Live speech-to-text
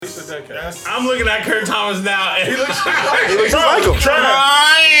I'm looking at Kurt Thomas now, and he looks like him.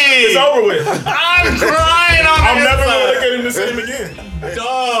 Crying. It's over with. I'm crying on I'm the never inside. gonna look at him the same again.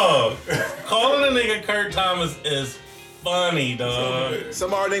 Dog, calling a nigga Kurt Thomas is funny, dog.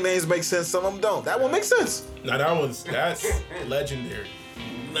 Some of our nicknames make sense, some of them don't. That one makes sense. Now that's legendary.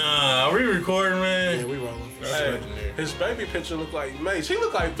 Nah, are we recording, man? Yeah, we rolling. That's Hey, legendary. his baby picture look like Mace. He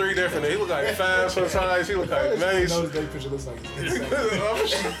look like three different. He look like Fab sometimes. He look like Mace. His baby picture looks like No, please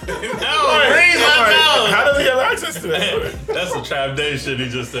let go. How does he have access to that? That's the Trap Day shit he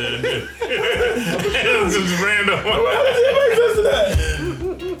just said. It was just random. How does he have access to that?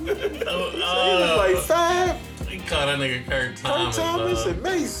 He look like Fab, He called that nigga Kurt Kurt Thomas. Thomas, dog. and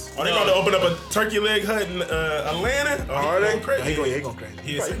Mace. Are they going to open up a turkey leg hut in Atlanta? Or Are they? Crazy? He going crazy.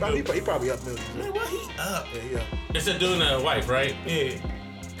 He He probably up millions. Man, why he up? Yeah. It's a dude and a wife, right? Yeah.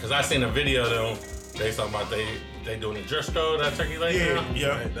 Because I seen a video of them. They talking about they doing the dress code, that turkey leg. Yeah. now.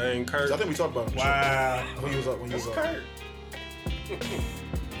 Yeah. They ain't Kurt. I think we talked about him. Wow. When he was up. Kurt.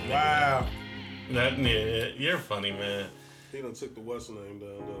 Wow. Yeah, you're funny, man. He done took the what's name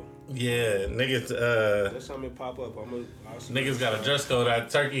down though. Yeah, niggas. Next time it pop up, Niggas got to dress code that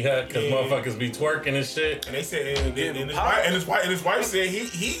turkey hut because motherfuckers be twerking and shit. And they said, and his wife said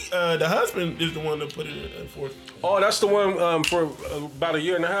the husband is the one that put it in forth. Oh, that's the one for about a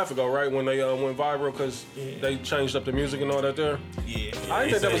year and a half ago, right? When they went viral because they changed up the music and all that there. Yeah. I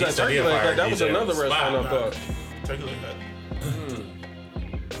didn't think that was that turkey leg. That was another restaurant I thought. Turkey leg hut.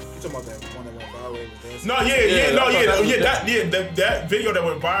 You talking about that one that went viral with dancing? No, that video that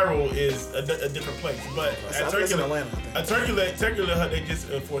went viral is a different place. But at That's in Atlanta, I think. a turkey leg hut, they just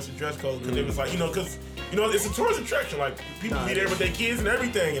enforced a dress code because it was like, because it's a tourist attraction. Like people be there with their kids and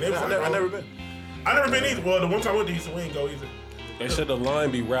everything, and it was I never been. I never been either. Well, the one time I went to Houston, we didn't go either. They said the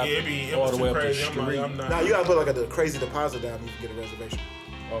line be wrapped It all was the too way up the crazy. street. I'm not. Now you gotta put like a crazy deposit down. You can get a reservation.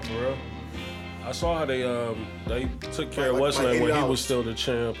 Oh, for real? I saw how they took care of Like what's name when he $80. was still the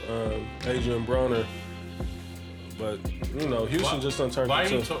champ, Adrian Broner. But Houston just done turned Why are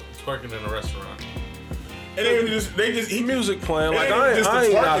you into twerking in a restaurant? And they just music playing. Like and I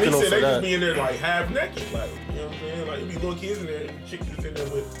ain't knocking he them said for they just that. be in there like half naked, like you know what I'm saying? Like it be little kids in there, and chicks just in there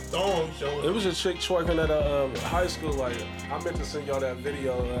with thongs showing. It was a chick twerking at a high school. Like I meant to send y'all that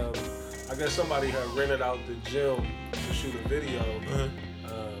video. I guess somebody had rented out the gym to shoot a video.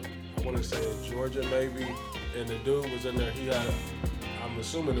 I want to say in Georgia maybe, and the dude was in there. I'm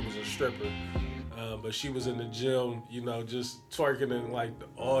assuming it was a stripper, but she was in the gym, just twerking, and like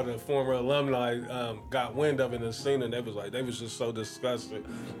all the former alumni got wind of it and seen it. And they was just so disgusted.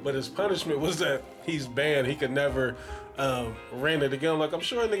 But his punishment was that he's banned. He could never rent it again. Like I'm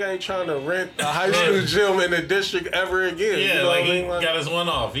sure a nigga ain't trying to rent a high school gym in the district ever again. Yeah, you know like what I he mean? Like, got his one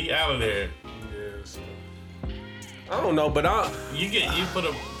off. He out of there. yeah, so. I don't know, but You put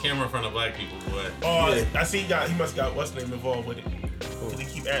a camera in front of black people, boy. Oh, I see. He must got what's name involved with it. Cause he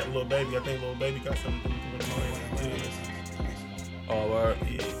keep adding Lil Baby. I think Lil Baby got something to do with it. Oh, right.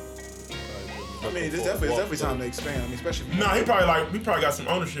 Yeah. I mean, it's definitely time to expand. I mean, especially. Nah, he probably got some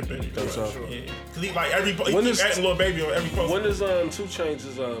ownership in it. Think so? Yeah. Cause he like he When keep is- adding Lil Baby on every post. When is 2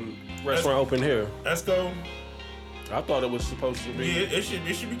 Chainz' restaurant open here? Esco. I thought it was supposed to be. Yeah, it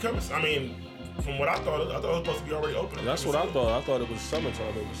should be coming. I mean, from what I thought it was supposed to be already open. That's what I thought. I thought it was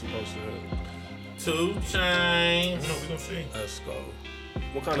summertime. It was supposed to hit. 2 Chainz. No, we gonna see. Let's go.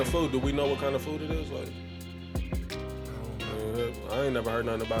 What kind of food? Do we know what kind of food it is? Like, I ain't never heard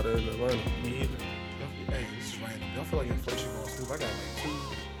nothing about it in Atlanta. Me either. Hey, this is random. Don't feel like inflation going stupid. I got like 2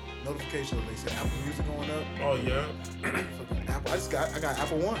 notifications. They said Apple Music going up. Oh yeah. Fucking Apple. I got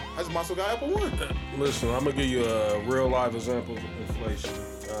Apple One. I just also got Apple One. Listen, I'm gonna give you a real live example of inflation.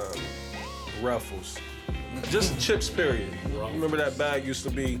 Ruffles. Just chips, period. Remember that bag used to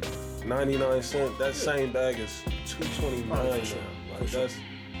be 99 cents? That same bag is $2.29 now. Like that's,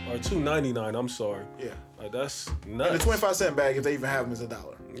 or $2.99, I'm sorry. Yeah. Like that's And nuts. the 25-cent bag, if they even have them, is $1.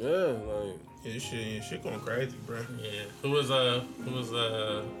 Yeah, like Yeah, shit going crazy, bro. Yeah. Who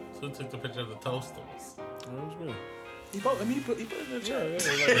took the picture of the toasters? that was me. He put it in the chat.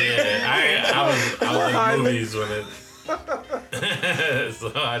 Yeah, I was in movies when it.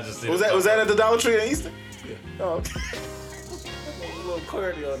 So I just see Was that at the Dollar Tree in Easton? Yeah. Oh, okay. A little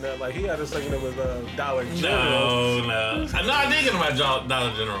clarity on that. Like he had us thinking it was Dollar General. No, I did get him at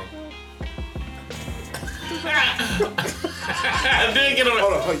Dollar General. I did get him.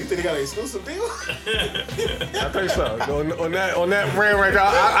 Hold on, you think they got an exclusive deal? I think so. On that brand right there,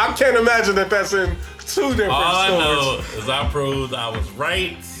 I can't imagine that's in 2 different All I stores. know is I proved I was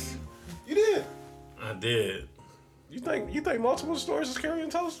right. You did. I did. You think multiple stores is carrying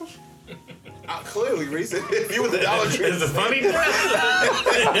toasters? Clearly, Reese. If you was the Dollar Tree. Is it funny? you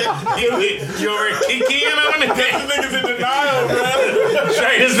over here kikiing on it? This nigga's in denial, bro.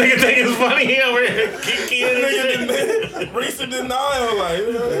 Trey, this nigga think it's funny. He over here kikiing and shit. Reese in denial, like,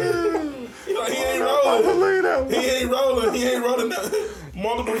 he ain't rolling. He ain't rolling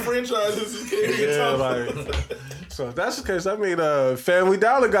multiple franchises. Yeah, like. So if that's the case, I mean, Family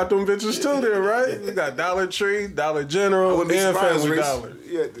Dollar got them bitches too there, right? We got Dollar Tree, Dollar General, and Family Dollar.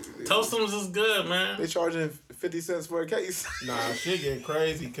 Yeah, Toastums is good, man. they charging 50 cents for a case. Nah, shit getting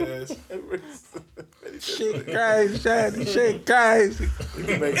crazy, cuz. Shit crazy, shit crazy. You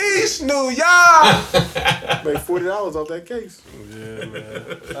can make East New York. $40 off that case. Yeah, man.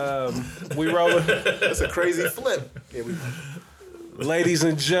 We rolling. That's a crazy flip. Yeah, Ladies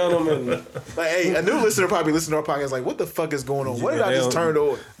and gentlemen. like, hey, a new listener probably listen to our podcast like, what the fuck is going on? What did I just turn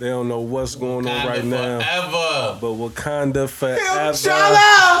on? They don't know what's going on Wakanda right now. forever. But Wakanda forever.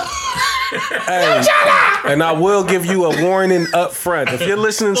 T'Challa! Hey, and I will give you a warning up front. If you're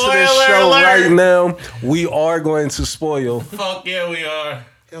listening to this Spoiler show alert. right now, we are going to spoil Fuck yeah, we are.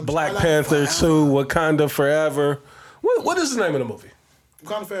 Black Panther 2, Wakanda Forever. What is the name of the movie?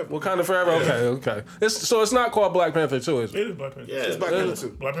 Wakanda Forever. Wakanda Forever? Okay. So it's not called Black Panther 2, is it? It is Black Panther. Yeah, It's Black Panther 2.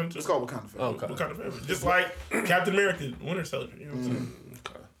 Black Panther. It's called Wakanda Forever. Okay. Wakanda Forever. Just like Captain America, Winter Soldier. You know what I'm saying?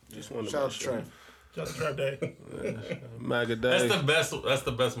 Okay. Just wanted to Shout out make to sure. Trav. Shout out to Trap Day. MAGA That's Day. the best. That's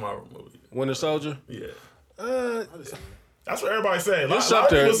the best Marvel movie. Winter Soldier? Yeah. That's what everybody say. It's up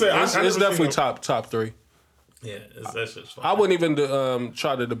there. Say, It's definitely top 3. Yeah, that shit's fun. I wouldn't even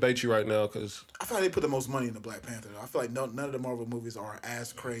try to debate you right now because I feel like they put the most money into Black Panther. I feel like none of the Marvel movies are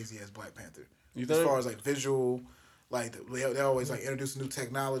as crazy as Black Panther. You As think? far as like visual, like they always like introduce new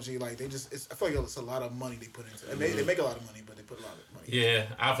technology. Like I feel like it's a lot of money they put into it. And they make a lot of money, but they put a lot of money. Yeah,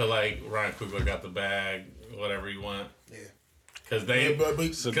 I feel like Ryan Coogler got the bag, whatever you want. Yeah. Because they,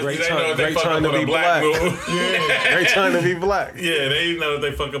 it's a cause great they know if they great fuck time up to on be a black black. movie. Great time to be black. Yeah, they know if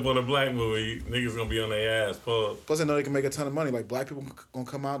they fuck up on a black movie, niggas gonna be on their ass. Pause. Plus, they know they can make a ton of money. Like black people gonna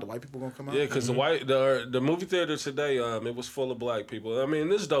come out, the white people gonna come out. Yeah, because the movie theater today, it was full of black people. I mean,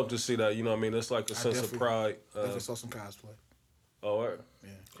 it's dope to see that. You know what I mean? It's like a sense of pride. I saw some cosplay. Oh, right.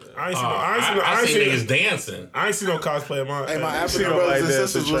 I ain't I seen niggas seen dancing. I ain't seen no cosplay of mine. Hey, my see African nobody brothers and dancing,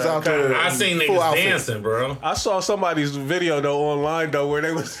 sisters was Trav. out there. I seen full niggas outfit. dancing, bro. I saw somebody's video though online though where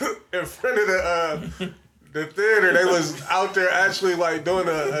they was in front of the theater. They was out there actually like doing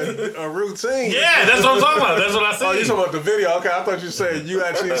a routine. Yeah, that's what I'm talking about. That's what I seen. Oh, you talking about the video? Okay, I thought you said you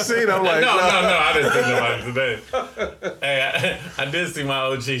actually seen. I'm like, No, no. I didn't see nobody today. Hey, I did see my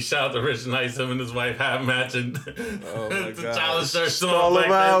OG. Shout out to Rich Nice. Him and his wife have matching Oh my God. T'Challa shirts Stall on.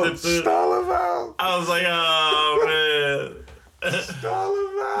 him out. Stall him out. I was like, oh man. Stall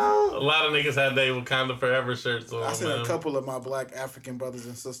him out. A lot of niggas had their Wakanda Forever shirts on. I seen man. a couple of my black African brothers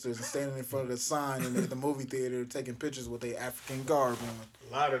and sisters standing in front of the sign in the movie theater taking pictures with their African garb on.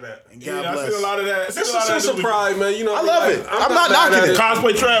 A lot of that. And Yeah, God I bless. seen a lot of that. It's a sense of pride, man. You know, I love it. I'm not mad knocking at it.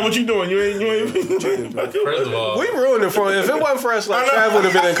 Cosplay Trav, what you doing? You ain't. First of all, We ruined it for him. If it wasn't for us, like Trav would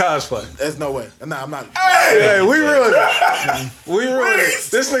have been in cosplay. There's no way. No, I'm not. Hey, we ruined it. We ruined it.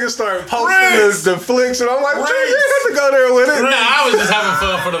 This nigga started posting the flicks, and I'm like, "Jay, you have to go there with it." nah, I was just having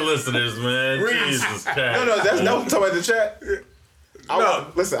fun for the listeners, man. Jesus Christ. No, that's what I'm talking about the chat.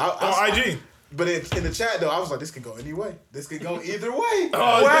 Listen, On IG. But in the chat though, I was like, this could go any way. This could go either way.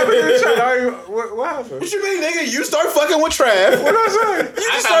 What happened in the chat? What happened? What you mean, nigga? You start fucking with Trav. What I say?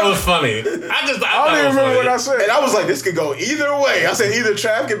 I thought it was funny. I I thought don't it even was remember funny. what I said. And I was like, this could go either way. I said either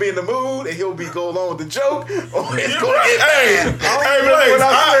Trav can be in the mood and he'll be go along with the joke, or it's going to get bad. Hey, Blaze,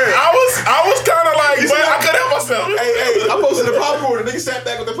 I was kind of like, but I couldn't help myself. Hey, I posted the popcorn. The nigga sat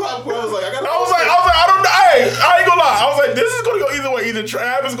back with the popcorn. I was like, I I was like, I don't know. Hey, I ain't gonna lie. I was like, this is gonna go either way. Either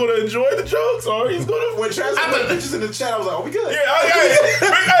Trav is gonna enjoy the jokes, or he's gonna. when Trav said the pictures in the chat, I was like, are we good? Yeah,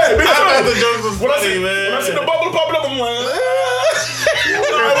 big I thought the time. jokes was When I funny, see man. the bubble popping up, I'm like,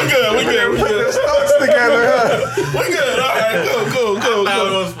 we good. Stokes together, huh? We good. All right, cool. I thought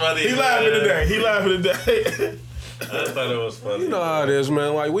it was funny. He laughing today. I thought it was funny. You know how it is,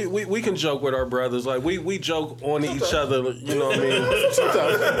 man. Like we can joke with our brothers. Like we joke on each other. You know what I mean?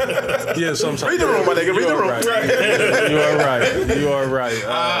 Sometimes. Yeah, sometimes. Read the room, my nigga. Read the room. Right. You are right.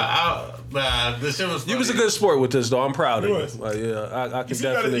 Nah, this shit was funny. You was a good sport with this, though. I'm proud of He you. was. Like, yeah, I can You see,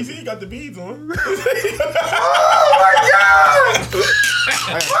 definitely. he got the beads on.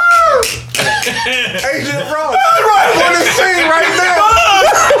 Agent Ross on the scene right now.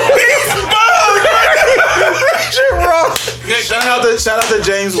 Agent Ross. Shout out to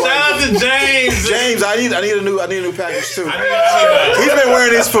James. Shout out to James. James, I need a new package too. He's been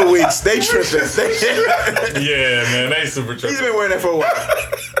wearing this for weeks. They tripping. Yeah, man, they super tripping. He's been wearing that for a while.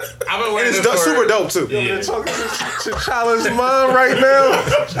 I've been wearing And this it's super dope too. Yeah. They're talking to T'Challa's mom right now.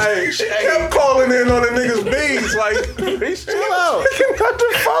 Hey, she kept calling in on the nigga's bees. Like, he's Chill out. picking up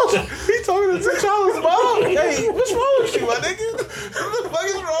the phone. He talking to T'Challa's mom. Hey, what's wrong with you, my nigga? What the fuck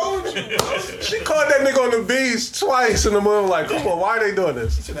is wrong with you? She called that nigga on the bees twice in the morning. Like, come on, why are they doing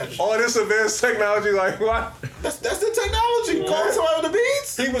this? All this advanced technology, like, what? That's the technology. Calling somebody with the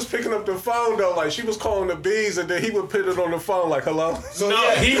beats. He was picking up the phone though, like she was calling the bees, and then he would put it on the phone, like, hello. So No,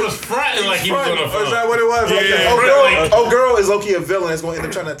 he was fronting like he was on the Oh, phone. is that what it was? Yeah, Okay. like- Girl is low-key a villain that's going to end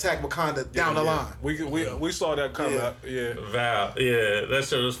up trying to attack Wakanda down the line. We saw that come Yeah. up. Yeah, Val, yeah, that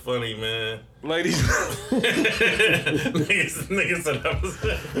shit was funny, man. ladies. niggas said that was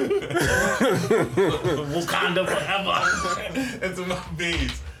Wakanda forever. Into my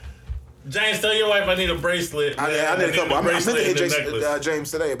beads. James, tell your wife I need a bracelet. I man. need a couple. I meant to bracelet hit and a necklace. James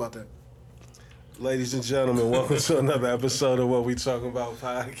today about that. Ladies and gentlemen, welcome to another episode of What We Talking About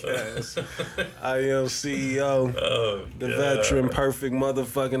podcast. I am CEO, Oh, the God. veteran, perfect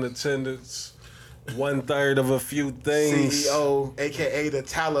motherfucking attendance, 1/3 of a few things. CEO, aka the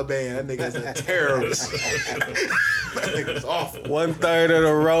Taliban. That nigga is a terrorist. That nigga's awful. 1/3 of the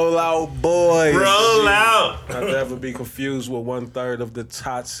rollout boys. Roll out. Not to ever be confused with 1/3 of the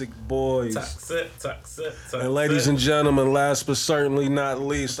toxic boys. Toxic. And ladies and gentlemen, last but certainly not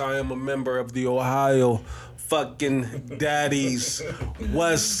least, I am a member of the Ohio fucking Daddies.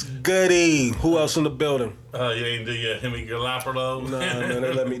 What's goody? Who else in the building? You ain't do your Hemi Galapagos? Nah, man,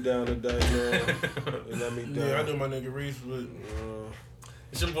 they let me down today, man. They let me down. Yeah, I knew my nigga Reese, but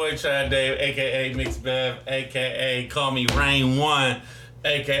It's your boy Chad Dave, aka Mixed Bev, aka Call Me Rain One,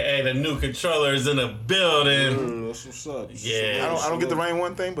 aka the new controller is in the building. That's what's up. Yeah. I don't get the Rain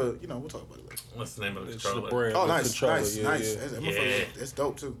One thing, but we'll talk about it later. What's the name of the It's the controller? brand. Oh, the nice. controller, That motherfucker, it's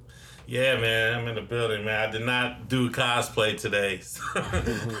dope too. Yeah, man, I'm in the building, man. I did not do cosplay today.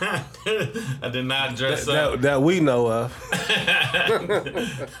 I did not dress up. That we know of.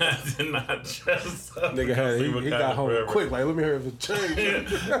 I did not dress up. Nigga had he Wakanda got home forever. quick. Like, let me hear if it changed.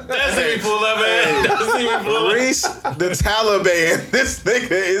 That's me pull up, man. That's me pull up. Reese, the Taliban. This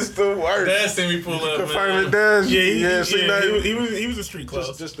nigga is the worst. That's me pull up, Confirm it man. does. see, that. he was a street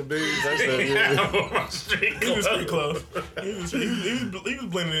clothes. Just the bees. That's it. Yeah. Street He was street clothes. clothes. He was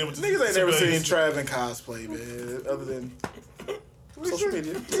blending in with the Niggas ain't never seen civilians. Trav in cosplay, man. Other than social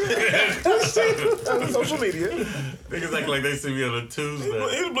media. Social media. Niggas act like they see me on a Tuesday.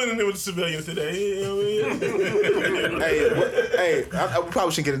 He was blending in with the civilians today. You know what Hey, I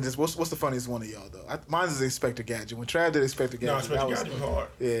probably shouldn't get into this. What's the funniest one of y'all though? Mine is Inspector Gadget. When Trav did Inspector No, Gadget, Inspector that Gadget was hard.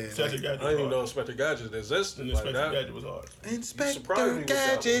 Yeah, Inspector Gadget I was didn't even hard. know Inspector Gadget existed like Inspector that. Gadget was hard. Inspector surprised me with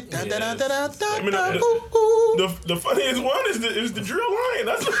that Gadget. one. Da, da, da, da, da, I mean, da, ooh, ooh. the funniest one is the drill lion.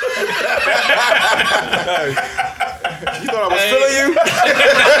 That's You thought I was feeling you?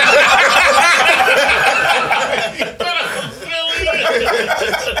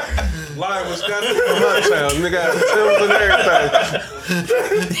 Lion was definitely from Uptown. Nigga had Tim's and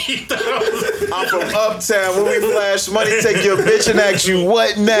everything. I'm from Uptown. When we flash money, take your bitch and ask you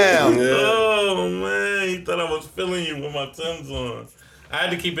what now? Oh man, he thought I was feeling you with my Timbs on. I had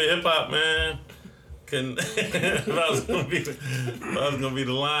to keep it hip hop, man. If I was gonna be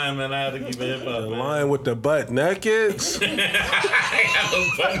the lion, man, I had to keep it hip hop. The man. lion with the butt naked. This nigga's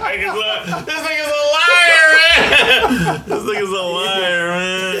a liar, man. This nigga's a liar,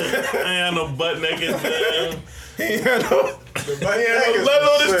 man. I ain't had no butt naked, man. he had no niggas leather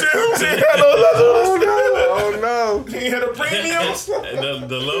on his was sick. Timbs. He had no leather on his Timbs. Oh no. He had a premium.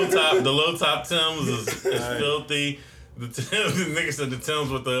 The low top Timbs is filthy. The nigga said the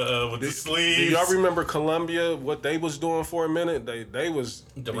Timbs with the sleeves. Do y'all remember Columbia? What they was doing for a minute? They was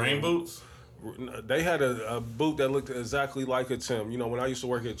the rain boots? They had a boot that looked exactly like a Tim. You know, when I used to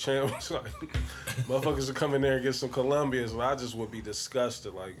work at Champs, like, motherfuckers would come in there and get some Columbias, and I just would be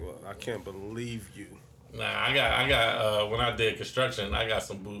disgusted. Like, well, I can't believe you. Nah, I got when I did construction, I got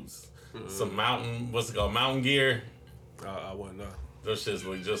some boots, some mountain gear. I wouldn't know. Those shits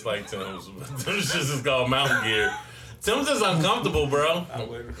look just like Tim's. Those shits is called mountain gear. Tim's is uncomfortable, bro. I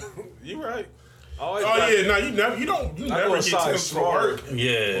wouldn't. You right. Oh yeah, no, you never get Timbs for work.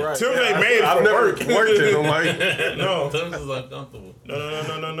 Yeah. Right. Timbs ain't made I've for never work. worked in them. Like, No. Tim's is uncomfortable.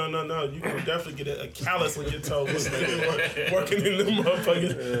 No. You can definitely get a callus on your toe working in them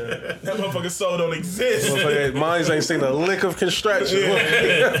motherfuckers. That motherfucking soul don't exist. mines ain't seen a lick of construction.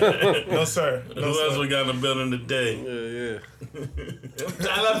 No, sir. Who else we got in the building today? Yeah.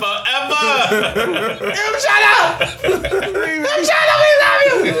 T'Challa forever. T'Challa, we love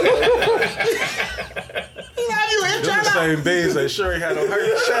you. We love you, Them the T'Challa. same beans that Shuri had on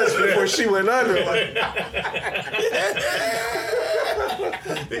her chest before she went under. Like,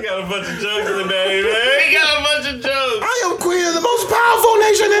 He got a bunch of jokes today, man. He got a bunch of jokes. I am queen of the most powerful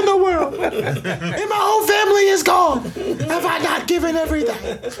nation in the world, and my whole family is gone. Have I not given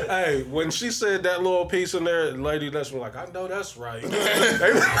everything? hey, when she said that little piece in there, Lady Ness was like, I know that's right.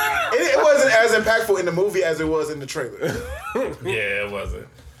 It wasn't as impactful in the movie as it was in the trailer. Yeah, it wasn't.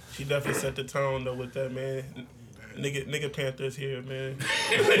 She definitely set the tone though with that, man. Nigga Panther's here, man.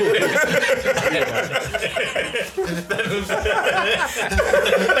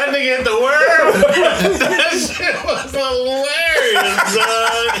 That nigga hit the worm. That shit was hilarious,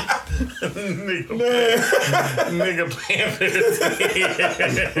 dog. Nigga Panthers.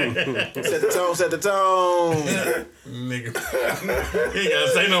 Set the tone. Nigga. He ain't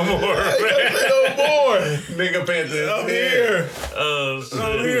gotta say no more. Nigga Panthers. I'm here. Oh, shit.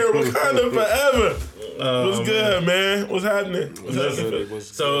 I'm here. Wakanda forever. What's good, man? What's happening?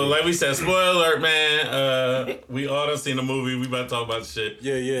 So, like we said, spoiler alert, man. We all done seen the movie. We about to talk about the shit.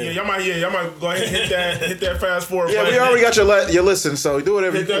 Yeah. Yeah, y'all might go ahead and hit that fast forward Yeah, button. we already got your listen, so do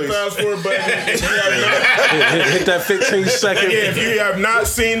whatever you Hit that please. fast forward button. hit that 15-second. Yeah, if you have not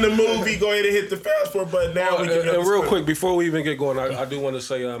seen the movie, go ahead and hit the fast forward button now. We can And real quick, before we even get going, I do want to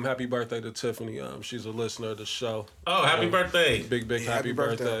say happy birthday to Tiffany. She's a listener of the show. Oh, happy birthday. Big happy happy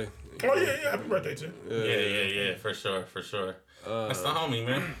birthday. birthday. Oh yeah, happy birthday too. Yeah, for sure. That's the homie,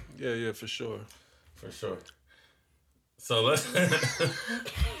 man. Yeah, for sure. For sure. So let's.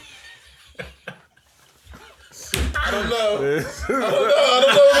 I don't know.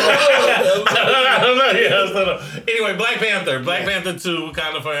 I don't know. Yeah, I don't know. Anyway, Black Panther 2,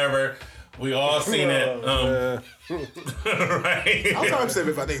 Wakanda Forever. We all seen it. Right. I'll time save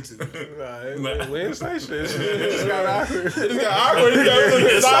if I need to. We ain't say shit. It's got awkward. It just got awkward. It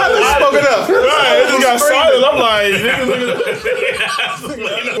just got Silence silent. spoke it up. Right, it just got silent. I'm like,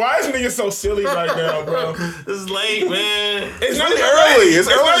 niggas, why is niggas so silly right now, bro? This is late, man. It's not really even early. late. It's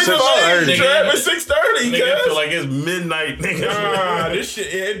early not as even fuck. late, Trap. It's 6:30, Nigga, feel cuz. like it's midnight, nigga. Nah, this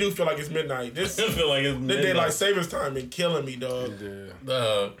shit, it do feel like it's midnight. This I feel like it's midnight. daylight savings time been killing me, dog.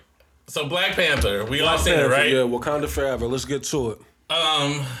 So Black Panther, we all seen it, right? Yeah, Wakanda Forever. Let's get to it.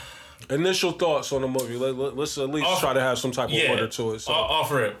 Um, Initial thoughts on the movie. Let's at least try to have some type of order to it. So.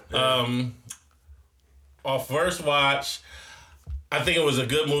 Offer it. Off first watch, I think it was a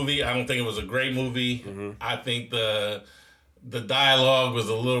good movie. I don't think it was a great movie. I think the dialogue was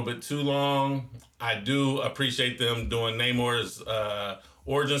a little bit too long. I do appreciate them doing Namor's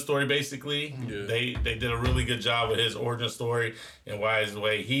origin story, basically. Yeah. They did a really good job with his origin story and why he's the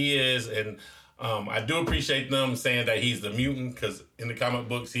way he is. And I do appreciate them saying that he's the mutant, because in the comic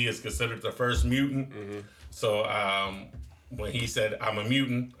books, he is considered the first mutant. So when he said, I'm a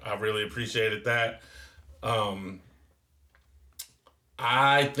mutant, I really appreciated that.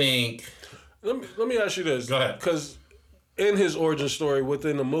 I think... Let me ask you this. Go ahead. Because in his origin story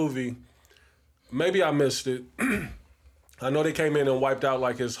within the movie, maybe I missed it. I know they came in and wiped out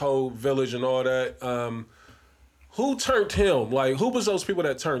like his whole village and all that. Who turned him? Like, who was those people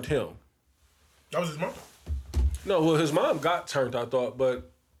that turned him? That was his mom. No, well, his mom got turned, I thought,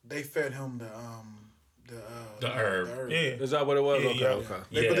 but They fed him The herb. Yeah. is that what it was? Yeah, Okay, yeah. okay.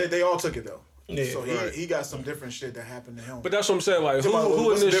 Yeah. But they all took it though. Yeah, So right. he got some different shit that happened to him. But that's what I'm saying. Like, who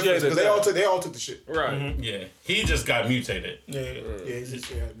What's the difference? initiated 'Cause that? they all took the shit. Right. Yeah. He just got mutated. Yeah. Yeah, he just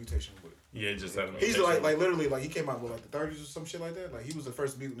had a mutation with it. Yeah, just had a He's mutation. like literally like he came out with like the 30s or some shit like that. Like he was the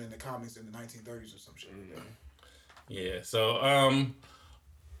first mutant in the comics in the 1930s or some shit. Like that. Yeah, so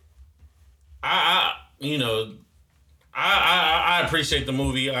I appreciate the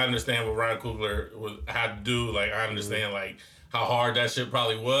movie. I understand what Ryan Coogler had to do. Like, I understand like how hard that shit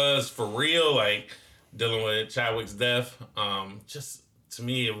probably was for real. Like dealing with Chadwick's death. Just to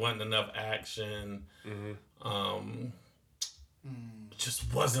me, it wasn't enough action.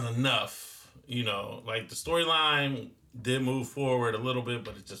 Just wasn't enough. You know, like the storyline did move forward a little bit,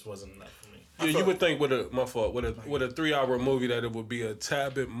 but it just wasn't enough for me. Yeah, you would think with a 3-hour movie that it would be a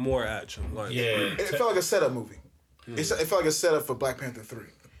tad bit more action. Like, Yeah, It felt like a setup movie. It felt like a setup for Black Panther 3.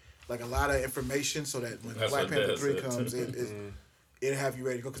 Like a lot of information so that when That's Black what Panther that 3 said, comes, too. it'll have you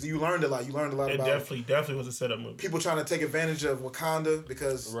ready to go. Because you learned a lot. You learned a lot It about definitely was a setup movie. people trying to take advantage of Wakanda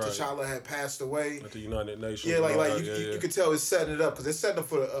because Right. T'Challa had passed away. at the United Nations. Yeah, like and all like that, you could tell it's setting it up because it's setting up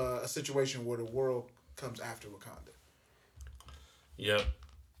for a situation where the world comes after Wakanda. Yep.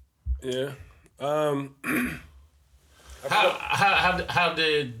 Yeah. How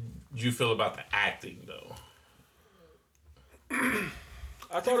did you feel about the acting though?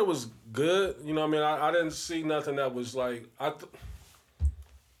 I thought it was good. You know what I mean? I didn't see nothing that was like,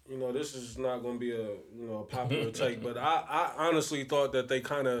 you know, this is not going to be a popular take, but I honestly thought that they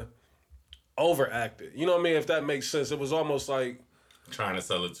kind of overacted. You know what I mean? If that makes sense. It was almost like trying to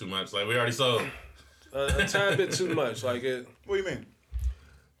sell it too much. Like we already sold. A tad bit too much. Like it. What do you mean?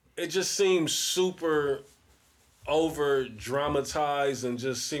 It just seemed super over dramatized and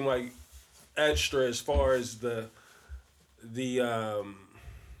just seemed like extra as far as the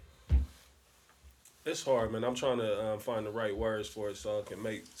it's hard, man. I'm trying to find the right words for it so it can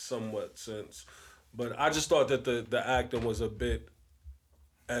make somewhat sense. But I just thought that the acting was a bit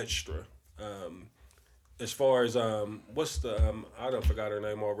extra. As far as what's the I done forgot her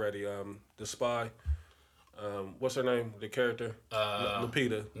name already. The spy. What's her name? The character?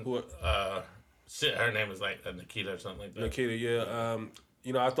 Lupita. Shit, her name is like Nikita or something like that. Nikita, yeah.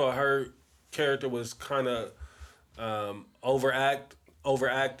 You know, I thought her character was kind of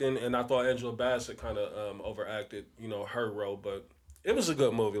overacting, and I thought Angela Bassett kind of overacted, you know, her role. But it was a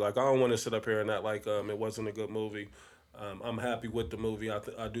good movie. Like, I don't want to sit up here and act like it wasn't a good movie. I'm happy with the movie.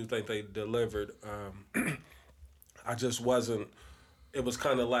 I do think they delivered. I just wasn't. It was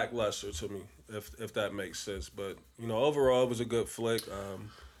kind of lackluster to me, if that makes sense. But you know, overall, it was a good flick.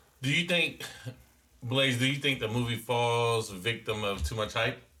 Do you think, Blaze? Do you think the movie falls victim of too much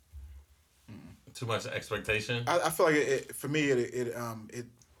hype? Too much expectation? I feel like for me it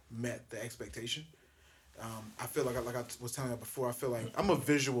met the expectation. I feel like I was telling you before. I feel like I'm a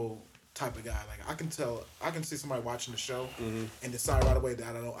visual type of guy. Like I can see somebody watching the show and decide right away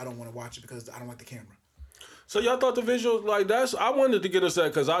that I don't want to watch it because I don't like the camera. So y'all thought the visuals like that's? I wanted to get us that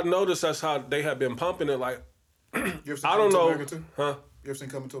because I noticed that's how they have been pumping it. Like You ever seen I don't know, America 2? huh? You ever seen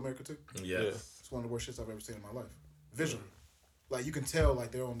Coming to America 2? Yes. Yeah. It's one of the worst shits I've ever seen in my life. Visual. Like you can tell,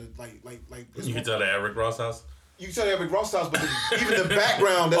 like they're on the like. You can tell that at Rick Ross house. You can tell they have a Ross house, but even the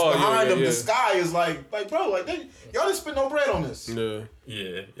background that's behind them, the sky is like bro, like y'all didn't spend no bread on this. Yeah.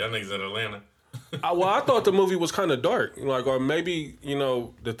 Yeah, y'all niggas in Atlanta. I thought the movie was kind of dark, like, or maybe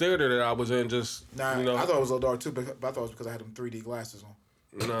the theater that I was in just Nah, I thought it was a little dark too, but I thought it was because I had them 3D glasses on.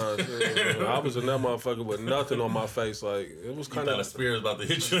 Nah, I was in that motherfucker with nothing on my face. Like it was kind of a of spear was about to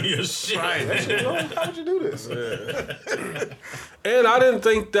hit you in your shit. Right? How would you do this? Yeah. And I didn't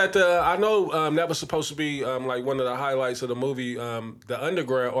think that I know that was supposed to be like one of the highlights of the movie, the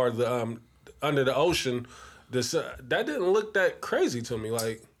underground or the under the ocean. That didn't look that crazy to me.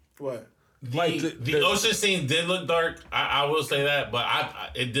 Like What? The ocean scene did look dark. I will say that, but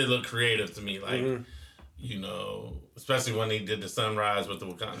it did look creative to me. Like especially when he did the sunrise with the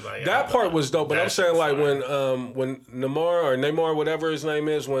Wakanda. Like, that part was dope. But I'm saying like when Namor, whatever his name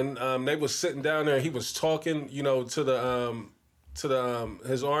is, when they was sitting down there, he was talking, to the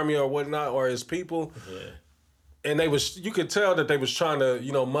his army or whatnot or his people. Yeah. And you could tell that they was trying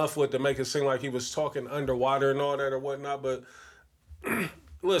to, muffle it to make it seem like he was talking underwater and all that or whatnot. But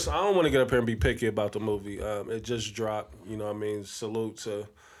listen, I don't want to get up here and be picky about the movie. It just dropped, salute to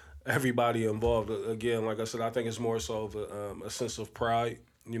everybody involved. Again, like I said, I think it's more so of a sense of pride,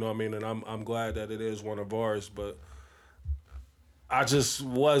 and I'm glad that it is one of ours, but I just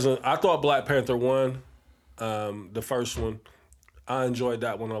wasn't. I thought Black Panther won, the first one. I enjoyed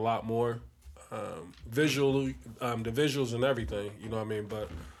that one a lot more. Visually, the visuals and everything, but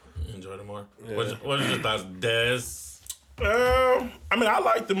you enjoyed it more. Yeah. What are your thoughts, Des? I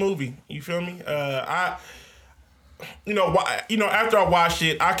like the movie. You feel me? After I watched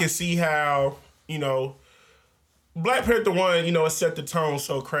it, I can see how, Black Panther 1, it set the tone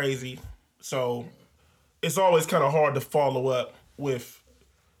so crazy. So it's always kind of hard to follow up with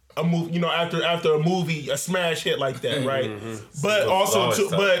a movie, after a movie, a smash hit like that, right? Mm-hmm. But also,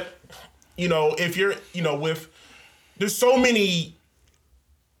 if you're, there's so many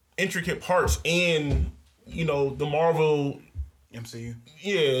intricate parts in, the Marvel MCU.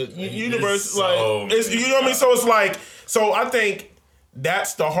 Yeah, universe, it's, you know what I mean? So it's like, I think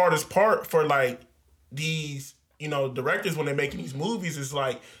that's the hardest part for these, directors when they're making these movies is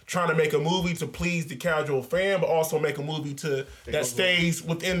trying to make a movie to please the casual fan, but also make a movie that stays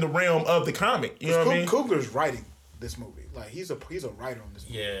within the realm of the comic. You know what I mean? Coogler's writing this movie. He's a writer on this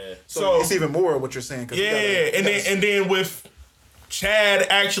movie. Yeah. So it's even more what you're saying. And then with Chad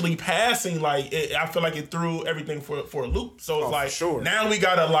actually passing, I feel like it threw everything for a loop. So it's sure. Now we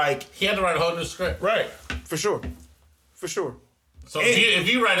gotta he had to write a whole new script. Right. For sure. So if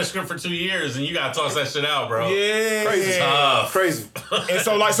you write a script for 2 years and you gotta toss that shit out, bro. Yeah. Crazy. And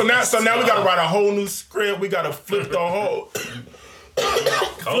so now we gotta write a whole new script. We gotta flip the whole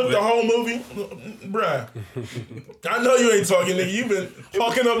Flip the whole movie, bruh. I know you ain't talking, nigga. You been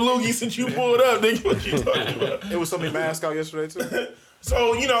talking up Loogie since you pulled up, nigga. What you talking about? It was so many masks out yesterday too.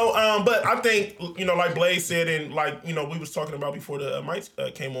 So, but I think, like Blaze said, and like, we was talking about before the mics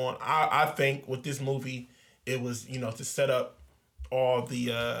came on, I think with this movie, it was, to set up all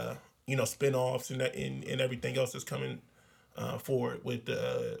the, spin-offs and everything else that's coming forward with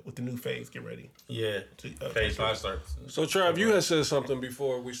the new phase. Get ready. Yeah, phase 5 starts. So, Trav, you had said something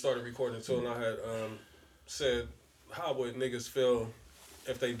before we started recording too, and I had said, how would niggas feel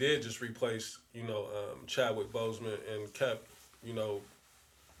if they did just replace, Chadwick Boseman and kept,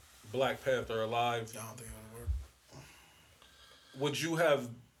 Black Panther alive? I don't think it would work. Would you have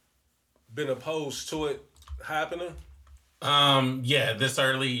been opposed to it happening? Yeah, this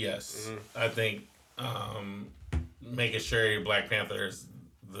early, yes. I think making sure Black Panther is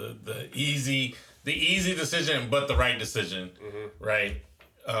the easy decision, but the right decision, right?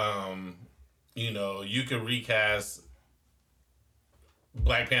 You could recast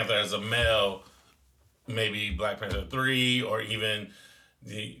Black Panther as a male, maybe Black Panther 3, or even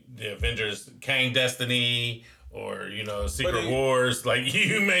the Avengers Kang Destiny, or Secret Wars. Like,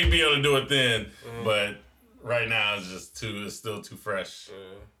 you may be able to do it then, but right now it's still too fresh.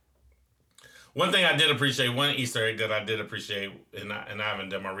 One thing I did appreciate, one Easter egg that I did appreciate, and I haven't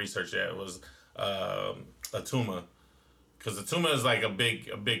done my research yet, was Atuma, because Atuma is like a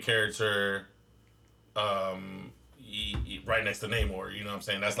big character, right next to Namor. You know what I'm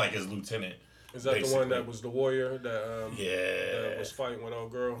saying? That's like his lieutenant. Is that basically the one that was the warrior that that was fighting with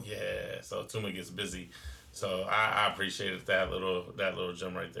old girl? Yeah, so Atuma gets busy. So I appreciated that little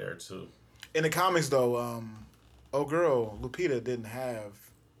gem right there too. In the comics though, old girl Lupita didn't have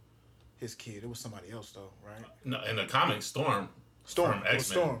his kid. It was somebody else though, right? No, in the comics, Storm from X-Men.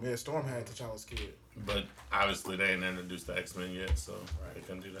 Storm. Yeah, Storm had T'Challa's kid. But obviously they ain't introduced the X-Men yet, so they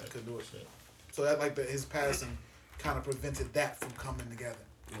couldn't do that. Couldn't do it. Shit. So that his passing kind of prevented that from coming together.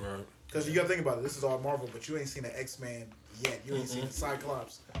 Right. Because you got to think about it. This is all Marvel, but you ain't seen an X-Men yet. You ain't seen a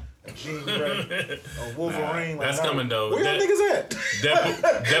Cyclops, a Jean Grey, a Wolverine. That's coming though. Where y'all niggas at?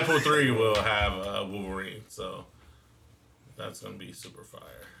 Deadpool 3 will have Wolverine, so that's gonna be super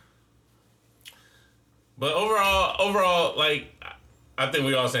fire. But overall, like, I think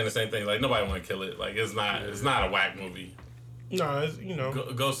we all saying the same thing. Like, nobody want to kill it. Like, it's not a whack movie. No, it's,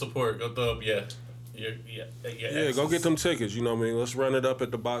 Go support. Go throw up. Yeah, go get them tickets. You know what I mean? Let's run it up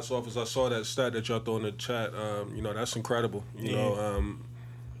at the box office. I saw that stat that y'all threw in the chat. That's incredible.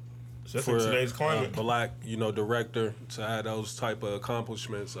 For today's climate, Black, director to have those type of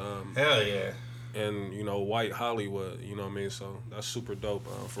accomplishments. Hell yeah. And white Hollywood. You know what I mean? So that's super dope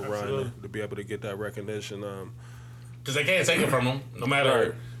for Absolutely. Ryan to be able to get that recognition. Because they can't take it from him. No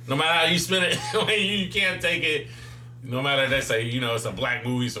matter how you spin it, you can't take it. No matter they say, it's a black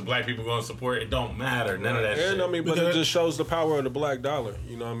movie, so black people going to support it. It don't matter. None of that shit. And but it just shows the power of the black dollar.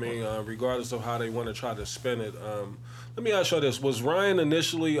 You know what I mean? Regardless of how they want to try to spin it. Let me ask you this. Was Ryan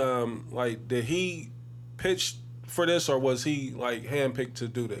initially, did he pitch for this, or was he, handpicked to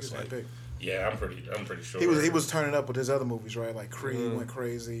do this? Yeah, I'm pretty sure. He was turning up with his other movies, right? Like Creed went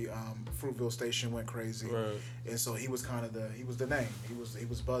crazy, Fruitville Station went crazy, and so he was kind of the name. He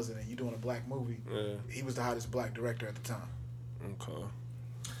was buzzing, and you doing a black movie. Yeah. He was the hottest black director at the time. Okay.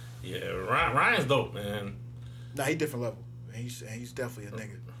 Yeah, Ryan's dope, man. Nah, he different level. He's definitely a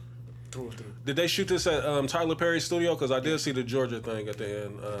nigga. Through and through. Did they shoot this at Tyler Perry's studio? Because I did see the Georgia thing at the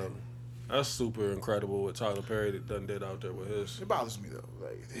end. That's super incredible what Tyler Perry done did out there with his. It bothers me though.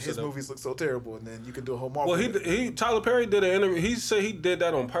 Like his movies look so terrible, and then you can do a whole Marvel. Well, Tyler Perry did an interview. He said he did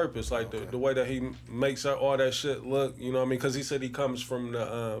that on purpose, the way that he makes all that shit look. You know what I mean? Because he said he comes from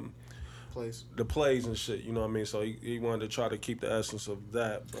the plays and shit. You know what I mean? So he wanted to try to keep the essence of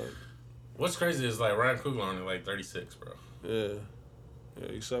that. But what's crazy is Ryan Coogler only 36, bro. Yeah,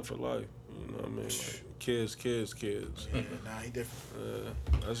 he's set for life. You know what I mean? Kids. Yeah, nah, he different.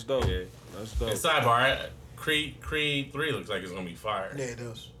 That's dope. Yeah. That's dope. And sidebar, Creed 3 looks like it's gonna be fire. Yeah, it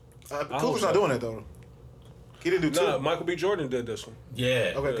does. Coogler's not doing that though. He didn't do 2. No, Michael B. Jordan did this one.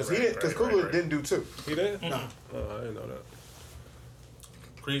 Yeah. Okay, because Coogler didn't do 2. He did? No. Oh, I didn't know that.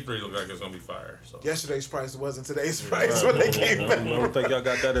 Creed 3 looks like it's gonna be fire. So. Yesterday's price wasn't today's price when they came back. I don't think y'all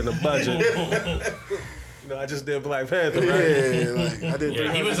got that in the budget. I just did Black Panther, right? Yeah, I did.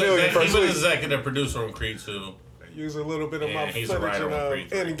 Yeah, he was executive producer on Creed 2. Use a little bit of my he's footage in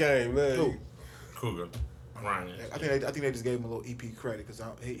Endgame, man. Who? Cougar. Ryan is. I think they just gave him a little EP credit because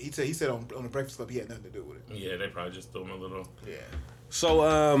he said on the Breakfast Club he had nothing to do with it. Yeah, they probably just threw him a little. Yeah.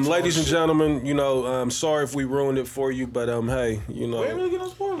 So, ladies and gentlemen, you know, sorry if we ruined it for you, but hey, you know, We ain't really get no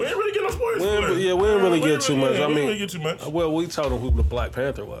spoilers. We ain't really get no spoilers. we didn't really get too much. I We didn't mean, really get too much. well, we told them who the Black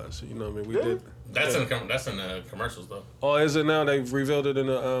Panther was. You know what I mean? We did. That's in the commercials though. Oh, is it now? They've revealed it in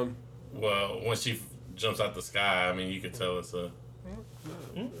the. Well, when she jumps out the sky, I mean, you could tell it's a.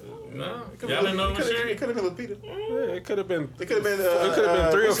 No, y'all didn't know it was Shuri? It could have been Lupita. Yeah, it could have been. It could have been. It could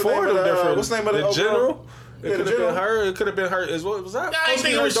have been 3 or 4 of them different. What's the name of the general? Yeah, It could have been her. It could have been her. Was that? I didn't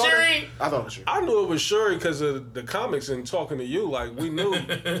think it was Shuri. I thought it was Shuri. I knew it was Shuri because of the comics and talking to you. Like we knew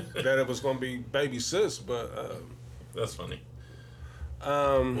that it was going to be baby sis, but That's funny.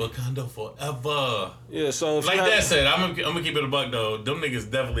 Wakanda forever. yeah. So if Like you that have- said, I'm gonna keep it a buck though. Them niggas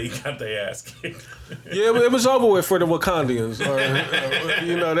definitely got their ass kicked. yeah, it was over with for the Wakandians.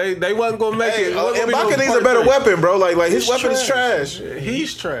 You know, they wasn't going to make it. M'Baka needs a better weapon, bro. Like his weapon is trash.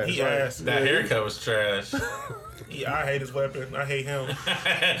 He's trash. He right? ass. That haircut was trash. Yeah, I hate his weapon. I hate him.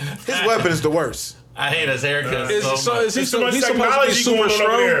 His weapon is the worst. I hate his haircut Is much. he There's too much he's supposed to be technology super going on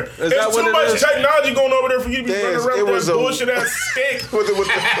strong? over there. Is There's that what too it much is? technology going over there for you to be Yes, running around it with was that a- bullshit ass stick. With the,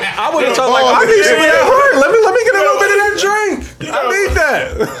 I would have told like, Oh, I need some of yeah. that heart. Let me get a little bit of that drink. I need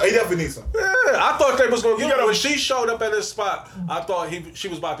that. he definitely needs some. Yeah, I thought they was gonna give gotta- him. When she showed up at his spot, I thought she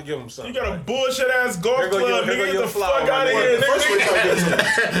was about to give him something. You got a bullshit ass golf Here go club, your- here go nigga. Get your the flower, fuck out of my here, nigga. First one he nigga.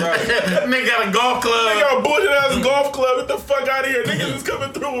 tried to get some. Nigga got a golf They club. got a bullshit ass golf club. Get the fuck out of here. Niggas is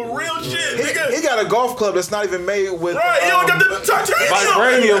coming through with real shit, nigga. He got a golf club that's not even made with. Right, you don't got the titanium.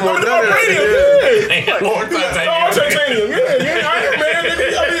 Vibranium or The none of that, vibranium, Or yeah. Oh, titanium. Yeah, Iron Man,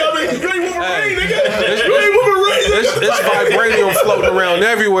 nigga. I mean, you ain't Wolverine, nigga. It's- You ain't Wolverine, nigga. It's vibranium floating around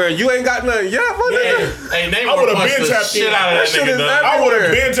everywhere. You ain't got nothing yet, my nigga. Hey, they I would would've have been the tapped shit in. out of That that shit nigga, is dog. everywhere. I would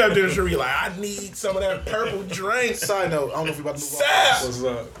have been tapped in the street like, I need some of that purple drink. Side note, I don't know if we about to move Sap. on. What's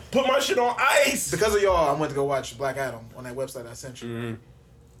up? Put my shit on ice. Because of y'all, I went to go watch Black Adam on that website I sent you. Mm-hmm.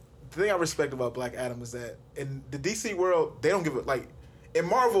 The thing I respect about Black Adam is that in the DC world, they don't give it like in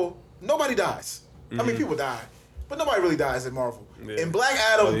Marvel, nobody dies. I mean, people die, but nobody really dies in Marvel. Mm-hmm. Yeah. In Black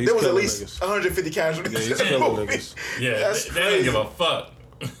Adam, Oh, he's there was at killing least niggas. 150 casualties. Yeah, he's in the killing movie. niggas. Yeah, That's they don't crazy. give a fuck.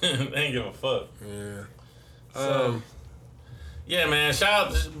 They ain't give a fuck. Yeah. Yeah, man.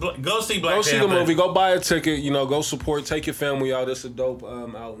 Shout out. Go see Black Go see the Panther. movie. Go buy a ticket. You know, go support. Take your family out. It's a dope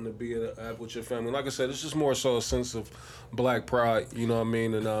outing to be at with your family. Like I said, it's just more so a sense of black pride. You know what I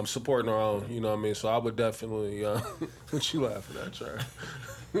mean, and supporting our own. You know what I mean. So I would definitely. What you laughing at,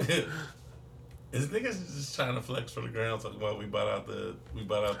 Trey? Is niggas just trying to flex for the ground talking about we bought out the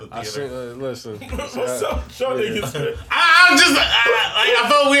I theater? seen. Listen. What's up? Show niggas. I'm just I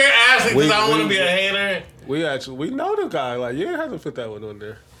felt weird asking because I don't want to be a hater. We know the guy. Like, you have to put that one on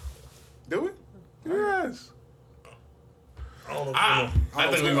there. Do we? Yes. I don't know.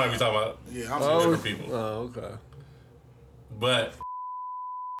 I think we might be talking about Yeah, I'm Oh, different people, oh, okay. but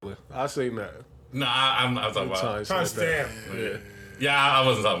I seen that. no, I'm talking about. Times Trying like to that. stand. Yeah, I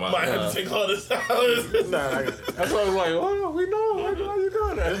wasn't talking Might about. have to take all this out. Nah, I got it. That's why I was like, oh, we know. Why you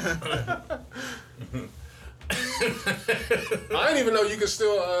doing that? I didn't even know you could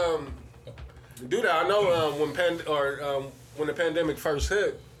still do that. I know when the pandemic first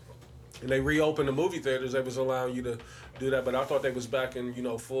hit and they reopened the movie theaters, they was allowing you to do that. But I thought they was back in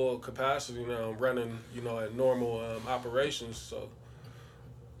full capacity now, running at normal operations. So,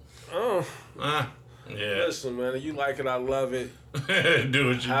 Yeah, listen, man, if you like it, I love it. do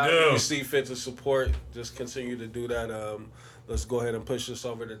what you How do. you see fit to support, just continue to do that. Let's go ahead and push this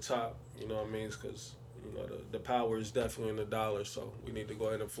over the top. You know what I mean? Because the power is definitely in the dollar, so we need to go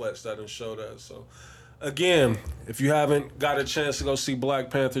ahead and flex that and show that. So, again, if you haven't got a chance to go see Black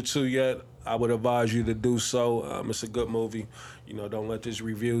Panther 2 yet, I would advise you to do so. It's a good movie. Don't let these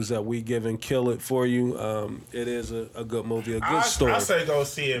reviews that we give and kill it for you. It is a good movie, a good story. I say go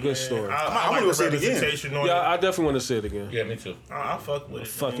see it, Good man. story. I I'm like gonna go see it again. representation on Yeah, it. I definitely want to see it again. Yeah, me too. I fuck with it.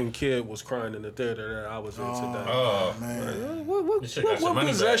 Fucking kid was crying in the theater that I was in today. Oh, Man. What You should got your money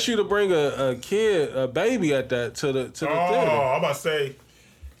possessed back. you to bring a baby at that to the Oh, theater? I'm about to say.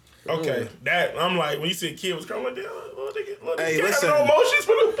 Okay, that I'm like when you see a kid was crying like that, little Hey, kid listen. have no emotions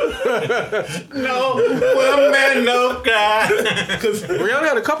for them. no, one man, no cry. Rihanna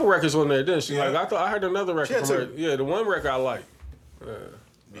had a couple records on there, didn't she? Like I heard another record had from her. two. Yeah, the one record I like.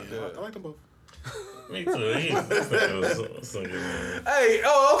 I like them both. Me too. This nigga was so good, man. Hey,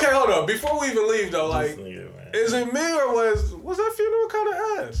 okay, hold on. Before we even leave though, like, This nigga, man. is it me or was that funeral kind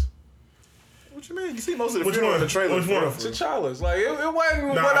of ass? What you mean? You see most of the Which funeral one? in the trailer. Which one? T'Challa's. Like it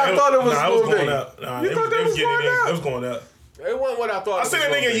wasn't Nah, what I thought it was was going to be. going up. Nah, You it thought that was getting going in. up? It was going up. It wasn't what I thought. I it seen was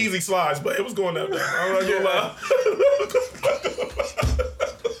that gonna nigga be. Yeezy slides, but it was going up there. I'm not gonna lie.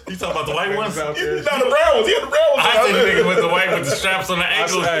 You talking about the white ones? out No, there. the brown ones. Yeah, the brown ones. I seen a nigga with the white with the straps on the I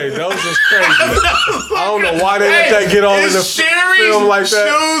ankles. said, hey, those is crazy. I don't know why they let that get all in the film like that.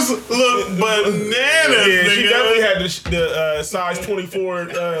 Shoes look bananas, Yeah, she nigga. definitely had the size 24,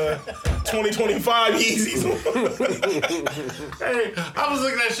 2025 Yeezys. Hey, I was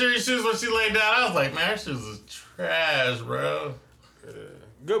looking at Shuri's shoes when she laid down. I was like, man, her shoes is trash, bro.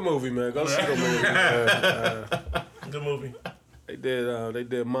 Good movie, man. Go see the movie. Man. Good movie. They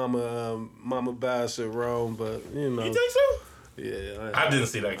did Mama Bass at Rome, but you know, You think so? yeah, I didn't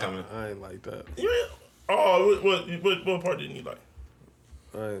see that coming. I ain't like that. Yeah. Oh, what part didn't you like?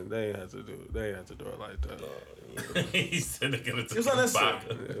 They ain't have to do it. They ain't have to do it like that. He said they're gonna take was unnecessary.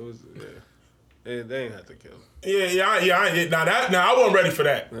 vodka. It was They ain't have to kill him. Yeah. Now I wasn't ready for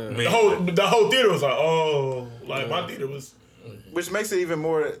that. Me The whole theater was like, oh, like my theater was. Which makes it even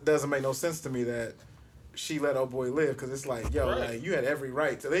more, doesn't make no sense to me that she let old boy live, because it's like, yo, Right. like, you had every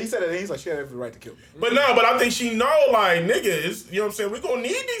right to. He said it, he's like, she had every right to kill me. But I think she know, like, niggas, you know what I'm saying? We gonna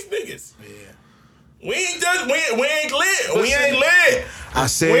need these niggas. Yeah. We ain't lit. We ain't lit. I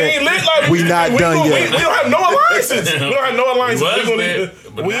said, We ain't lit like we not done yet. We don't have no alliances. We don't have no alliances. Was We lit,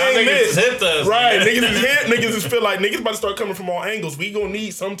 but we now ain't niggas lit. hipped us, Right, man. niggas is hit. Niggas is feel like niggas about to start coming from all angles. We gonna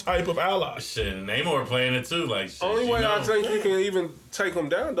need some type of ally. Shit, Namor playing it too. Like, shit, Only you way know. I think you can even take them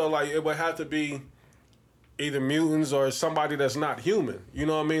down though, like it would have to be either mutants or somebody that's not human. You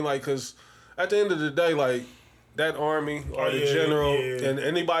know what I mean? Like, cause at the end of the day, like that army or the general and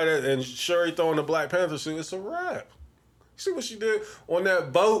anybody and Shuri throwing the Black Panther suit, it's a wrap. You see what she did on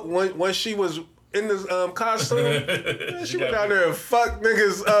that boat when she was in this costume? Man, she went down there and fucked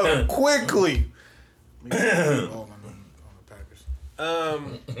niggas up quickly. All on the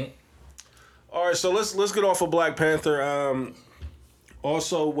Packers. All right, so let's get off of Black Panther.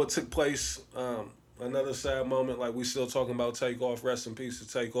 Also, what took place, another sad moment. Like we still talking about Takeoff. Rest in peace to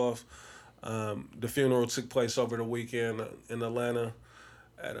Takeoff. The funeral took place over the weekend in Atlanta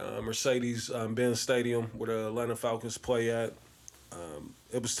at Mercedes-Benz Stadium, where the Atlanta Falcons play at.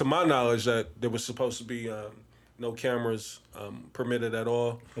 It was to my knowledge that there was supposed to be no cameras permitted at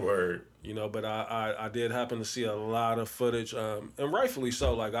all. Word. You know, but I did happen to see a lot of footage, and rightfully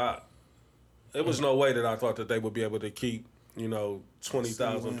so. Like it was no way that I thought that they would be able to keep,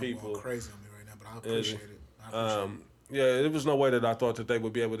 20,000 people. Going crazy on me right now, but I appreciate it. Yeah, it was no way that I thought that they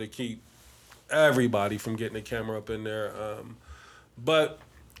would be able to keep everybody from getting the camera up in there. But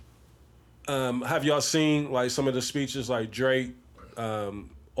have y'all seen like some of the speeches, like Drake,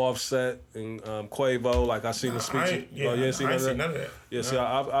 Offset, and Quavo? Like I seen the speeches. I ain't seen none of that. Yeah, see,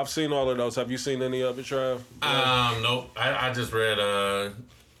 I've seen all of those. Have you seen any of it, Trav? Nope. I just read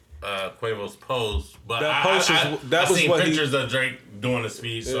Quavo's post, but That post is- that I was seen what he- pictures of Drake doing the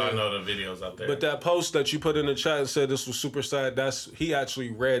speech, so I Yeah. know the videos out there. But that post that you put in the chat and said this was super sad, he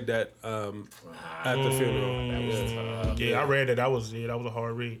actually read that at the funeral. Yeah, I read it. That was a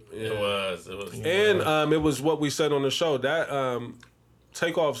hard read. It was. And it was what we said on the show. That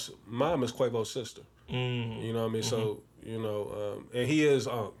Takeoff's mom is Quavo's sister. You know what I mean? So, and he is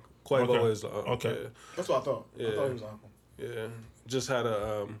Unc. Quavo Okay. is the Unc. Okay. Yeah. That's what I thought. I thought he was uncle. Yeah. Just had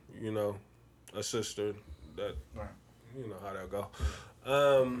a sister that Right. you know how that go.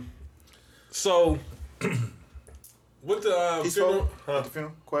 So with the He funeral, spoke at the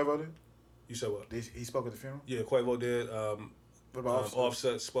funeral? Quavo did? you said what? He spoke at the funeral? Yeah, Quavo did. What about Offset?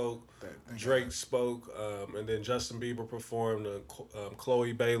 Offset spoke. Drake spoke, and then Justin Bieber performed.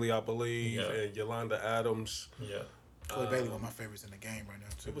 Chloe Bailey, I believe, and Yolanda Adams. Yeah. Chloe Bailey, one of my favorites in the game right now,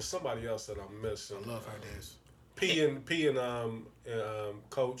 too. It was somebody else that I'm missing. I love her dance. P and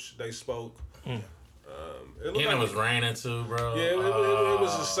Coach, they spoke. And It looked it like was raining too, bro. Yeah, it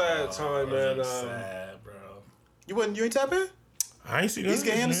was a sad time, it was man. sad, bro. You ain't tap in? I ain't seen He's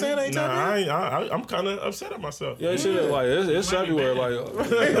getting the sand, ain't Nah, that I'm kind of upset at myself. Yeah, you see that? Like it's everywhere. Like What's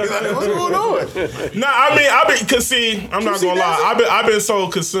going on? Nah, I mean, cause see, I'm not see gonna that? lie. I've been so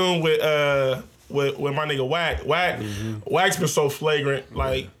consumed with my nigga Wack. Wack's been so flagrant.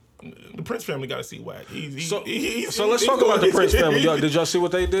 Like the Prince family got to see Wack. so let's talk about the Prince family. Did y'all see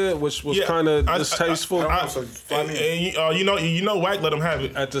what they did, which was kind of distasteful? You know, Wack let him have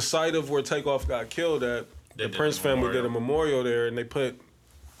it. At the site of where Takeoff got killed at, the did Prince the family memorial. did a memorial there, and they put,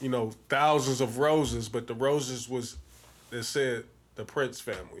 thousands of roses, but the roses it said the Prince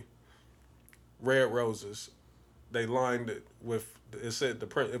family. Red roses. They lined it with, it said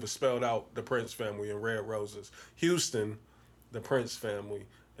it was spelled out the Prince family in red roses. Houston, the Prince family,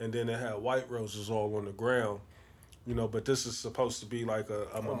 and then it had white roses all on the ground. But this is supposed to be like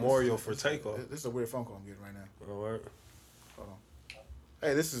a memorial for Takeoff. This is a weird phone call I'm getting right now. All right. Hold on.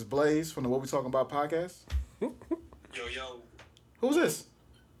 Hey, this is Blaze from the What We Talking About podcast. Yo. Who's this?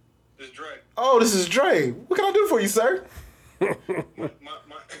 Oh, this is Dre. What can I do for you, sir? Y'all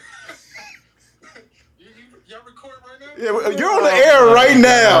record right now? Yeah, you're on the air right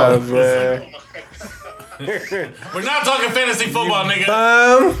now. Man. We're not talking fantasy football, nigga.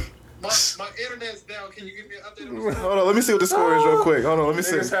 My internet's down. Can you give me an update? Hold on, let me see what the score is real quick. Hold on, let me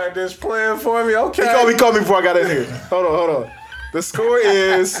see. Niggas had this plan for me. Okay. He called me before I got in here. Hold on. The score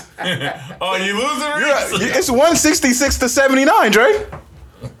is Oh, you losing, Reese? it's 166-79, Dre.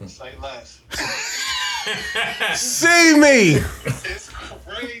 Say less. See me. It's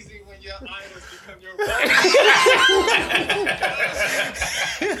crazy when your idols become your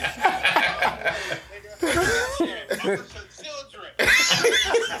children.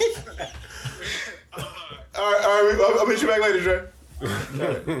 All right, I'll meet you back later, Dre.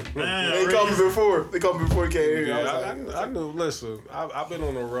 They called me before. They called me before he came here. Yeah, I knew. Listen, I've been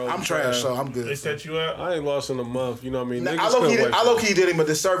on the road. I'm trash, so I'm good. They set you up. I ain't lost in a month. You know what I mean? Nah, Niggas I low-key did him a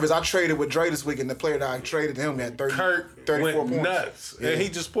disservice. I traded with Dre this week, and the player that I traded him had 34 went points. nuts, Yeah. and he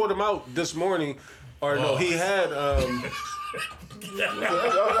just pulled him out this morning. Or no, he had. That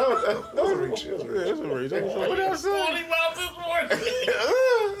was a reach. What else?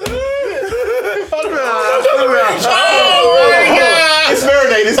 It's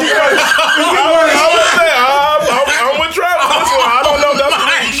marinated. I'm with Travis on this one. I don't know. That's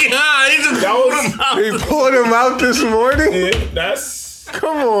He pulled him out this morning. that's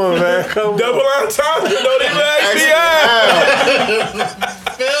Come on, man. Come double on. entendre. Don't even ask me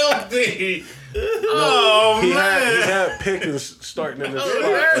out. Filthy. Oh, He man. had Pickens starting in the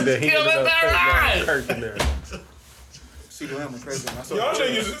spot, and then he Killing ended up that taking ride. out Kirk in there. CeeDee Lamb went crazy. Y'all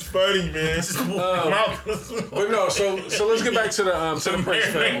niggas is funny, man. But no, so let's get back to the Prince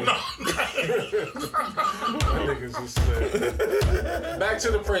family. Niggas is sick. Back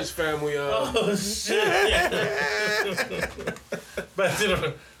to the Prince family. Oh, shit. Back to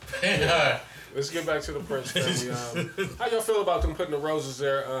the... Let's get back to the Prince family. How y'all feel about them putting the roses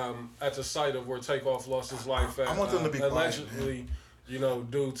there at the site of where Takeoff lost his life at? I want them to be quiet, allegedly,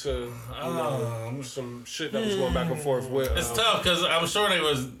 due to some shit that was going back and forth with. It's tough because I'm sure they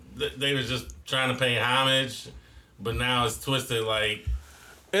was just trying to pay homage, but now it's twisted like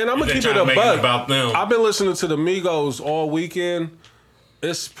And I'm gonna they keep it trying to a make it buck. about them. I've been listening to the Migos all weekend.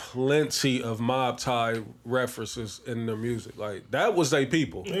 It's plenty of Mob Tie references in their music. Like that was they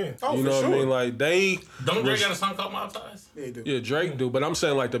people. Yeah. Oh, You for know what I sure. mean? Like they. Don't Drake got a song called Mob Ties? Yeah, he do. Yeah, Drake do, but I'm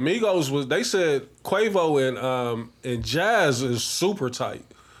saying like the Migos was. They said Quavo and Jazz is super tight.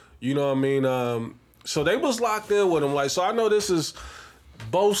 You know what I mean? So they was locked in with him. Like, so I know this is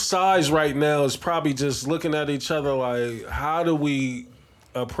both sides right now is probably just looking at each other like, how do we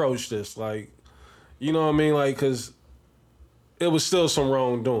approach this? Like, you know what I mean? Like, cause it was still some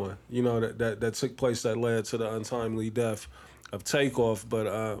wrongdoing, you know, that took place that led to the untimely death of Takeoff.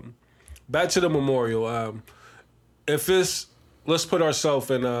 But back to the memorial. If it's, let's put ourselves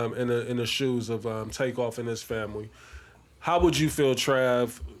in the shoes of Takeoff and his family. How would you feel,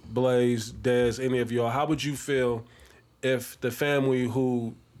 Trav, Blaze, Dez, any of y'all? How would you feel if the family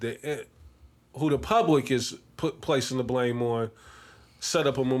who the public is placing the blame on set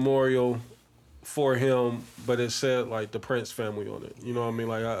up a memorial for him, but it said like the Prince family on it? You know what I mean?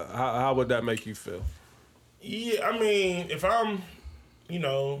 Like, how would that make you feel? Yeah, I mean, if I'm,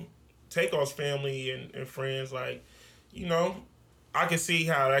 Takeoff's family and friends, like, I can see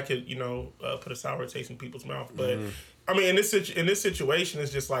how that could, put a sour taste in people's mouth. But I mean, in this situation,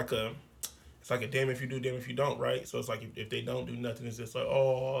 it's just like it's like a damn if you do, damn if you don't, right? So it's like if they don't do nothing, it's just like,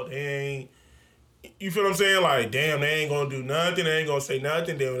 oh, they ain't. You feel what I'm saying? Like, damn, they ain't gonna do nothing. They ain't gonna say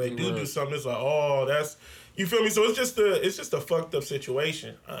nothing. Then when they do something, it's like, oh, that's. You feel me? So it's just a fucked up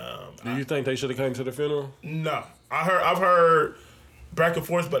situation. Do you think they should have came to the funeral? No, I've heard back and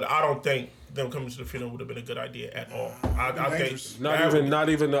forth, but I don't think them coming to the funeral would have been a good idea at all. I think Not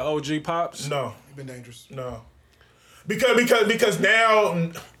even the OG pops. no, You've been dangerous. no, because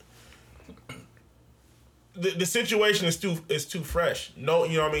now the situation is too fresh. No,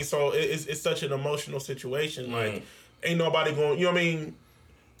 you know what I mean. So it's such an emotional situation. Like ain't nobody going. You know what I mean.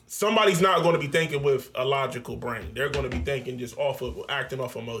 Somebody's not going to be thinking with a logical brain. They're going to be thinking just acting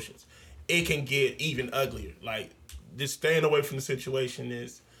off emotions. It can get even uglier. Like just staying away from the situation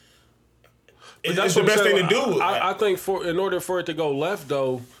is. It's the best thing to do. I think in order for it to go left,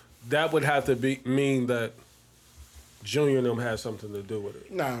 though, that would have to mean that Junior and them had something to do with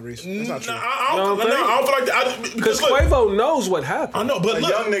it. Nah, Reese, that's not true. I don't feel like that. Because Quavo knows what happened. I know, but A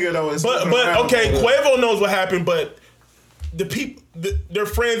look, young nigga though is. but okay, Quavo knows what happened, but the people, their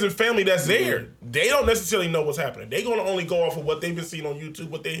friends and family that's there, they don't necessarily know what's happening. They're gonna only go off of what they've been seeing on YouTube,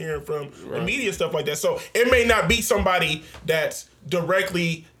 what they're hearing from the media and stuff like that. So it may not be somebody that's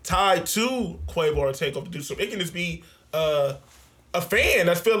directly tied to Quavo or Takeoff to do something. It can just be a fan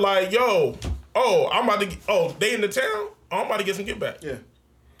that feel like, yo, they in the town. Oh, I'm about to get some get back. Yeah.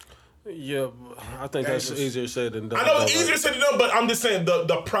 Yeah, I think that's easier said than done. I know it's easier said than done, but I'm just saying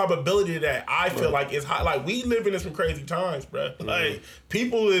the probability of that I feel like is high. Like we living in some crazy times, bro. Like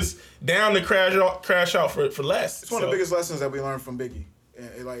people is down to crash out for less. It's one of the biggest lessons that we learned from Biggie. And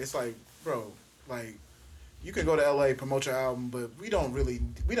it's like, bro, like you can go to LA, promote your album, but you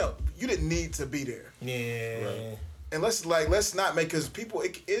didn't need to be there. Yeah. Right. And let's not make, because people,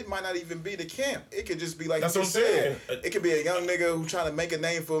 it might not even be the camp. It could just be like that's you what I'm said. saying. It could be a young nigga who trying to make a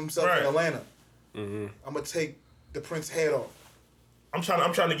name for himself in Atlanta. Mm-hmm. I'm gonna take the Prince head off. I'm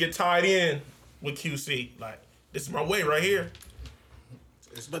trying to get tied in with QC. Like this is my way right here.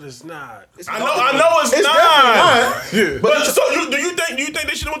 But it's not. I know it's not. Yeah. But so do you think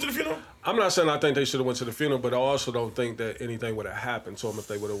they should have went to the funeral? I'm not saying I think they should have went to the funeral, but I also don't think that anything would have happened to them if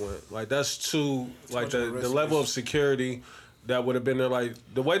they would have went. Like that's too like the level of security that would have been there. Like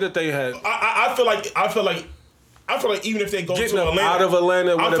the way that they had. I feel like even if they go getting to Atlanta, out of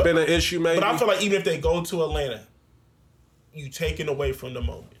Atlanta would have been an issue, maybe. But I feel like even if they go to Atlanta, you taking away from the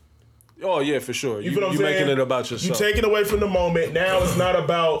moment. Oh yeah, for sure. You feel what I'm saying? Making it about yourself. You taking away from the moment. Now it's not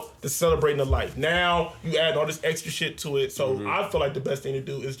about the celebrating the life. Now you add all this extra shit to it. So I feel like the best thing to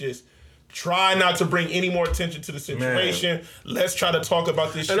do is just try not to bring any more attention to the situation. Man. Let's try to talk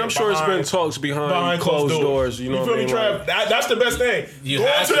about this shit. And I'm sure it's been talks behind closed doors. You know feel me, Trav? Like, that's the best thing.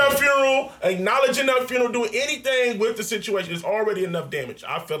 Going to that funeral, acknowledging that funeral, doing anything with the situation is already enough damage.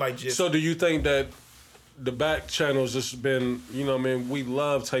 I feel like just. So do you think that the back channel's just been, you know what I mean, we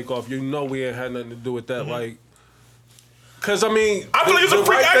love Takeoff. You know we ain't had nothing to do with that. Like, because, I mean, I feel like it was a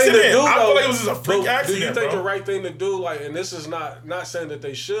freak accident. I feel like it was just a freak accident. Do you think the right thing to do, like, and this is not saying that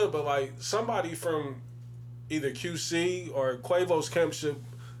they should, but like somebody from either QC or Quavo's camp should,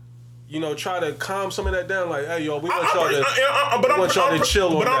 you know, try to calm some of that down. Like, hey, yo, we want y'all to chill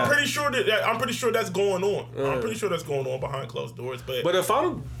on that. But I'm pretty sure that's going on. I'm pretty sure that's going on behind closed doors. But if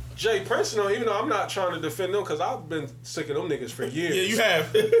I'm Jay Prince, even though I'm not trying to defend them, because I've been sick of them niggas for years. Yeah, you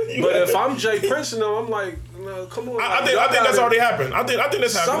have. But if I'm Jay Prince, I'm like, no, come on. I think that's already happened. I think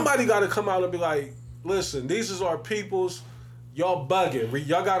that's happened. Somebody got to come out and be like, listen, these is our peoples. Y'all bugging.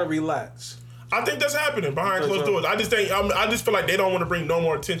 Y'all got to relax. I think that's happening behind closed doors. I just feel like they don't want to bring no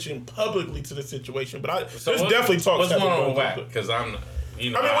more attention publicly to the situation. But there's definitely talks happening. What's going on with Wack? Because I'm.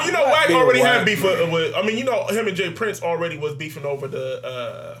 Wack already had beef with. Him and Jay Prince already was beefing over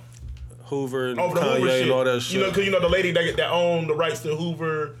the Hoover and over the Kanye Hoover shit. And all that shit. Because the lady that owned the rights to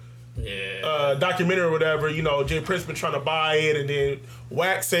Hoover documentary or whatever. Jay Prince been trying to buy it, and then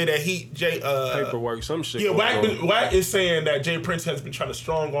Wack say that paperwork, some shit. Yeah, Wack is saying that Jay Prince has been trying to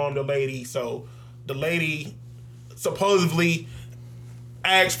strong arm the lady, so the lady supposedly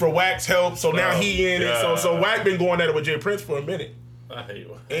asked for Wack's help, so now he in it. So Wack been going at it with Jay Prince for a minute. I hate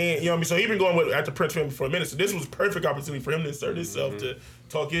Wack. And you know what I mean? So he been going after Prince family for a minute. So this was a perfect opportunity for him to insert himself to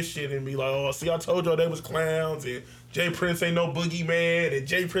talk his shit and be like, oh, see, I told y'all they was clowns, and Jay Prince ain't no boogeyman, and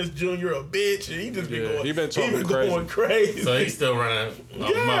Jay Prince Jr. a bitch, and he just been going crazy. So he's still running a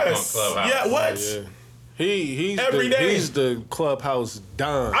month on Clubhouse. Yeah, what? Yeah. He's every day. He's the Clubhouse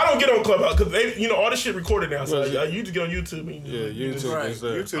don. I don't get on Clubhouse because all this shit recorded now. So you just get on YouTube. And YouTube. Right.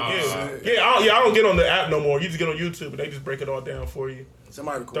 YouTube. I don't get on the app no more. You just get on YouTube and they just break it all down for you.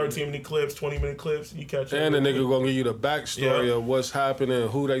 Somebody record 13-minute clips, 20-minute clips, and you catch it. And the nigga gonna give you the backstory of what's happening,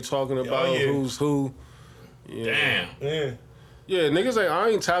 who they talking about, who's who. Yeah. Damn. Yeah, niggas I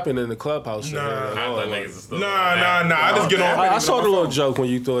ain't tapping in the Clubhouse. Nah. Niggas is still I just get on. I saw the little joke when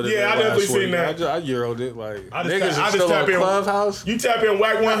you threw it in I definitely seen that. I euroed it. Like, niggas are still on Clubhouse. You tap in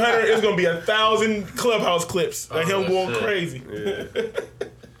Wack 100, it's gonna be 1,000 Clubhouse clips of him going crazy. Yeah.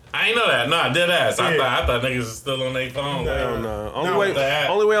 I ain't know that. No, I did ask. I thought niggas was still on their phone. No.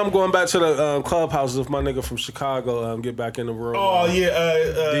 Only way I'm going back to the Clubhouse is if my nigga from Chicago get back in the room. Oh, DJ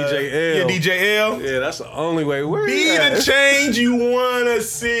L. Yeah, DJ L. Yeah, that's the only way. Where be the change you wanna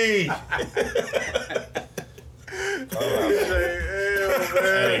see.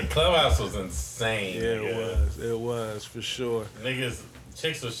 Hey, Clubhouse was insane. Yeah, it was for sure.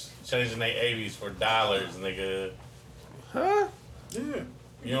 Chicks was changing their ABs for dollars, nigga. Huh? Yeah.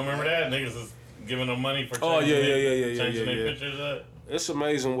 You don't remember that? Niggas is giving them money for changing their pictures up. It's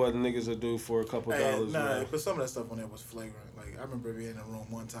amazing what niggas will do for a couple dollars. Nah, but some of that stuff on there was flagrant. Like, I remember being in a room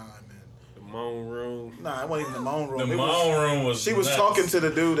one time and the moan room. Nah, it wasn't even the moan room. The moan room was. She was talking to the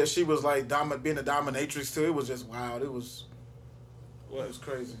dude that she was like being a dominatrix to. It was just wild. It was. Well, it was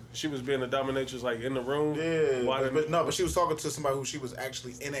crazy. She was being a dominatrix, like in the room. Yeah, Why but didn't- but she was talking to somebody who she was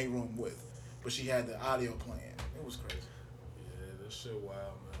actually in a room with, but she had the audio playing. It was crazy. Yeah, this shit wild,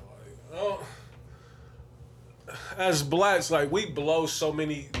 man. Like, as blacks, like we blow so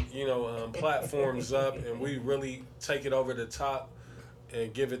many, platforms up, and we really take it over the top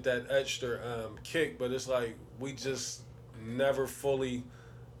and give it that extra kick. But it's like we just never fully.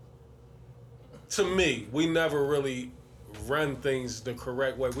 To me, we never really run things the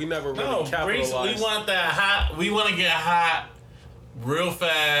correct way. We never really No, Reese, capitalize. we want that hot. We want to get hot real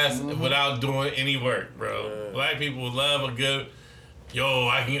fast without doing any work, bro. Yeah. Black people love a good. Yo,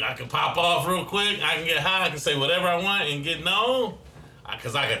 I can pop off real quick. I can get hot. I can say whatever I want and get known.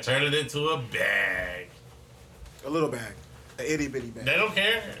 Cause I can turn it into a bag. A little bag, an itty bitty bag. They don't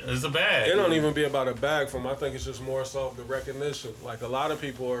care. It's a bag. It don't even be about a bag from. I think it's just more so the recognition. Like a lot of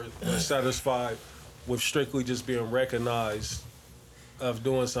people are satisfied with strictly just being recognized of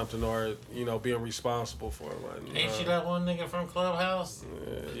doing something or being responsible for it. Like, Ain't she that one nigga from Clubhouse?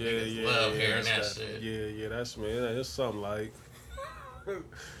 yeah, love hearing that's that shit. Yeah, that's me. Yeah, it's something like.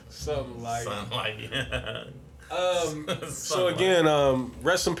 Something like. Something like So Something again,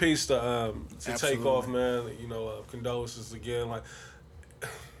 rest in peace to Take Absolutely. Off, man. Condolences again. Like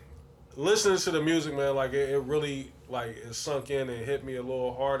listening to the music, man. Like it really it sunk in and hit me a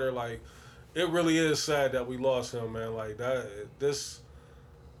little harder. Like it really is sad that we lost him, man. Like that. This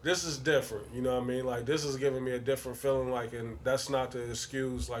is different. You know what I mean? Like this is giving me a different feeling. Like, and that's not to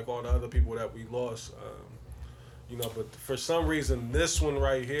excuse like all the other people that we lost. But for some reason, this one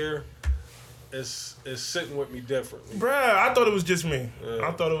right here is sitting with me differently. Bruh, I thought it was just me. Yeah.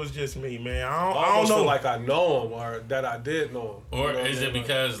 I thought it was just me, man. I I don't almost know. feel like I know him or that I did know him. Or You know what is I it mean?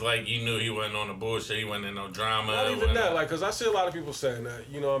 because like you knew he wasn't on the bullshit, he wasn't in no drama? Not even wasn't- that, like, cause I see a lot of people saying that.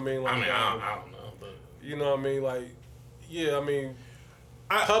 You know what I mean? Like, I mean, I don't know, but you know what I mean? Like, yeah, I mean,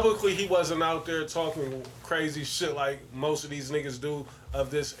 publicly he wasn't out there talking crazy shit like most of these niggas do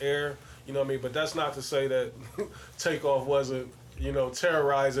of this era. You know what I mean? But that's not to say that Takeoff wasn't,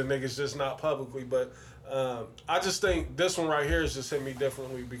 terrorizing niggas, just not publicly. But I just think this one right here is just hit me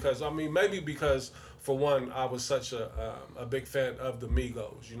differently because, maybe because, for one, I was such a big fan of the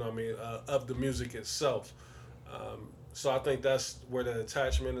Migos, you know what I mean, of the music itself. So I think that's where the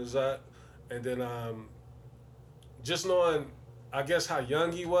attachment is at. And then just knowing, I guess, how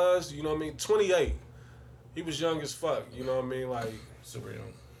young he was, you know what I mean, 28. He was young as fuck, you know what I mean, like super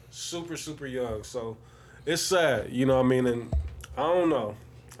young. super, super young. So it's sad, you know what I mean, and I don't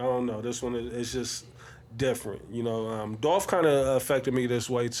know. This one is just different, Dolph kind of affected me this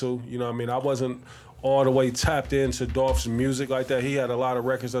way too, you know what I mean. I wasn't all the way tapped into Dolph's music like that. He had a lot of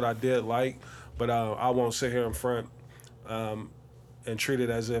records that I did like, but I won't sit here in front and treat it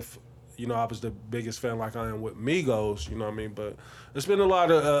as if I was the biggest fan like I am with Migos, you know what I mean. But there's been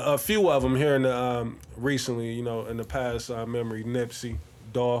a few of them here in the recently, in the past memory, Nipsey,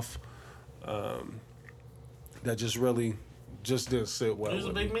 Dolph, that just really didn't sit well. You was a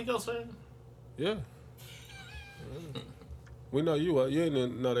with big me. Migos fan? Yeah. We know you. You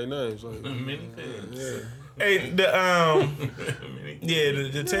didn't know their names. Like, Many fans. yeah. Hey, Many yeah,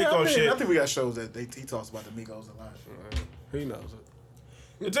 the Yeah, Takeoff I shit. think we got shows that he talks about the Migos a lot. He knows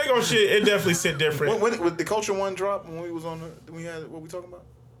it. The Takeoff shit, it definitely sit different. When the Culture One drop, when we was on we had what we talking about?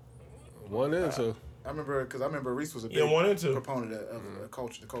 1 and 2. I remember Reese was a big Yeah, 1 and 2. proponent of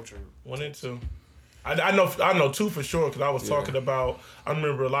culture. The culture. 1 and 2. I know 2 for sure because I was talking about. I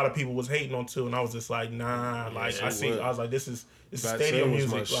remember a lot of people was hating on 2, and I was just like, nah. Like Yeah, I was like, this is Back stadium then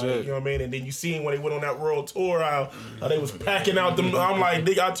was music. my Like, shit. you know what I mean? And then you seen when they went on that world tour, how they was packing out them. I'm like,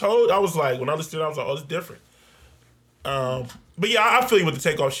 nigga, I was like, when I understood, I was like, oh, it's different. But yeah, I feel you with the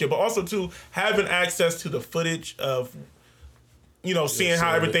Takeoff shit. But also too, having access to the footage of, seeing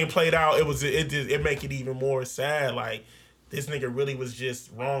how everything played out, it make it even more sad. Like, this nigga really was just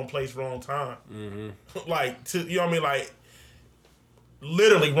wrong place, wrong time. Mm-hmm. Like, you know what I mean? Like,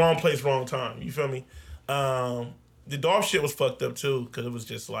 literally wrong place, wrong time. You feel me? The Dolph shit was fucked up too, because it was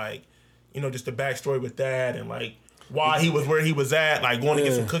just like, just the backstory with that and like why he was where he was at, like going to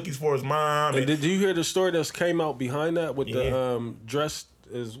get some cookies for his mom. And did you hear the story that came out behind that with Yeah. the dressed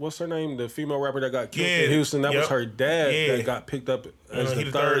is what's her name, the female rapper that got killed Yeah. in Houston? That was Yep. her dad Yeah. that got picked up as he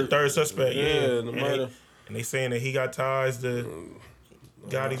the the third suspect. Yeah, in the murder. And they saying that he got ties to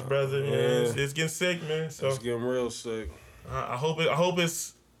Gotti's brother. Man. Yeah. It's getting sick, man. So It's getting real sick. I hope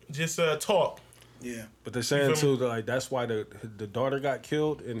it's just talk. Yeah. But they're saying feel too that like that's why the daughter got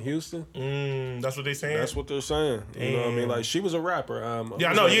killed in Houston. That's what they saying. That's what they're saying. You know what I mean? Damn. Like she was a rapper.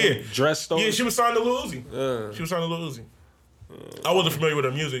 Yeah, I know. Yeah, Dressed Story. Yeah, she was signed to Lil Uzi. Yeah. She was signed to Lil Uzi. I wasn't familiar with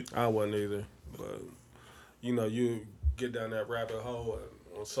her music. I wasn't either, but you get down that rabbit hole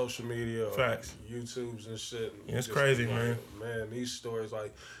on social media or Facts. YouTubes and shit. And It's just crazy, like, man. Man, these stories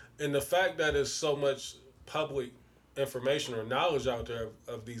like, and the fact that there's so much public information or knowledge out there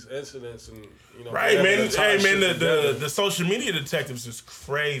of these incidents and Right, being able man. to tie Hey, man, shit together. the social media detectives is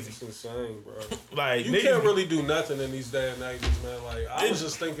crazy. It's insane, bro. Like, You niggas, can't really do nothing in these day and ages, man. Like, I was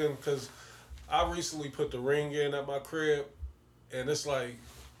just thinking, because I recently put the ring in at my crib, and it's like,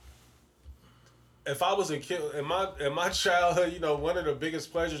 if I was a kid, in my childhood, one of the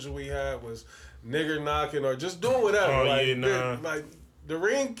biggest pleasures we had was nigger knocking or just doing whatever. Oh, like, yeah, nah. like, the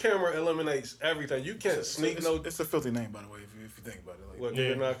ring camera eliminates everything. You can't sneak no... It's a filthy name, by the way, if you think about it. Like, What, Yeah.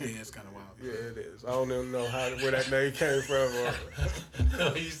 nigger knocking? yeah, it's kind of wild. Yeah, it is. I don't even know where that name came from.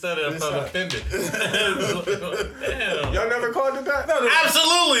 You said it, I felt offended. Damn. Y'all never called it that?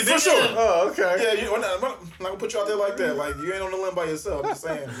 Absolutely, For sure. Oh, okay. Yeah, I'm not gonna put you out there like that. Like, you ain't on the limb by yourself. I'm just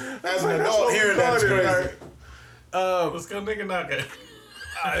saying. As an That's adult, what hearing we that is called it, crazy. right? Let's go nigga knock it.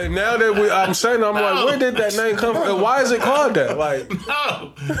 Now that I'm saying, I'm like, where did that name come from? Why is it called that? Like,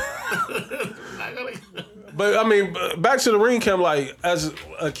 No. but I mean, back to the ring cam. Like, as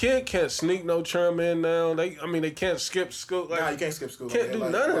a kid, can't sneak no trim in now. They can't skip school. Like, Nah, you can't skip school. Can't like do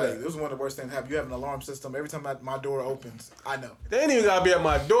that. none of like, that. This is one of the worst things that happen. You have an alarm system. Every time my door opens, I know. They ain't even gotta be at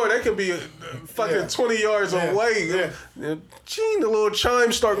my door. They could be fucking Yeah. 20 yards Yeah. away. Yeah. Ching, the little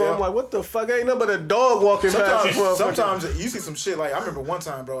chimes start going. Yeah. I'm like, what the fuck? Ain't nothing but a dog walking past. this motherfucker. Sometimes you see some shit. Like, I remember one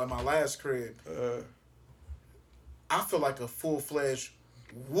time, bro, at my last crib, I feel like a full-fledged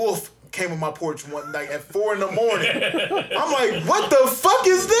wolf came on my porch one night at 4 a.m. I'm like, what the fuck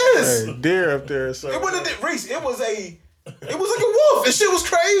is this? Hey, deer up there. So. It wasn't Reese. It was like a wolf. This shit was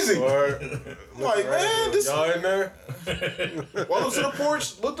crazy. I'm like, man, this. Y'all in there? Walked up to the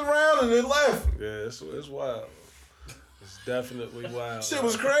porch, looked around, and then left. Yeah, it's wild. It's definitely wild. Shit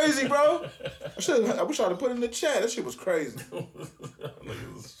was crazy, bro. I wish I'd have put it in the chat. That shit was crazy.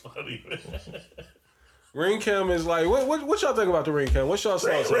 It's funny, man. Ring cam is like, what y'all think about the ring cam? What's y'all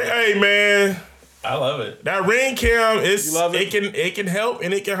thoughts on it? Hey, man. I love it. That ring cam is You love it? it can help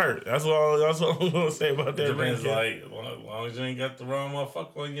and it can hurt. That's what I'm gonna say about that ring Depends, cam. like, as long as you ain't got the wrong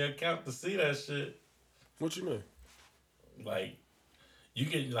motherfucker on your account to see that shit. What you mean? Like, you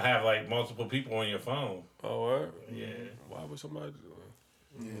can have like multiple people on your phone. Oh, all right. Yeah. Why would somebody do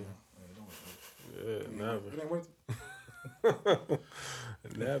Yeah. that? Yeah, never. It ain't worth it.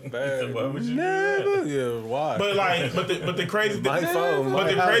 That bad. Why would you do Never. Yeah, why? But like, but the crazy thing, My phone, but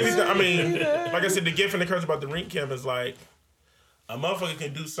my the crazy house. thing, I mean, like I said, the gift and the curse about the ring cam is like a motherfucker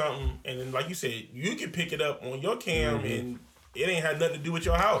can do something, and then like you said, you can pick it up on your cam, and it ain't had nothing to do with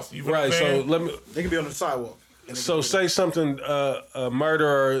your house. You feel Right. what I'm So saying? let me. They can be on the sidewalk. So say something, a murder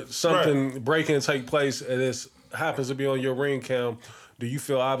or something breaking take place, and this happens to be on your ring cam. Do you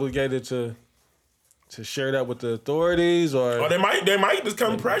feel obligated to share that with the authorities, or Or they might just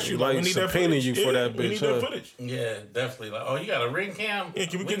come press you. Like, we need that subpoena footage. you for that We bitch, need huh? that footage. Yeah, definitely. Like, oh, you got a ring cam? Yeah,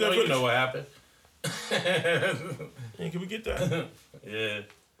 can we get know, that you footage? know what happened. Yeah, can we get that? Yeah.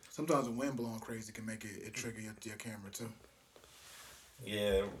 Sometimes the wind blowing crazy can make it trigger your camera too.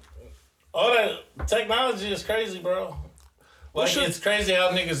 Yeah. All that technology is crazy, bro. Like, it's crazy how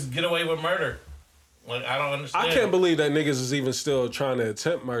niggas get away with murder. Like, I don't understand. I can't believe that niggas is even still trying to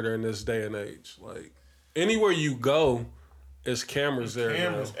attempt murder in this day and age. Like, anywhere you go, it's cameras there.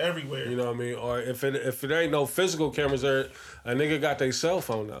 Cameras now. everywhere. You know what I mean? Or if it ain't no physical cameras there, a nigga got their cell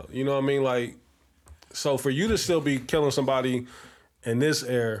phone out. You know what I mean? Like, so for you to still be killing somebody in this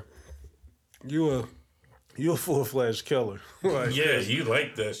era, you a full-fledged killer. Like, Yeah, you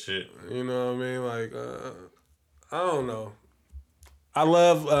like that shit. you know what I mean? Like, I don't know. I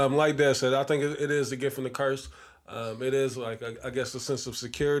love, like Dad said, I think it is the gift and the curse. It is, like, I guess, the sense of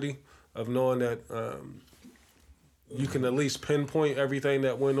security of knowing that you can at least pinpoint everything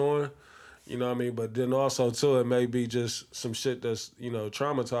that went on. You know what I mean? But then also, too, it may be just some shit that's,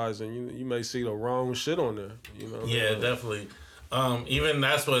 traumatizing. You may see the wrong shit on there. You know what I Yeah, mean? definitely. Even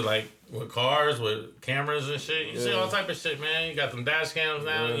that's what, like, with cars, with cameras and shit. You see all type of shit, man. You got them dash cams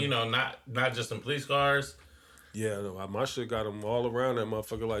now, you know, not just in police cars. Yeah, my shit got them all around that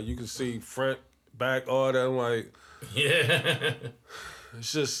motherfucker. Like, you can see front, back, all that. I'm like, Yeah.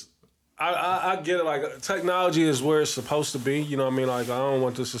 it's just, I get it. Like, technology is where it's supposed to be. You know what I mean? Like, I don't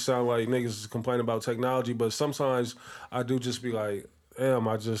want this to sound like niggas is complaining about technology, but sometimes I do just be like, damn,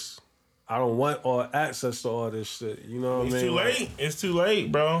 I don't want all access to all this shit. You know what I mean? It's too late. It's too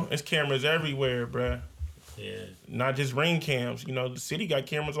late, bro. It's cameras everywhere, bro. Yeah. Not just ring cams. You know, the city got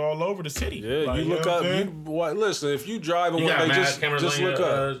cameras all over the city. Yeah, Like, you know look what up. I'm saying? Listen, if you driving You one got day, mad just cameras look on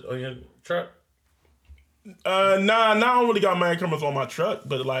up. your truck? Nah, I don't really got man cameras on my truck,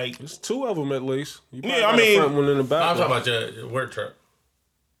 but like, There's 2 of them at least. You Yeah, got I mean- a front one in the back. I'm talking about your work truck.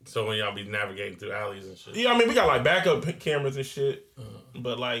 So when y'all be navigating through alleys and shit. yeah, I mean, we got like backup cameras and shit,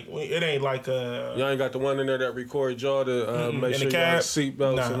 but like, it ain't like Y'all ain't got the one in there that records y'all to make in sure the you got cab?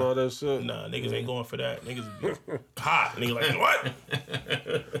 seatbelts Nah. and all that shit. Nah, niggas ain't going for that. Niggas be hot. Niggas like, what?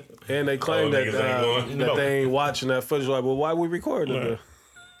 And they claim Oh, that niggas ain't going. that No. they ain't watching that footage. Like, well, why we recording Right.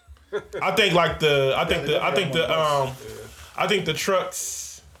 it? I think like I think the trucks,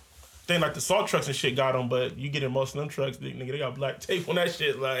 like the salt trucks and shit got them, but you get in most of them trucks, nigga, they got black tape on that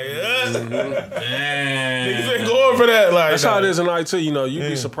shit. Like, niggas Damn. ain't going for that. Like, That's how it is in IT. You know, you'd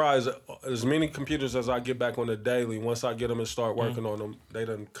be surprised. As many computers as I get back on the daily, once I get them and start working on them, they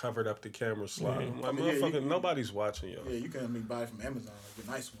done covered up the camera slide. I'm like, Yeah, motherfucker, you- nobody's watching you. Yeah, you can buy it from Amazon, like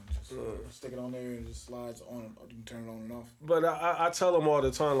the nice one. Just stick it on there and it just slides on. Or you can turn it on and off. But I tell them all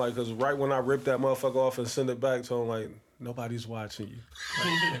the time, like, because right when I rip that motherfucker off and send it back to them, like, nobody's watching you.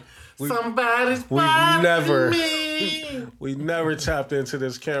 Somebody's We watching never- me. We never tapped into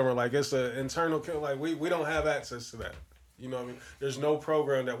this camera. Like, it's an internal camera. Like, we don't have access to that. You know what I mean? There's no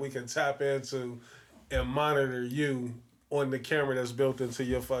program that we can tap into and monitor you on the camera that's built into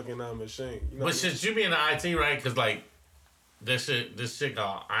your fucking machine. You know But shit, you be in the IT, right? Because, like, this shit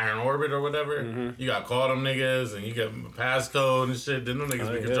called Iron Orbit or whatever. You got to call them niggas and you get passcode and shit. Then them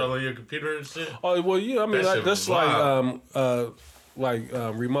niggas be yeah. controlling your computer and shit. Oh, well, yeah, I mean, That like, shit that's was like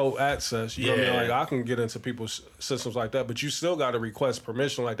remote access. You know what I mean? Yeah. Like, I can get into people's systems like that, but you still got to request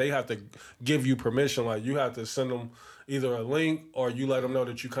permission. Like, they have to give you permission. Like, you have to send them either a link or you let them know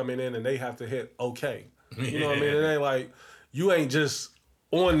that you coming in and they have to hit okay. You know what I mean? It ain't like, you ain't just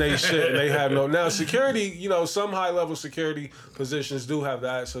on they shit and they have no... Now, security, you know, some high-level security positions do have the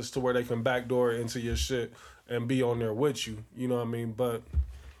access to where they can backdoor into your shit and be on there with you. You know what I mean? But,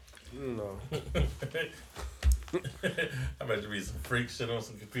 you know... I bet you be some freak shit on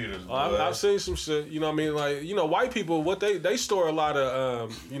some computers. I've seen some shit, you know what I mean? Like, you know, white people, what they store a lot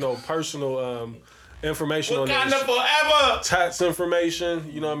of, you know, personal information on Wakanda their forever. tax information.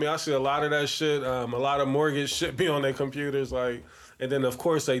 You know what I mean? I see a lot of that shit. A lot of mortgage shit be on their computers. Like, and then, of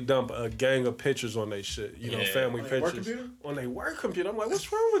course, they dump a gang of pictures on their shit. You know, Yeah. family On their work pictures. computer? On their work computer. I'm like, what's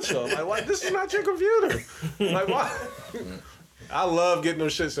wrong with y'all? Like, why, this is not your computer. Like, why? I love getting them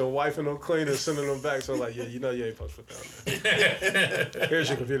shits and wiping them clean and sending them back. So, like, yeah, you know you ain't supposed to put that on there. Here's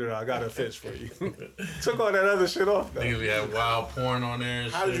your computer, though. I got a fix for you. Took all that other shit off, though. Niggas be having wild porn on there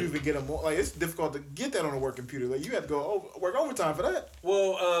and How did shit. you even get them? Like, it's difficult to get that on a work computer. Like, you had to go work overtime for that.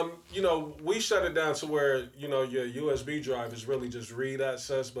 Well, you know, we shut it down to where, you know, your USB drive is really just read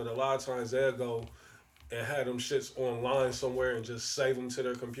access, but a lot of times they'll go and have them shits online somewhere and just save them to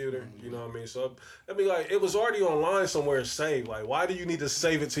their computer. You know what I mean? So, I mean, like, it was already online somewhere saved. Like, why do you need to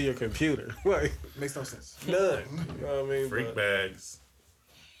save it to your computer? Like, Makes no sense. none. You know what I mean? Freak But bags.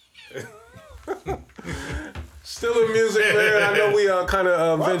 still in music, man. I know we kind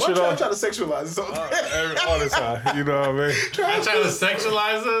of Why ventured try off to sexualize it? So, all the time. You know what I mean? I try to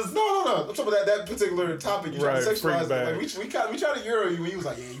sexualize us. No. I'm talking about that particular topic. You try Right, to freak sexualize it. bag. Like, we tried to Euro you when you was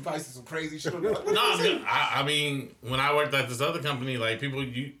like, yeah, you probably see some crazy shit on there. Like, what No, did you say? I mean, when I worked at this other company, like people,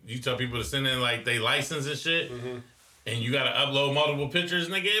 you tell people to send in like they license and shit, and you gotta upload multiple pictures,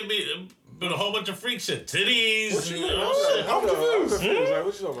 nigga. It'd be a whole bunch of freak shit, titties. What you and mean? all shit. I'm confused. Like,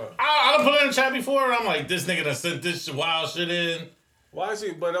 what you talking about? I done put it in the chat before, and I'm like, this nigga done sent this wild shit in. Why is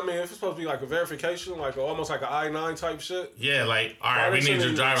he? But I mean, if it's supposed to be like a verification, like almost like an I-9 type shit. Yeah, like, all Why right, they we need sending your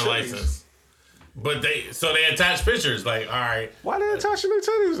you driver titties? license. But they attach pictures, like, all right, Why they attaching their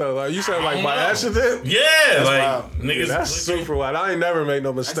titties though? Like you said, like don't by know. accident. yeah, like wild. niggas. That's super wild. I ain't never made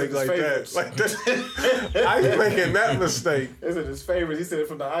no mistake his like that. favorites. Like that. I ain't making that mistake. Is it his favorites? He said it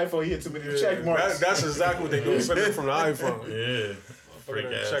from the iPhone. He had too many check marks. That's exactly what they do. Send it from the iPhone. Yeah, freak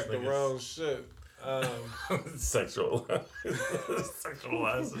Fucking ass check the niggas. wrong shit. Sexual,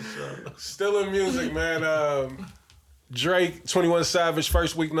 sexualized and shit. Still in music, man. Drake, 21 Savage,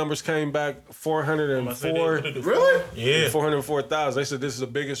 first week numbers came back 404. Really? Yeah. 404,000. They said this is the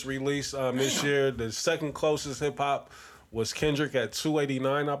biggest release this year. The second closest hip hop was Kendrick at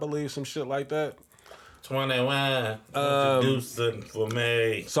 289, I believe, some shit like that. 21. Do something for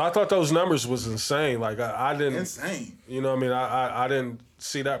me. So I thought those numbers was insane. Like I didn't, Insane. you know what I mean? I didn't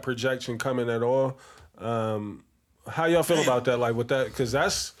see that projection coming at all. How y'all feel about that? Like with that, because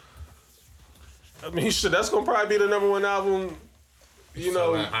that's, I mean, shit, that's gonna probably be the number one album. You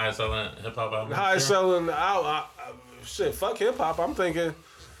know, High selling hip hop album. highest selling out. Shit, fuck hip hop. I'm thinking.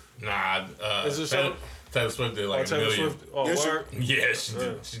 Nah, Is it Taylor Swift did like a Taylor million. Swift. Oh, Yeah, she- word.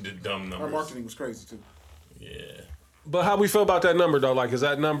 Yeah, she did dumb Her numbers. marketing was crazy too. Yeah. But how we feel about that number though? Like, is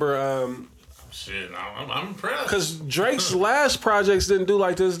that number? Shit, I'm impressed. Because Drake's last projects didn't do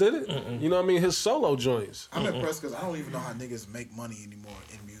like this, did it? You know what I mean? His solo joints. I'm impressed because I don't even know how niggas make money anymore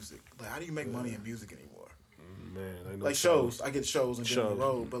in music. Like, how do you make money in music anymore? Man, ain't no Like shows, I get shows and get on the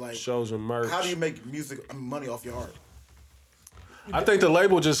road, but like shows and merch. how do you make money off your art? I think the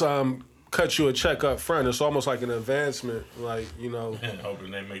label just cut you a check up front. It's almost like an advancement, like, you know.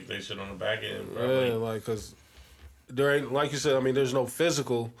 Hoping they make their shit on the back end. Yeah, like, because there ain't, like you said, I mean, there's no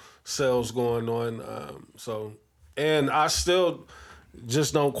physical sales going on. So, and I still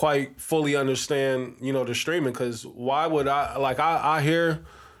just don't quite fully understand, you know, the streaming, because why would I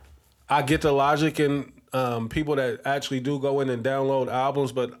get the logic in people that actually do go in and download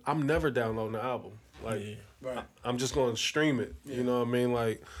albums, but I'm never downloading the album. Like, Right. I'm just going to stream it. Yeah. You know what I mean?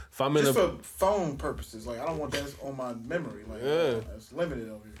 Like, if I'm in just for phone purposes, like I don't want that on my memory. Like, it's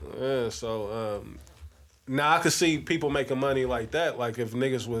limited over here. Yeah, so now I could see people making money like that. Like if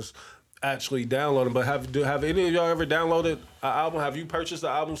niggas was actually downloading. But have any of y'all ever downloaded an album? Have you purchased the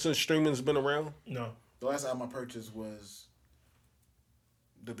album since streaming's been around? No. The last album I purchased was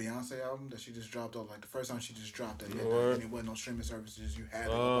the Beyonce album that she just dropped off. Like the first time she just dropped it, and it wasn't on streaming services. You had to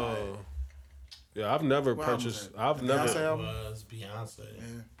go buy it. Yeah, I've never purchased. Beyonce album? Was Beyonce.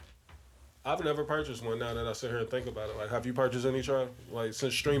 Yeah. I've never purchased one. Now that I sit here and think about it, like, have you purchased any track? Like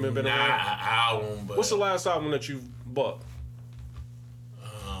since streaming been around? Not an album, but what's the last album that you bought?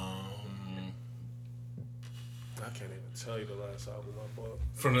 I can't even tell you the last album I bought.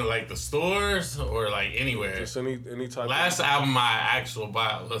 From the stores or like anywhere. Just any type. Last album I actual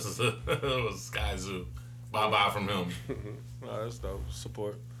bought was Sky Zoo. Bye from him. Oh, that's dope.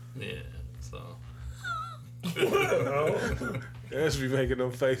 Support. Yeah. So. Yes, be making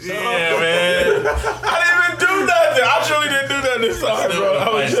them faces. Yeah, man. I didn't even do nothing. I truly didn't do nothing this time, bro.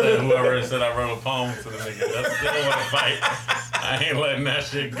 Whoever said I wrote a poem to the nigga, that's still want to fight. I ain't letting that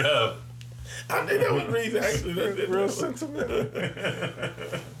shit go. I think that was reason actually. That Real sentimental.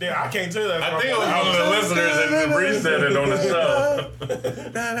 Yeah, I can't tell you that. I think it was one of the listeners and Reese said it on the show.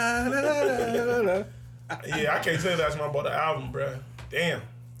 Yeah, I can't tell you that's my bought the album, bro. Damn.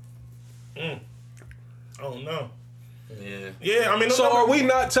 I don't know. Yeah. Yeah, I mean. So are we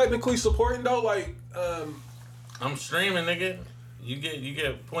not technically supporting though? Like, I'm streaming, nigga. You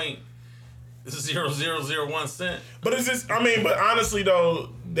get .0001 But it's just, I mean, but honestly though,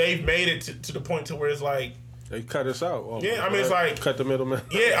 they've made it to the point to where it's like. they cut us out. Yeah, I mean, it's like cut the middleman.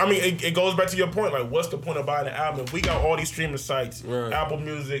 Yeah, I mean, it goes back to your point. Like, what's the point of buying an album? If we got all these streaming sites, Right. Apple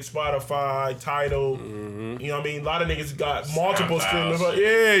Music, Spotify, Tidal. You know what I mean? A lot of niggas got multiple SoundCloud. streaming.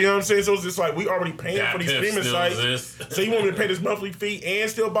 Yeah, you know what I'm saying? So it's just like, we already paying That for these Pip streaming still sites. exists. So you want me to pay this monthly fee and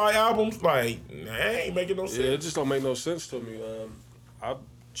still buy albums? Like, that ain't making no sense. Yeah, it just don't make no sense to me. I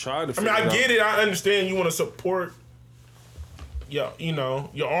tried to. I mean, I get it. I understand you want to support your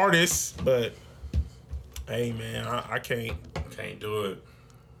artists, but hey, man, I can't. Can't do it.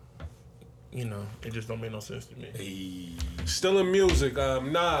 It just don't make no sense to me. Hey. Still in music.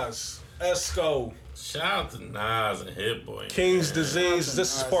 Nas, Esco, Shout out to Nas and Hit Boy. King's Disease.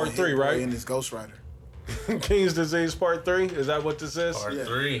 This is part 3, right? And his Ghostwriter. King's Disease part 3. Is that what this is? Part Yeah.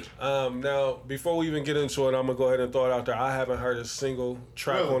 3. Now, before we even get into it, I'm gonna go ahead and throw it out there. I haven't heard a single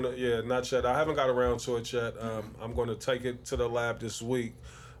track Really? on it. Yeah, not yet. I haven't got around to it yet. I'm gonna take it to the lab this week,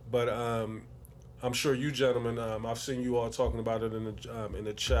 but I'm sure you gentlemen, I've seen you all talking about it in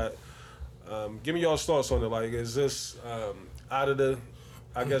the chat. Give me y'all's thoughts on it. Like, is this out of the,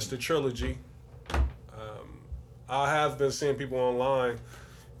 I guess, the trilogy? I have been seeing people online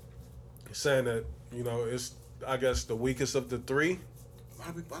saying that, it's, I guess, the weakest of the 3.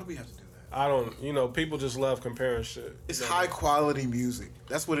 Why do we have to do that? I don't, people just love comparing shit. It's high quality music.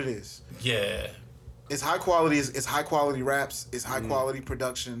 That's what it is. Yeah. It's high quality. It's high quality raps. It's high quality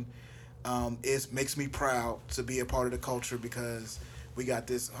production. It makes me proud to be a part of the culture because we got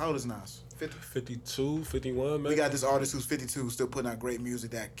this. How old is Nas? 50? 52, 51, man. We got this artist who's 52 who's still putting out great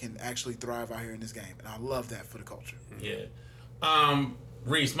music that can actually thrive out here in this game, and I love that for the culture. Yeah.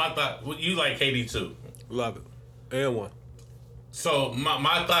 Reese, my thought. You like KD too. Love it. And one. So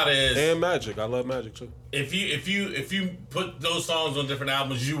my thought is, And Magic. I love Magic too. if you put those songs on different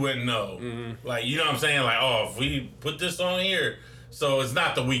albums, you wouldn't know. Like, you know what I'm saying? Like, oh, if we put this song here, so it's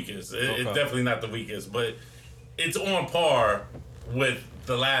not the weakest. It's definitely not the weakest, but it's on par with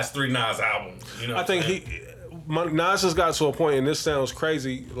the last 3 Nas albums. I think Nas has got to a point, and this sounds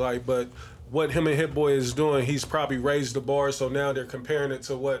crazy, like, but what him and Hit Boy is doing, he's probably raised the bar, so now they're comparing it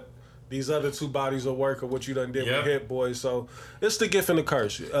to what these other 2 bodies of work or what you done did with Hit Boy. So it's the gift and the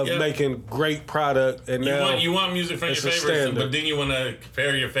curse of making great product, and now you want music from your it's a favorites, standard. but then you want to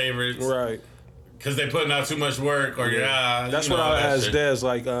compare your favorites. Right. because they putting out too much work, or That's you know, what I that asked shit. Dez.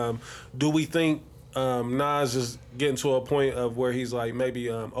 Like, do we think Nas is getting to a point of where he's like maybe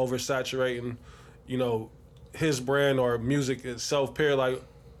oversaturating, you know, his brand or music itself? Period. Like,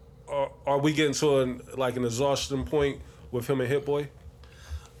 are we getting to an exhaustion point with him and Hit Boy?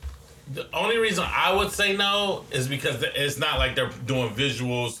 The only reason I would say no is because it's not like they're doing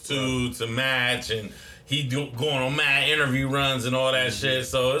visuals to match, and going on mad interview runs and all that shit.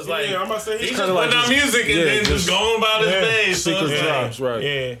 So it's like I'm about to say he's he's just kinda putting like out music and then just going about his day. So Secret it's like, drops, right?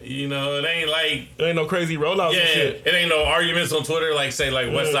 Yeah. you know, it ain't like There ain't no crazy rollouts yeah, and shit. it ain't no arguments on Twitter like say like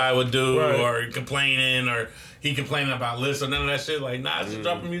Westside would do Right. or complaining or he complaining about lists or none of that shit. Like just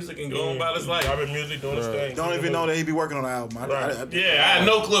dropping music and going about his life. Dropping music, doing his thing. Don't even know that he be working on an album. Yeah, I had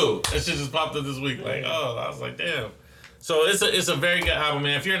no clue. That shit just popped up this week. Like, I was like, damn. So it's a very good album,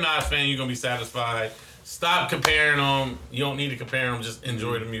 man. If you're a Nas fan, you're gonna be satisfied. Stop comparing them. You don't need to compare them. Just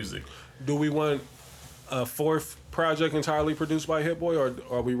enjoy the music. Do we want a fourth project entirely produced by Hit Boy, or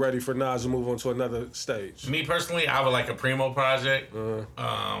are we ready for Nas to move on to another stage? Me personally, I would like a Primo project.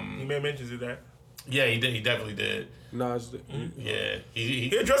 He made mentions of that. Yeah, he did. He definitely did. Nas, Yeah,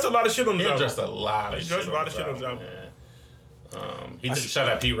 He addressed a lot of shit on he his album. addressed a lot of He shit. addressed a lot of shit on his album. Man. He just shot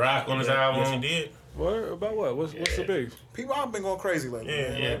at Pete Rock on his album. Yes, he did. what about what? What's the beef? People have been going crazy lately. Yeah.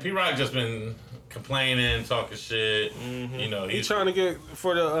 man. Yeah, Pete Rock just been complaining, talking shit. Mm-hmm. You know, He trying to get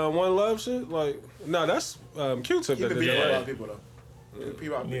for the One Love shit? Like, no, that's Q-Tip He that been did beefing with a that. lot of people though.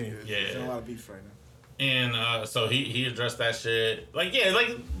 P-Rock Yeah. a lot of beef right now. And so he addressed that shit. Like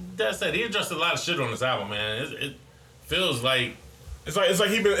that said, he addressed a lot of shit on this album, man. It feels like It's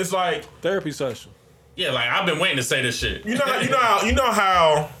like Therapy session. yeah, like I've been waiting to say this shit. you know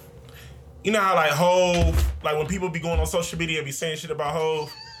how like Hove, like when people be going on social media and be saying shit about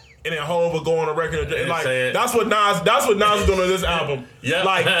Hove, and then Hove will go on a record and like say it. that's what Nas is doing on this album. Yep.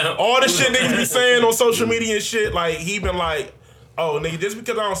 Like all the shit niggas be saying on social media and shit, like he been like, oh nigga, just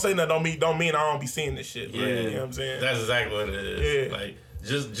because I don't say that don't mean I don't be seeing this shit. Bro. Yeah, You know what I'm saying? That's exactly what it is. Yeah. Like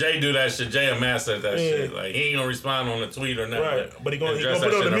just Jay do that shit. Jay a master at that shit. Like he ain't gonna respond on a tweet or nothing. Right. But he gonna address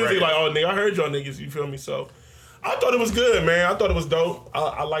put that on shit the in music record. like, oh nigga, I heard y'all niggas, you feel me? So I thought it was good, man. I thought it was dope.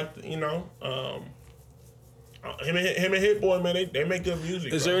 I liked, him and Hit Boy, man, they make good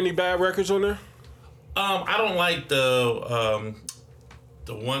music. Is bro. there any bad records on there? I don't like the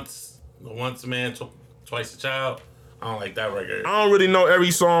once a man, twice a child. I don't like that record. I don't really know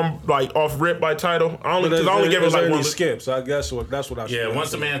every song like off rip by title. I only gave it Is there like any one. skips? I guess that's what I. Yeah,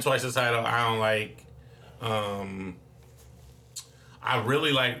 once a man, twice a title. I don't like. I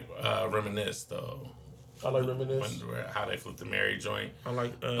really like Reminisce though. I like Reminisce. How they flip the Mary joint. I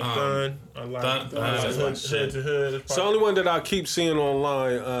like Thun. I like Thun is my Hood shit. to Hood. So the only one that I keep seeing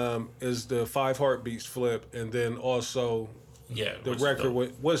online is the 5 Heartbeats flip, and then also Yeah, the which record.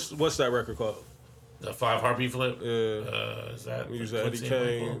 is What's that record called? the 5 Heartbeat flip. Yeah, Is that use Eddie Quincy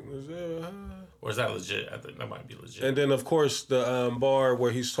Kane. Enrico? Is there, Or is that legit? I think that might be legit. And then of course the bar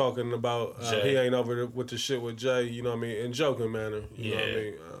where he's talking about Jay. he ain't over with the shit with Jay. You know what I mean? In joking manner. You know what I Yeah.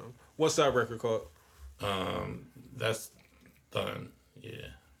 mean? What's that record called? That's done. Yeah.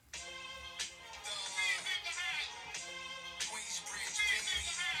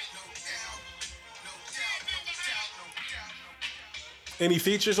 Any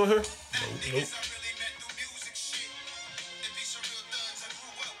features on here? Nope.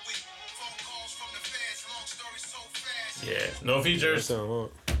 Yeah. No That features. sound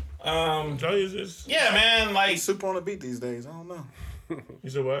hard. Johnny is this? Yeah, man. Like He's super on the beat these days. I don't know. You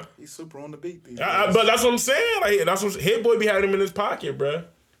said what? He's super on the beat these days. But that's what I'm saying. Like that's what Hit Boy be having him in his pocket, bruh.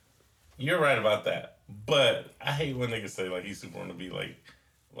 you're right about that. But I hate when niggas say like he's super on the beat, like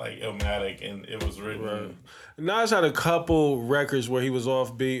Illmatic, and it was written. Right. Nas had a couple records where he was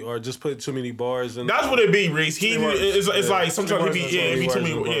off beat or just put too many bars in. That's what it be, Reese. It's Yeah. like sometimes he be Too many it be words too in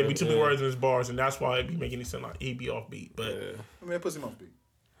many the bar. it be too many Yeah. words in his bars, and that's why it be making it sound like he be off beat. But I mean, it puts him off beat.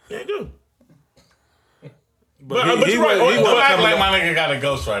 yeah, it do. But but you're right. Don't Well, act like my nigga got a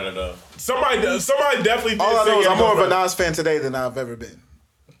ghostwriter though. Somebody definitely. All I did know is say I'm more of a about Nas fan today than I've ever been.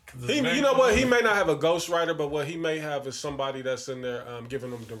 You know what? He may not have a ghostwriter, but what he may have is somebody that's in there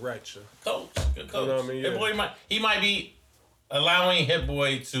giving him direction. Coach, good coach. You know what I mean? Hit Yeah. Boy he might be allowing Hit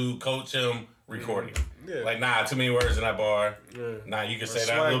Boy to coach him recording. Yeah. Like, nah, too many words in that bar. Yeah. Nah, you can say that a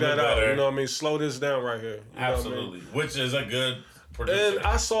Swag little bit that out. better. You know what I mean? Slow this down right here. You know what I mean? Absolutely. Which is a good producer. And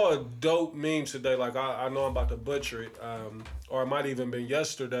I saw a dope meme today. Like I know I'm about to butcher it, or it might even been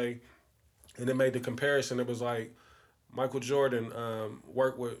yesterday, and it made the comparison. It was like Michael Jordan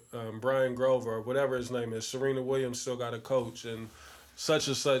worked with Brian Grover or whatever his name is. Serena Williams still got a coach and such.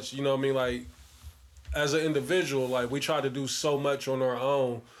 You know what I mean? Like as an individual, like we try to do so much on our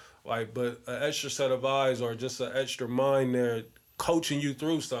own. Like, but an extra set of eyes or just an extra mind there coaching you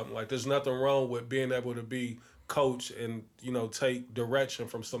through something. Like, there's nothing wrong with being able to be coached and, you know, take direction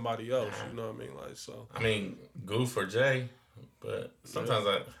from somebody else. You know what I mean? Like, so. I mean, Goof or Jay, but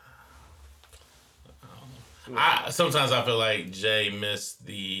sometimes sometimes I feel like Jay missed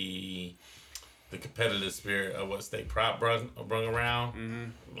the competitive spirit of what State Prop brung around.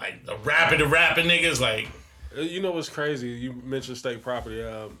 Mm-hmm. Like the rapping niggas, like. You know what's crazy? You mentioned state property.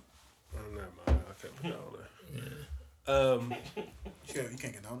 Never mind. I can't put that on there. You can't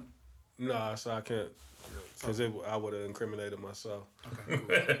get on it. No, so I can't. Because I would have incriminated myself.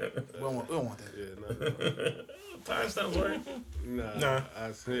 Okay, cool. we don't want that. Yeah, no. Timestamps work? Nah.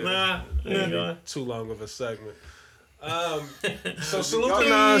 Too long of a segment. So salute y'all to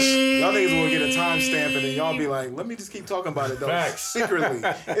Nas. Y'all niggas will get a timestamp and then y'all be like, let me just keep talking about it though. Facts. Secretly.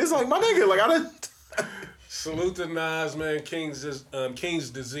 It's like, my nigga, like I didn't. Salute to Nas, man. King's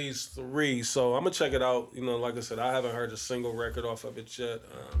Disease 3. So I'm gonna check it out. You know, like I said, I haven't heard a single record off of it yet.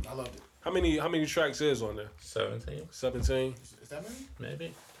 I loved it. How many tracks is on there? 17. 17. Is that many?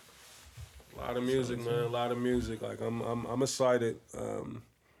 Maybe. A lot of music, man. A lot of music. Like I'm excited.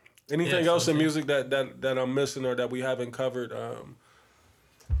 Anything else in music that I'm missing or that we haven't covered?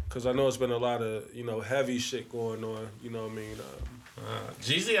 Because I know it's been a lot of, you know, heavy shit going on. You know what I mean?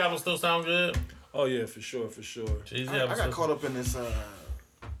 Jeezy album still sound good. Oh yeah, for sure. Jeezy I album. got caught up in this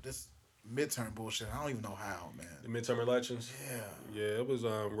midterm bullshit. I don't even know how, man. The midterm elections. Yeah. Yeah, it was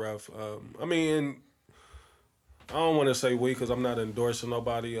rough. I mean, I don't want to say we because I'm not endorsing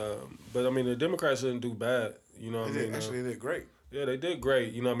nobody. But I mean, the Democrats didn't do bad. You know what I mean? Actually, they did great. Yeah, they did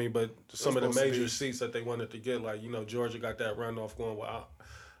great. You know what I mean? But some of the supposed to major be. seats that they wanted to get, like, you know, Georgia got that runoff going. Well,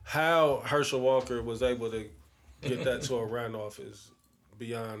 how Herschel Walker was able to get that to a runoff is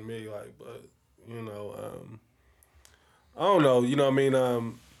beyond me. Like, but you know, I don't know. You know what I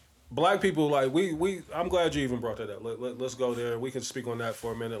mean? Black people, like, we I'm glad you even brought that up. Let's go there. We can speak on that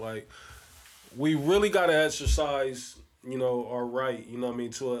for a minute. Like, we really got to exercise, you know, our right, you know what I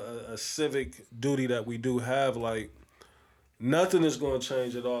mean, to a civic duty that we do have. Like, nothing is going to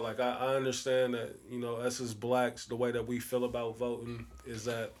change at all. Like, I understand that, you know, us as blacks, the way that we feel about voting is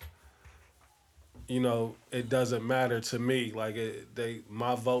that, you know, it doesn't matter to me. Like,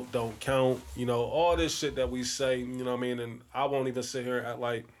 my vote don't count. You know, all this shit that we say, you know what I mean? And I won't even sit here and act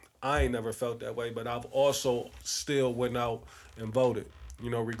like I ain't never felt that way, but I've also still went out and voted, you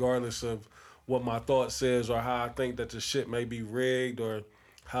know, regardless of what my thoughts is or how I think that the shit may be rigged or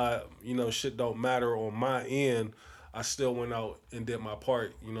how, you know, shit don't matter on my end. I still went out and did my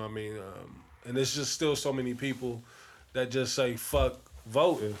part, you know what I mean? And there's just still so many people that just say, fuck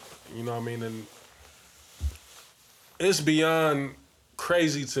voting, you know what I mean? And it's beyond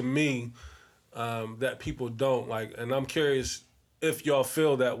crazy to me that people don't, like, and I'm curious if y'all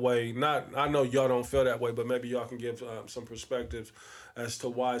feel that way. I know y'all don't feel that way, but maybe y'all can give some perspective as to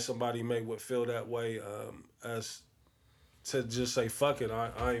why somebody would feel that way, as to just say, fuck it,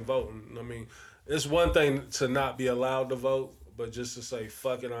 I ain't voting. I mean, it's one thing to not be allowed to vote, but just to say,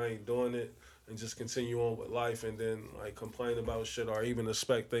 fuck it, I ain't doing it, and just continue on with life and then, like, complain about shit or even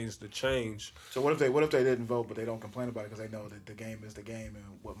expect things to change. So what if they didn't vote, but they don't complain about it because they know that the game is the game and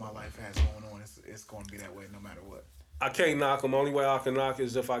what my life has going on, it's going to be that way no matter what? I can't knock them. Only way I can knock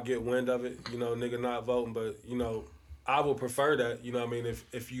is if I get wind of it, you know, nigga not voting. But, you know, I would prefer that, you know what I mean?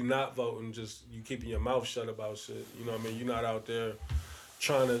 If you not voting, just you keeping your mouth shut about shit, you know what I mean? You're not out there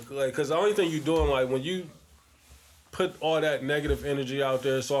trying to, like, because the only thing you're doing, like, when you put all that negative energy out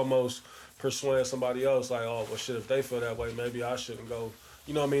there, it's almost persuading somebody else, like, oh, well, shit, if they feel that way, maybe I shouldn't go.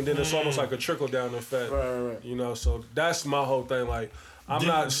 You know what I mean? Then it's almost like a trickle-down effect. Right. You know, so that's my whole thing. Like, I'm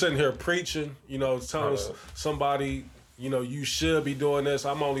not sitting here preaching, you know, telling somebody, you know, you should be doing this.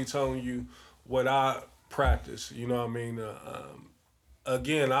 I'm only telling you what I practice, you know what I mean?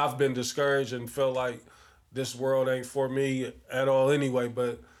 Again, I've been discouraged and felt like this world ain't for me at all anyway,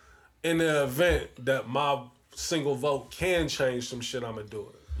 but in the event that my single vote can change some shit, I'm going to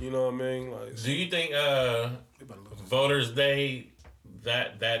do it. You know what I mean? Like, do you think Voters Day,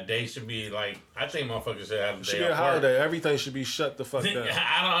 that day should be like, I think motherfuckers should have a day should be a holiday. Everything should be shut the fuck down.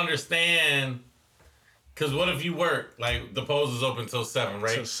 I don't understand. Because what if you work, like, the polls is open till 7,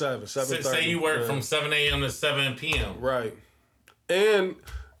 right? Till 7:30. Say you work from 7 a.m. to 7 p.m. Right. And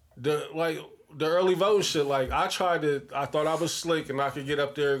the early voting shit, like, I thought I was slick and I could get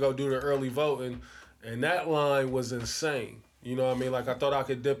up there and go do the early voting, and that line was insane. You know what I mean? Like, I thought I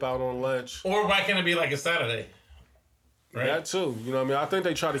could dip out on lunch. Or why can't it be like a Saturday? Right? That too. You know what I mean? I think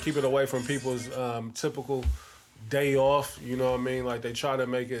they try to keep it away from people's typical day off. You know what I mean? Like, they try to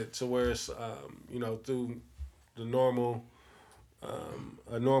make it to where it's, you know, through the normal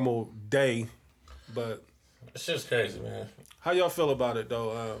a normal day, but It's just crazy, man. how y'all feel about it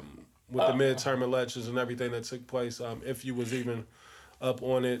though? With the midterm elections and everything that took place, if you was even up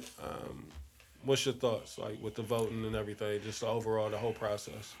on it, what's your thoughts like with the voting and everything, just overall the whole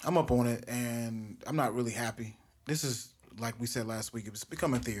process? I'm up on it, and I'm not really happy. This is, like we said last week, it's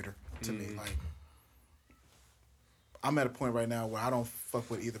becoming theater to me. Like, I'm at a point right now where I don't fuck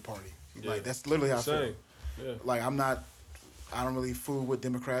with either party. Like, that's literally how I feel. Same. Yeah. Like, I don't really fool with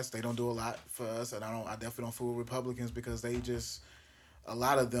Democrats. They don't do a lot for us, and I definitely don't fool with Republicans because they just, a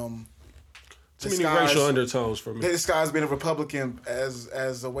lot of them, Too many racial undertones for me. they disguise being a Republican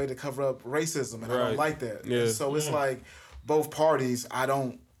as a way to cover up racism, and I Right. don't like that. Yeah. And so it's like both parties I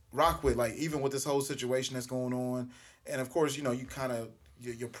don't rock with. Like, even with this whole situation that's going on, and of course, you kind of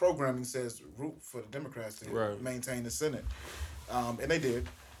your programming says root for the Democrats to Right. maintain the Senate, and they did.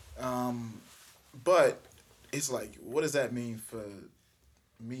 But it's like, what does that mean for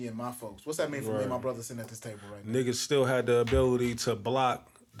me and my folks? What's that mean for me and my brother sitting at this table right now? Niggas still had the ability to block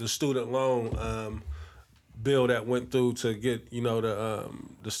the student loan bill that went through to get the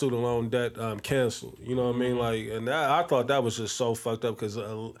student loan debt canceled. You know what I mean? Like, and I thought that was just so fucked up because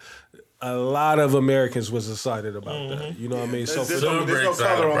a lot of Americans was excited about that. You know what I mean? So for There's them, no Super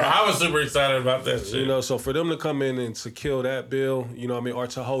excited, color on bro. that. I was super excited about that shit. so for them to come in and to kill that bill, you know what I mean, or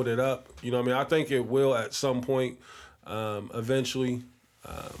to hold it up, you know what I mean, I think it will at some point eventually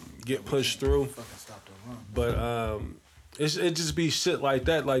get pushed through. Fucking stop the run. But it just be shit like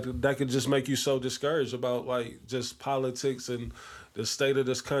that could just make you so discouraged about like just politics and the state of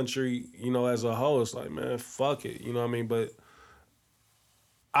this country, as a whole. It's like, man, fuck it, you know what I mean? But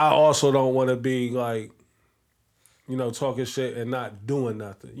I also don't want to be like, talking shit and not doing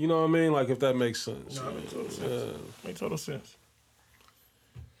nothing. You know what I mean? Like, if that makes sense. No, it makes total sense. Makes total sense.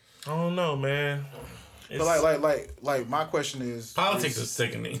 I don't know, man. But like my question is, Politics is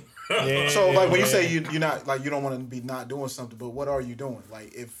sickening. Yeah, so like when you man. say you're not, like, you don't want to be not doing something, but what are you doing?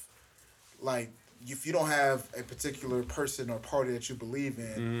 Like, if you don't have a particular person or party that you believe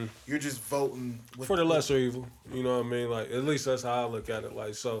in, you're just voting with, For the lesser evil. You know what I mean? Like, at least that's how I look at it.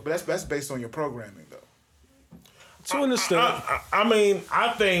 Like, so But that's based on your programming though. to understand.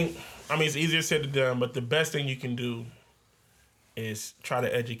 I think it's easier said than done, but the best thing you can do is try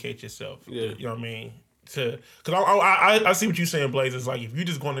to educate yourself. Yeah. You know what I mean? Because I see what you're saying, Blaze. It's like if you're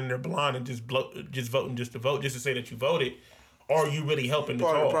just going in there blind and just voting just to vote, just to say that you voted, are you really helping the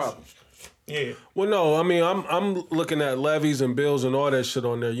Part of the cause? problem. Yeah. Well, no, I mean, I'm looking at levies and bills and all that shit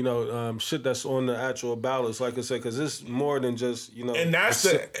on there. Shit that's on the actual ballots, like I said, because it's more than just And that's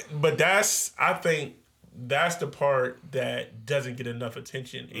I think that's the part that doesn't get enough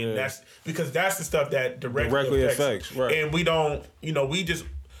attention, and that's because that's the stuff that directly affects. Right. And we don't,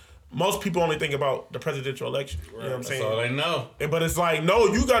 most people only think about the presidential election. You know what I'm saying? That's all they know. But it's like, no,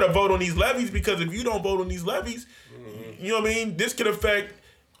 you got to vote on these levies, because if you don't vote on these levies, you know what I mean? This could affect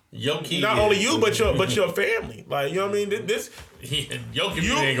Your kid. not only you, but your family. Like, you know what I mean? This Your kid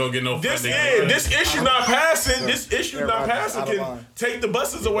ain't gonna get no this funding. this issue not passing. This issue not Everybody's passing out of can line. take the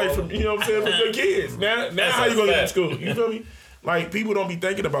buses away from, you know what I'm saying, from your kids. Now how you gonna get to school? You feel me? Like, people don't be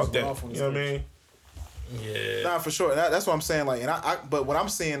thinking about that. awful You know what I mean? Yeah. Nah, for sure. That's what I'm saying. Like, but what I'm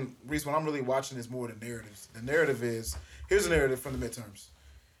seeing, Reese, when I'm really watching is more the narratives. The narrative is, here's the narrative from the midterms.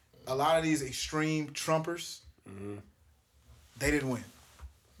 A lot of these extreme Trumpers, they didn't win,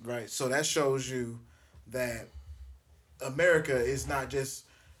 right? So that shows you that America is not just,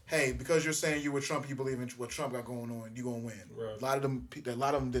 hey, because you're saying you were Trump, you believe in what Trump got going on, you gonna win. Right. A lot of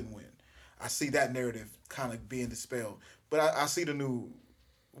them didn't win. I see that narrative kind of being dispelled, but I see the new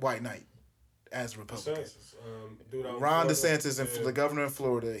white knight as a Republican. Ron DeSantis, and the governor of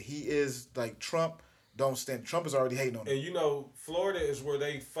Florida, he is like Trump. Don't stand. Trump is already hating on him. And Florida is where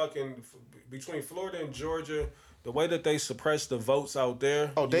they between Florida and Georgia, the way that they suppress the votes out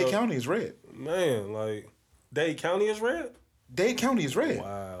there. Oh, Dade County is red. Man, like, Dade County is red? Dade County is red.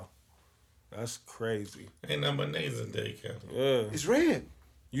 Wow. That's crazy. Ain't nothing but names in Dade County. Yeah. It's red.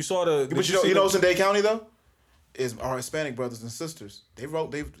 You saw the... But you know what's in Dade County though? Is our Hispanic brothers and sisters. They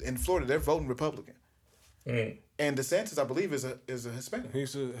in Florida. They're voting Republican. And DeSantis, I believe, is a Hispanic.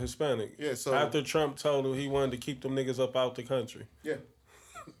 He's a Hispanic. Yeah, so- after Trump told him he wanted to keep them niggas up out the country Yeah.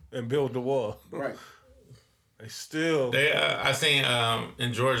 and build the wall. Right. They still... I seen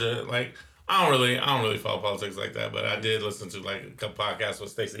in Georgia, like, I don't really follow politics like that, but I did listen to like a couple podcasts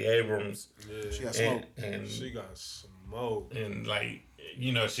with Stacey Abrams. She got smoked. And She got smoked. and like,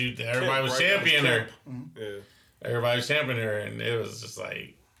 everybody was championing her. Yeah. Everybody was championing her, and it was just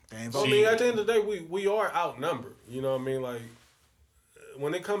like, They ain't I voting. mean, at the end of the day, we are outnumbered. You know what I mean? Like,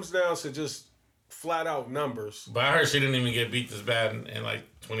 when it comes down to just flat out numbers. But I heard she didn't even get beat this bad in like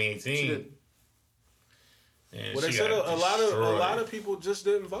 2018. She did. And Well, they she said got a lot destroyed. of people just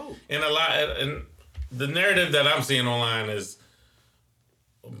didn't vote. And the narrative that I'm seeing online is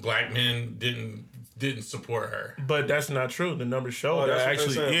black men didn't support her. But that's not true. The numbers show that That's what they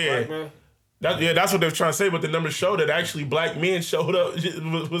actually, said, yeah. black man. That's what they're trying to say. But the numbers show that actually black men showed up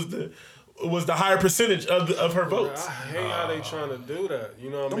was the higher percentage of her votes. I hate how they trying to do that.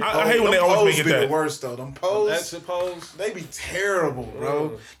 You know what I mean? I hate when they Them always polls make it be that. the worst though. Them polls, Exit polls. they be terrible,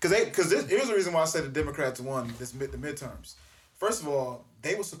 bro. Because here's the reason why I said the Democrats won the midterms. First of all,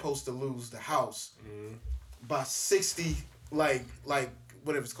 they were supposed to lose the House by 60, like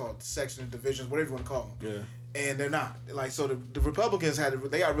whatever it's called, section divisions, whatever you want to call them. Yeah. And they're not. Like, so the Republicans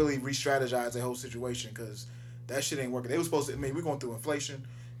they got really re-strategized the whole situation because that shit ain't working. They were supposed to. I mean, we're going through inflation.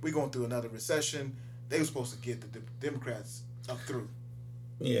 We're going through another recession. They were supposed to get the Democrats up through.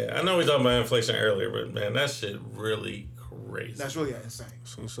 Yeah, I know we talked about inflation earlier, but man, that shit really crazy. That's really insane.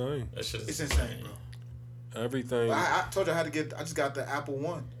 It's insane. That shit is It's insane, bro. Everything. But I told you I just got the Apple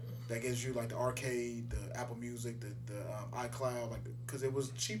One. That gives you like the arcade, the Apple Music, the iCloud, like because it was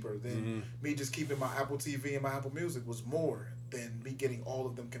cheaper than me just keeping my Apple TV and my Apple Music was more than me getting all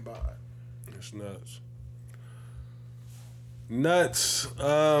of them combined. It's nuts. Nuts.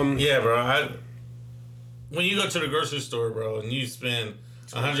 Yeah, bro. When you go to the grocery store, bro, and you spend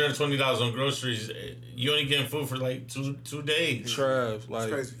 $120 on groceries, you only getting food for like two days. Trav, like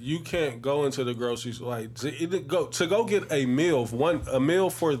crazy. you can't go into the grocery store like to go get a meal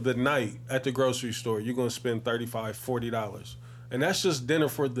for the night at the grocery store. You're gonna spend $35-$40, and that's just dinner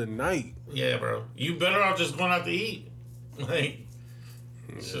for the night. Yeah, bro. You better off just going out to eat. Like,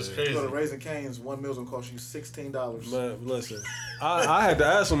 it's just You crazy. go to Raising Cane's, one meal's gonna cost you $16. Man, listen, I had to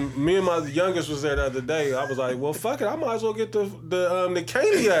ask him. Me and my youngest was there the other day. I was like, well, fuck it, I might as well get the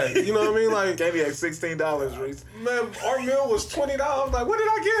Caniac. You know what I mean? Like, Gave me like $16, Reese. man, our meal was $20. I'm like, what did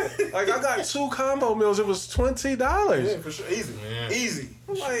I get? Like, I got 2 combo meals. It was $20. Yeah, for sure. Easy. Yeah. Easy.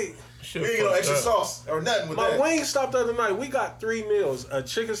 I'm like, Shit You ain't get no fucked extra up. sauce or nothing with my that. wing stop the other night. We got 3 meals: a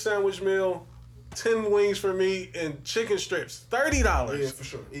chicken sandwich meal, 10 wings for me, and chicken strips. $30. Yeah, for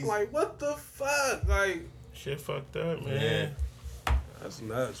sure. Easy. I'm like, what the fuck? Like, Shit fucked up, man. that's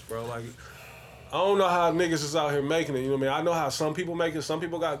nuts, bro. Like, I don't know how niggas is out here making it. You know what I mean? I know how some people make it. Some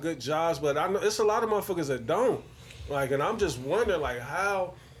people got good jobs, but I know it's a lot of motherfuckers that don't. Like, and I'm just wondering, like,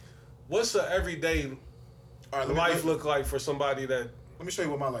 what's the everyday All right, life look like for somebody that? Let me show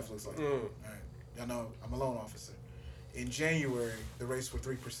you what my life looks like. All right. Y'all know I'm a loan officer. In January, the rates were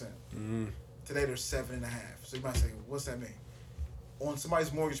 3%. Today, they're 7.5%. So you might say, what's that mean? On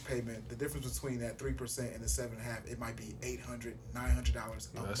somebody's mortgage payment, the difference between that 3% and the 7.5%, it might be $800, $900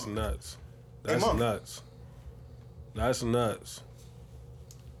 a That's month. nuts. A That's month. nuts. That's nuts.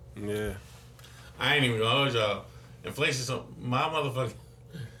 Yeah. I ain't even gonna hold y'all. Inflation, so my motherfucker,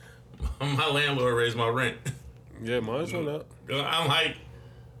 my landlord raised my rent. Yeah, mine's went up. I'm like,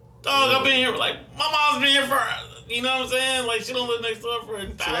 dog, I've been here, like, my mom's been here for, you know what I'm saying? Like, she don't live next door for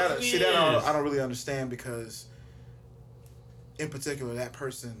 1,000 years. See that I don't really understand because, in particular, that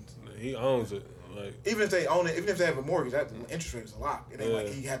person, He owns it. Like, even if they own it, even if they have a mortgage, that interest rate is a lot. It ain't like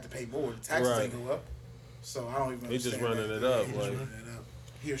Yeah. he had to pay more. The taxes Right. ain't go up. So I don't even He just understand running that. it up, He just like- running it up.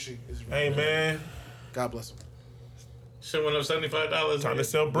 He or she is running Hey, it up. man. God bless him. Shit went up $75. Time to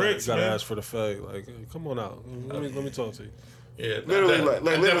sell bricks, gotta man. ask for the fade. Like, come on out. Let me talk to you. Yeah, Literally, I like,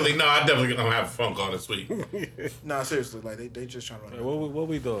 definitely gonna have a phone call this week. Nah, seriously, like they just trying to run Hey, it. what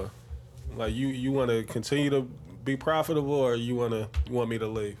we doing? Like, you want to continue to be profitable, or you want me to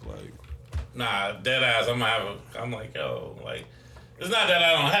leave? Like, Nah, dead ass. I'm like, yo, like, it's not that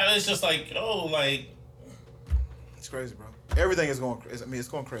I don't have. It's just like, oh, like, It's crazy, bro. Everything is going. I mean, it's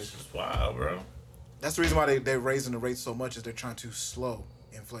going crazy. it's wild, bro. That's the reason why they're raising the rates so much is they're trying to slow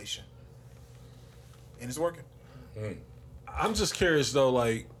inflation, and it's working. I'm just curious though.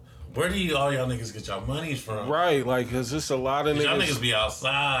 Like, Where do all y'all niggas get y'all monies from? right? Like, cause it's a lot of Y'all niggas. niggas be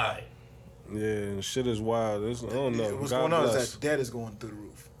outside. Yeah, and shit is wild. I don't know. What's God going on bless. is that debt is going through the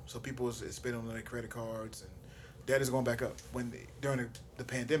roof. So people is spending on their credit cards, and debt is going back up. During the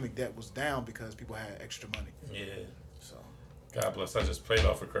pandemic, debt was down because people had extra money. Yeah. So God bless. I just paid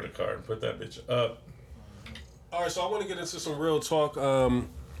off a credit card and put that bitch up. All right, so I want to get into some real talk.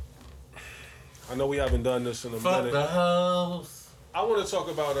 I know we haven't done this in a Fuck minute. the hoes. I want to talk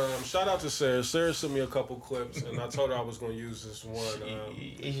about. Shout out to Sarah. Sarah sent me a couple clips, and I told her I was going to use this one.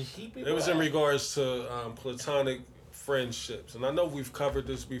 It was in regards to platonic friendships, and I know we've covered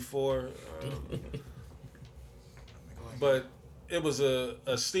this before, but it was a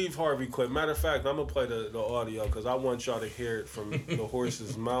Steve Harvey clip. Matter of fact, I'm gonna play the audio because I want y'all to hear it from the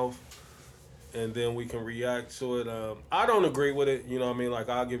horse's mouth. and then we can react to it. I don't agree with it. You know what I mean? Like,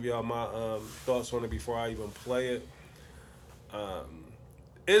 I'll give y'all my thoughts on it before I even play it.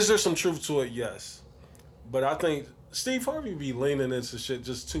 Is there some truth to it? Yes. But I think Steve Harvey be leaning into shit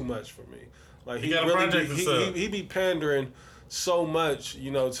just too much for me. Like, He got a project himself. he be pandering so much,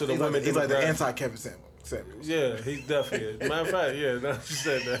 you know, to the He's women. like, he's like the demographic. anti-Kevin Samuels. Yeah, he definitely is. Matter of fact, yeah, now you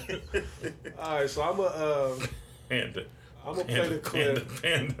said that. All right, so I'm gonna play the clip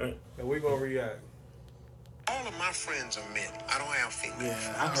Panda. and we're gonna react. All of my friends are men. I don't have female Yeah,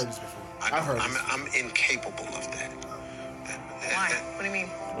 friends. I've heard this before. I've heard I'm incapable of that. Why? What do you mean?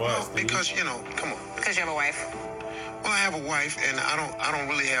 Why? Steve? Because, you know, come on. Because you have a wife. Well, I have a wife, and I don't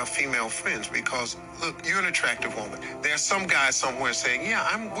really have female friends because, look, you're an attractive woman. There are some guys somewhere saying,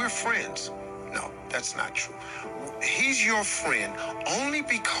 yeah, we're friends. No, that's not true. He's your friend only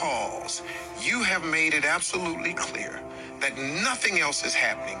because you have made it absolutely clear that nothing else is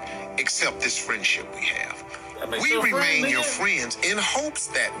happening except this friendship we have. makes We you a friend, remain your nigga. friends in hopes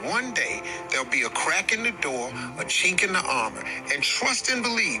that one day there'll be a crack in the door, a chink in the armor, and trust and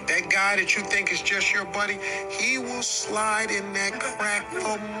believe that guy that you think is just your buddy, he will slide in that crack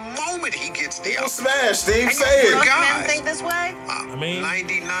the moment he gets the People opportunity. smash, Steve. Most Say it. Most men guys, think this way? mean-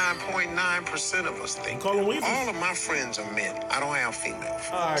 99.9% of us think. Call 'em weasels. All of my friends are men. I don't have female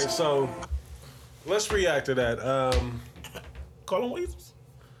friends. All right, so let's react to that. Call them weasels.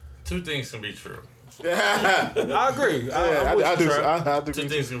 Two things can be true. I agree. I'm with you, Trap. Two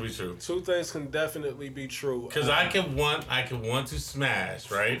things can be true. Two things can definitely be true. Because I can want to smash,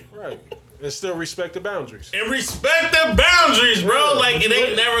 right? Right. And still respect the boundaries. And respect the boundaries, bro. Like, it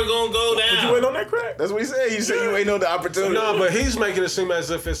ain't never gonna go You down. wait on that crack? That's what he said. He said you ain't know the opportunity. No, but he's making it seem as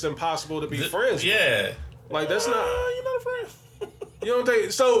if it's impossible to be friends. Yeah. Like, that's not. You're not a friend. You don't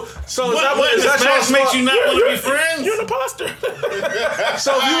think so? So What is that smash your makes you not want to be friends? You're an imposter.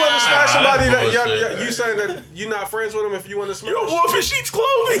 So if you want to smash somebody that's that bullshit. you saying that you're not friends with them if you want to smash? You're a wolf in sheep's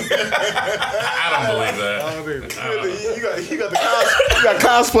clothing. I don't believe that. I mean, You got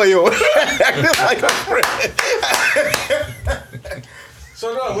cosplay on. Acting like a friend.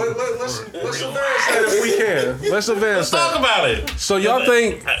 so no, let's advance that if we can. Let's advance Talk that. about it. So y'all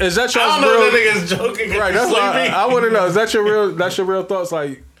think is that I y'all's don't know if real? that nigga's joking. Right, That's that's why sleepy. I want to know. Is that your real? That's your real thoughts?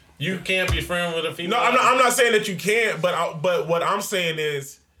 Like, You can't be friends with a female. No, I'm not saying that you can't, but what I'm saying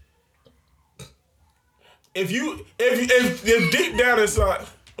is, if deep down inside,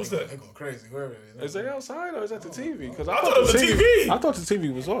 what's that? They're going crazy. Wherever it is. is they outside or is that the TV? Because I thought it was the TV. I thought the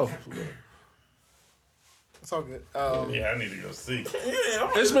TV was off. It's all good. Yeah, I need to go see. Yeah,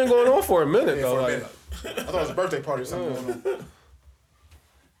 It's been going on for a minute Yeah, though. for a Like, minute. I thought it was a birthday party or something going on.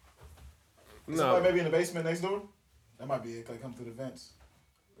 Somebody no, maybe in the basement next door? That might be it. Like come through the vents.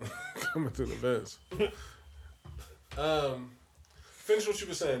 coming to the vents. Finish what you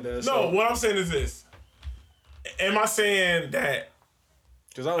were saying, Dad. no. What I'm saying is this: am I saying that?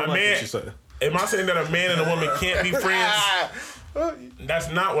 because I don't a like man- what you said. Am I saying that a man and a woman can't be friends?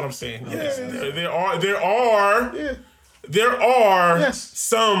 That's not what I'm saying. Yes, there are Yes.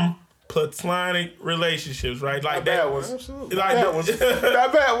 some platonic relationships, right? Like Not bad that. ones. Absolutely. Like That was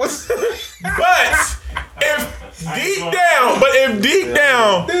not bad ones. But if deep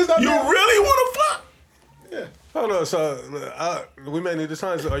down, There's not you bad- really want to fuck. Hold on. So we may need to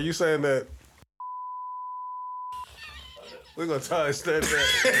time. Are you saying that? We're gonna timestamp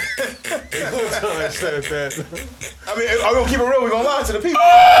that. We're gonna timestamp that. I mean, I'm gonna keep it real. We're gonna lie to the people.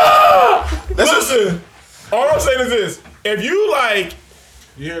 Listen, all I'm saying is this: if you like,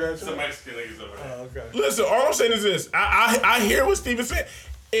 You hear that? Some Mexican niggas over there. Okay. listen, all I'm saying is this: I hear what Steven said.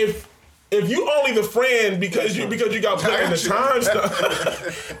 If you only the friend because you got put in the time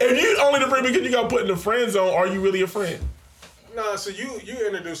stuff, if you only the friend because you got put in the friend zone, are you really a friend? No, so you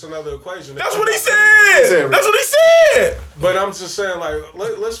introduced another equation. That's what he said. That's what he said. But I'm just saying, like,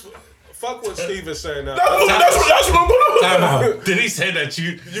 let's fuck what Steve is saying now. That's what I'm going Time to out. Did he say that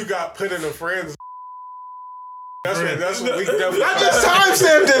you? You got put in the friends. That's what we definitely. I just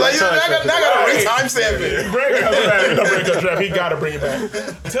timestamped it. Like, I gotta re-timestamp it. Bring it back. You know, bring it back. He got to bring it back.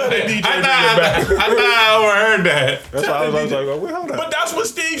 Tell the DJ I to bring it back. thought I overheard that. That's why I was like, wait, hold on. But that's what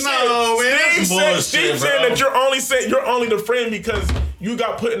Steve said. No, man, that's bullshit, Steve bro. said that you're only the friend because you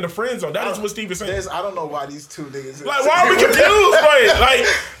got put in the friend zone. That is what Steve is saying. I don't know why these two niggas. Like, why are we confused? Right? Like,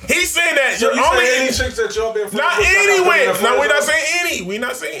 he's saying that So you're you only saying any chicks that y'all been friends not with, any y'all put in way. the No, friend we're not zone? saying any. We're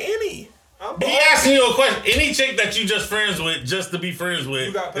not saying any. He asking you a question. Any chick that you just friends with, just to be friends with,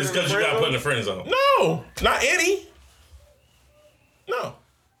 You got put is in the because you friend got put in zone? the friend zone. No, not any. No.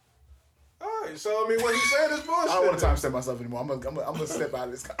 All right, so I mean, what he said is bullshit. I don't want to timestamp myself anymore. I'm gonna step out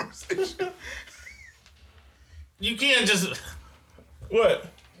of this conversation. You can't just. What?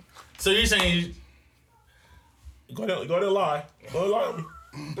 So you're saying Go ahead and lie. Go ahead and lie.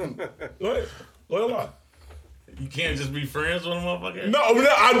 Go ahead and lie. you can't just be friends with a motherfucker? No,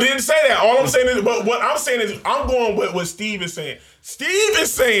 I didn't say that. All I'm saying is, but what I'm saying is, I'm going with what Steve is saying. Steve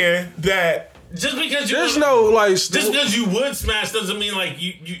is saying that Just because There's no like. just because you would smash doesn't mean like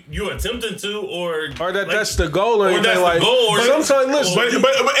you're attempting to or that like, that's the goal or anything that's the like. goal, or sometimes listen.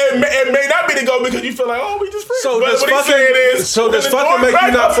 but it may not be the goal because you feel like, oh, we just friends. So but does what he's saying is, fucking make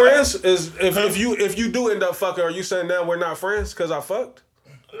you not friends? Is if you do end up fucking, are you saying now we're not friends because I fucked?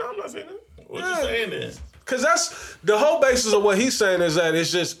 No, I'm not saying that. What you saying is? Because that's the whole basis of what he's saying is that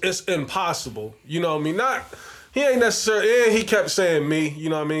it's impossible. You know what I mean? He ain't necessarily, and he kept saying me, you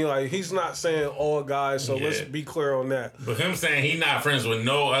know what I mean? Like, he's not saying all guys, so let's be clear on that. But him saying he not friends with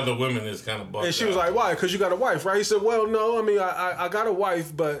no other women is kind of bugged And she was like, why? Because you got a wife, right? He said, well, no, I mean, I got a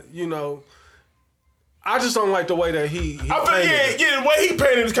wife, but, you know, I just don't like the way that he I feel, the way he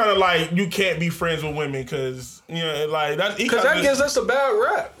painted is kind of like you can't be friends with women because like that. Because that gives us a bad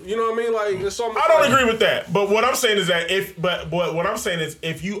rap. You know what I mean? Like it's almost. I don't agree with that. But what I'm saying is that what I'm saying is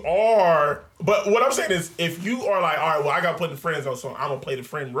if you are like, all right, well, I got putting friends on, so I'm gonna play the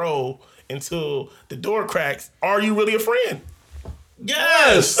friend role until the door cracks. Are you really a friend?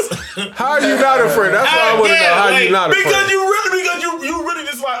 Yes. How are you not a friend? That's what I want to know. How you not a friend? Because you really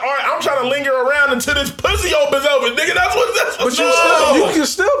just like, all right, I'm trying to linger around until this pussy opens up, and nigga, that's what's But you can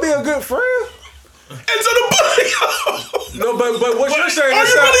still be a good friend. Until the pussy. No, but what you're saying are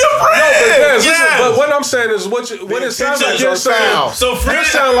is you really a friend? Yes. But what I'm saying is what it sounds like you're saying. So friend, you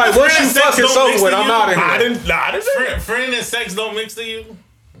sound like once you fucking over with, I'm out of here. I didn't say that. Friend and sex don't mix to you.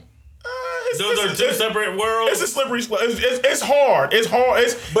 Those are two separate worlds. It's a slippery slope. It's hard. It's hard.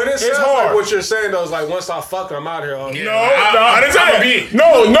 But it sounds hard. like what you're saying though is like once I fuck, I'm out of here. No, I didn't say that.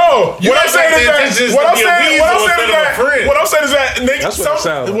 No. What I'm saying is that what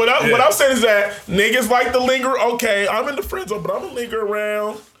I'm saying is that niggas like to linger. Okay, I'm in the friend zone, but I'm gonna linger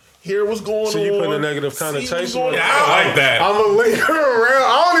around. Hear what's going on. So you put a negative connotation on it? Yeah, I don't like that. I'm gonna linger around.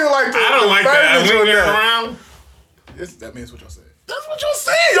 I don't even like that. I don't like that. Linger around. That means what y'all said. That's what y'all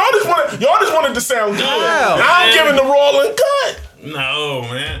saying. Y'all just wanted to sound good. Yeah, I'm giving the raw uncut. No,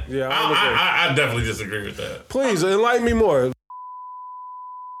 man. Yeah, I definitely disagree with that. Please enlighten me more.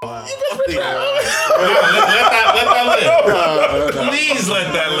 Let that live. Please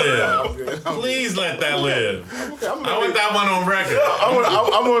let that live. Please let that live. I want that one on record.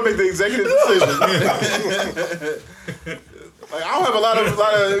 I'm gonna make the executive decision. Like, I don't have a lot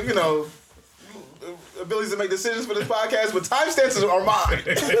of abilities to make decisions for this podcast, but timestamps are mine.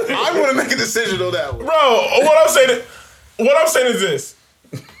 I want to make a decision on that one. Bro, what I'm saying is this.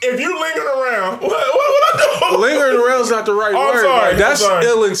 If you lingering around, what I do? Lingering around is not the right word. Sorry, like, that's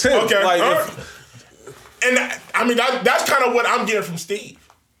ill intent. Okay. Like, That's kind of what I'm getting from Steve.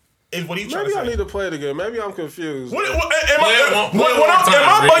 Is what he's trying to say. Maybe I need to play it again. Maybe I'm confused. Am I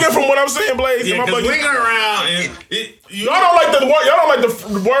bugging from what I'm saying, Blaze? Yeah, because lingering around, y'all don't like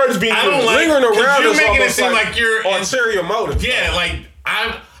the words being. I don't like lingering around. You're is making it almost seem like you're ulterior motive. Yeah, like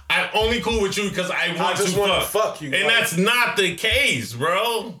I'm only cool with you because I want to fuck you, and that's not the case,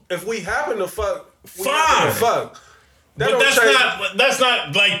 bro. If we happen to fuck, fine. Fuck. But that's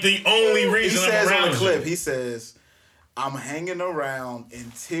not like the only reason he I'm says around on the clip. you. He says, "I'm hanging around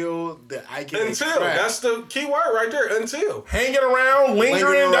until I get until that's the key word right there. Until hanging around,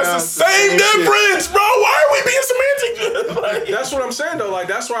 lingering. That's the same difference, bro. Why are we being semantic? That's what I'm saying though. Like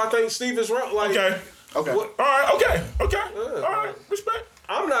that's where I think Steve is wrong. Like okay. All right. Okay. All right. Respect.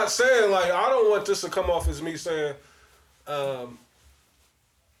 I'm not saying like I don't want this to come off as me saying, how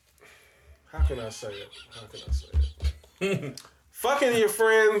can I say it? Fucking your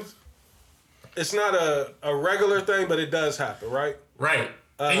friends, it's not a regular thing, but it does happen, right? Right.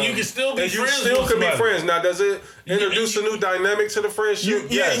 And you can still be friends. You still can be friends. Now, does it introduce a new dynamic to the friendship?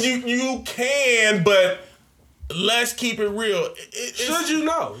 Yes. You can, but let's keep it real. Should you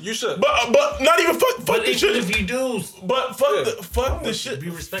know? You should. But not even fuck the shit. If you do, but fuck the shit.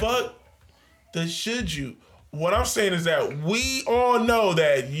 Fuck the should you. What I'm saying is that we all know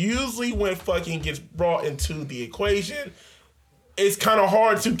that usually when fucking gets brought into the equation, it's kind of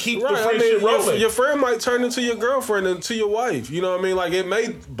hard to keep the friendship rolling. Your friend might turn into your girlfriend and to your wife. You know what I mean? Like it may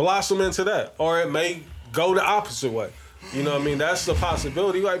blossom into that, or it may go the opposite way. You know what I mean? That's the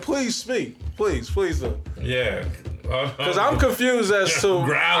possibility. Like, please speak, please do. Yeah. Because I'm confused as to. So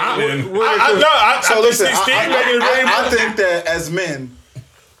listen, I think that as men.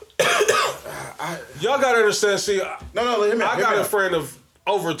 Y'all gotta understand. See, let me. I got a friend of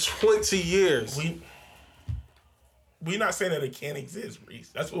over 20 years. We're not saying that it can't exist, Reese.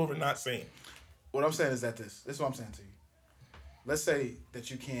 That's what we're not saying. What I'm saying is that this is what I'm saying to you. let's say that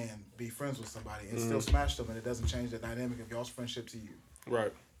you can be friends with somebody and still smash them, and it doesn't change the dynamic of y'all's friendship to you.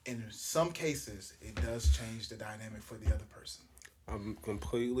 Right. In some cases, it does change the dynamic for the other person. I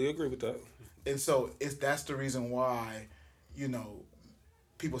completely agree with that. And so that's the reason why,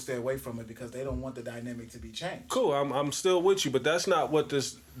 people stay away from it, because they don't want the dynamic to be changed. Cool, I'm still with you, but that's not what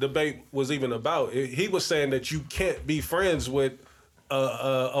this debate was even about. He was saying that you can't be friends with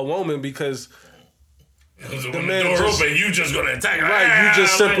a woman because the man door open, you just gonna attack her. Right, you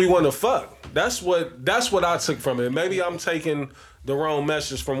just simply want to fuck. That's what I took from it. Maybe I'm taking the wrong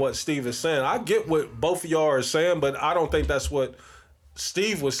message from what Steve is saying. I get what both of y'all are saying, but I don't think that's what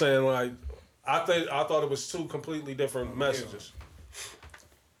Steve was saying. Like, I thought it was two completely different messages.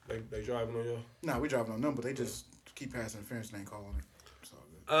 They driving on y'all? No, we driving on them, but they just keep passing interference and ain't calling it. It's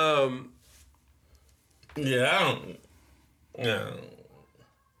all good. Yeah, I don't. Yeah.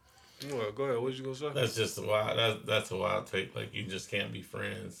 Well, go ahead. What you gonna say? That's just a wild. That's a wild take. Like, you just can't be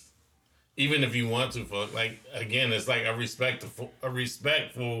friends, even if you want to. Fuck. Like, again, it's like a respectful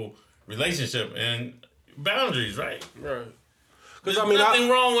relationship and boundaries, right? Right. There's nothing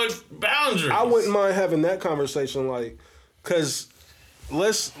wrong with boundaries. I wouldn't mind having that conversation, like, because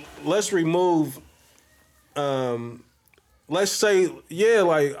let's remove. Let's say, yeah,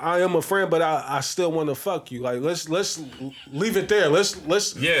 like, I am a friend, but I still want to fuck you. Like, let's leave it there. Let's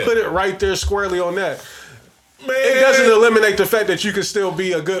put it right there squarely on that. Man. It doesn't eliminate the fact that you can still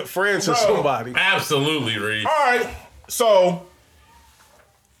be a good friend to somebody. Absolutely, Reed. All right, so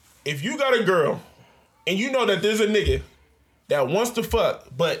if you got a girl and you know that there's a nigga that wants to fuck,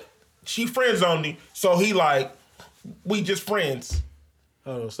 but she friends only, so he like, we just friends.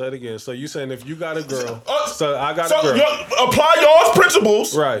 Hold on, say it again. So you saying if you got a girl, so I got a girl. So apply y'all's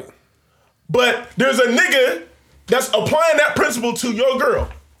principles. Right. But there's a nigga that's applying that principle to your girl.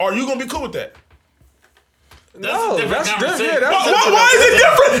 Are you gonna be cool with that? No, that's different. Yeah, why is it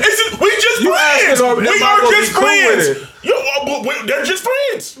different? We just friends. We are just friends. They're just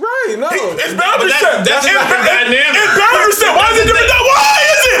friends. Right, no. It's boundary set. That's not the dynamic. It's boundary set. Why is it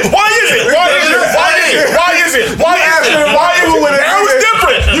different? Why is it? Now it's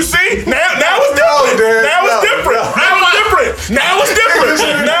different. You see? Now it's different. Now it's different.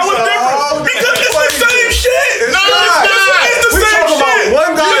 Because it's the same shit. No, it's not. It's the same shit.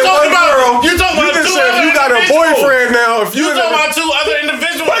 One guy and one girl. You talking about just said you got a boyfriend now. If you talking about two other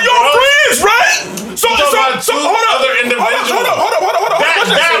individuals. But you're friends, right? So hold up. Other individuals. Hold up.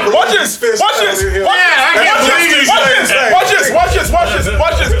 Watch this. Watch this.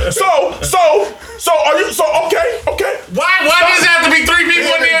 So are you? So okay. Why does it have to be three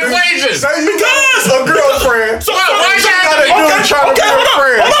people in the equation? Because a girlfriend. So why you have to be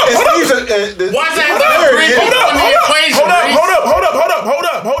Why does it have to be three people in the equation?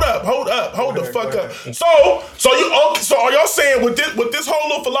 Hold the fuck up. So are y'all saying with this whole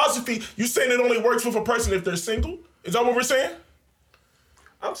little philosophy, you saying it only works with a person if they're single? Is that what we're saying?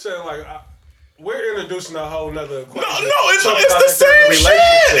 I'm saying, like, we're introducing a whole nother equation. No, it's the same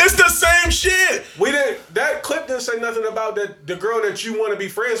shit. It's the same shit. That clip didn't say nothing about that the girl that you want to be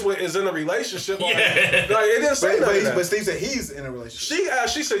friends with is in a relationship. Yeah. Like, it didn't say nothing. But Steve said he's in a relationship.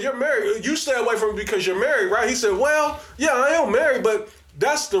 She said, you're married. You stay away from me because you're married, right? He said, well, yeah, I am married, but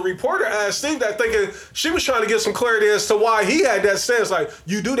that's the reporter asked Steve that, thinking she was trying to get some clarity as to why he had that sense. Like,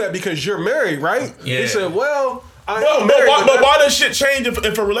 you do that because you're married, right? Yeah. He said, well, But why does shit change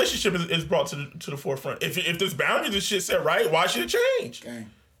if a relationship is brought to the forefront? If there's boundaries and shit set right, why should it change?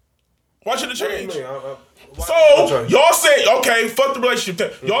 Gang. Why should it change? So y'all saying, okay, fuck the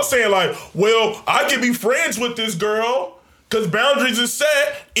relationship. Y'all saying like, well, I can be friends with this girl because boundaries is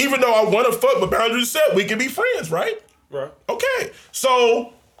set. Even though I want to fuck, but boundaries is set, we can be friends, right? Right. Okay,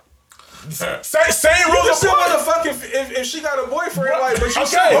 so. Same rules still apply. want to fuck if she got a boyfriend, like, but you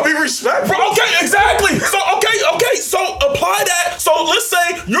still gonna be respectful. Okay, exactly. So okay. So apply that. So let's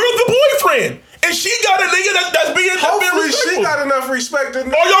say you're the boyfriend, and she got a nigga that's being Hopefully respectful. she got enough respect. Are y'all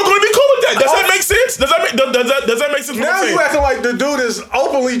gonna be cool with that? Does that make sense? Does that make sense? Now you acting like the dude is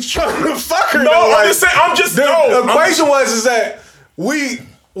openly trying to fuck her. No, though. I'm just saying. The equation is that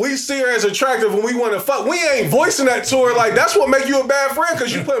we see her as attractive when we want to fuck. We ain't voicing that to her. Like, that's what make you a bad friend,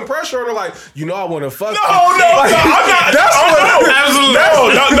 because you putting pressure on her. Like, I want to fuck. No, I'm not. That's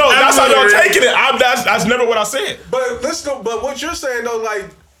how y'all taking it. That's never what I said. But but what you're saying though, like,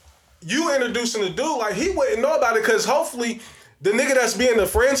 you introducing the dude, like, he wouldn't know about it, because hopefully the nigga that's being the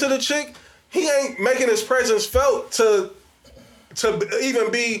friend to the chick, he ain't making his presence felt to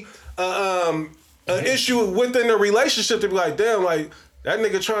even be an issue within the relationship, to be like, damn, like, That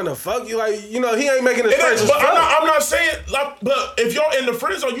nigga trying to fuck you, like, he ain't making his friends. But I'm not saying, like, but if you're in the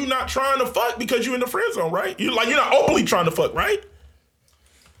friend zone, you're not trying to fuck because you're in the friend zone, right? You're not openly trying to fuck, right?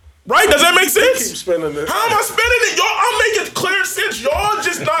 Right? Does that make sense? Keep spinning it. How am I spinning it? I'm making clear sense. Y'all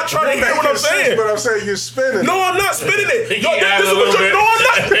just not trying to hear what I'm saying. But I'm saying you're spinning. No, I'm not spinning it. He Y'all, adds this a is what little bit. no, I'm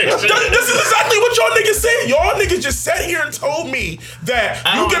not. This is exactly what y'all niggas said. Y'all niggas just sat here and told me that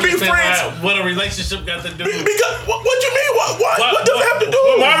I you don't can be understand friends. what a relationship got to do. Because what you mean? What does it have to do?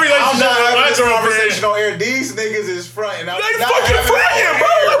 Well, my I'm relationship not with having my this conversation girlfriend. on air. These niggas is fronting. They fucking fronting, bro.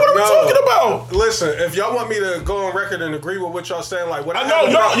 Like, what are we No. talking about? Listen, if y'all want me to go on record and agree with what y'all saying, like, would I know,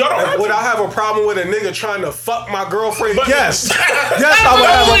 y'all don't have would to. I have a problem with a nigga trying to fuck my girlfriend? But- Yes. Yes, I would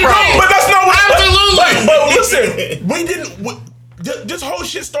have a problem. But that's not what. Absolutely. But listen, we didn't. This whole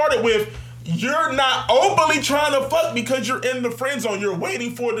shit started with you're not openly trying to fuck because you're in the friend zone. You're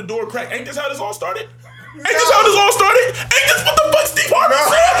waiting for the door crack. Ain't this how this all started? Ain't this how this all started? Ain't this what the fuck Steve Harvey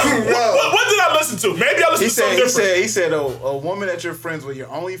said? No. What did I listen to? Maybe I listened He to something said, different. he said, a woman that you're friends with, you're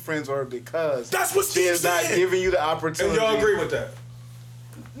only friends with her because That's what she Steve is not said. giving you the And opportunity. y'all agree with that?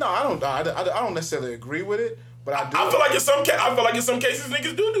 No, I don't necessarily agree with it, but I do. I feel like in some cases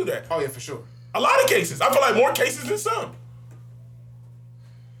niggas do that. Oh yeah, for sure. A lot of cases. I feel like more cases than some.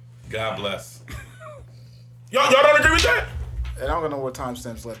 God bless. Y'all don't agree with that? And I don't know what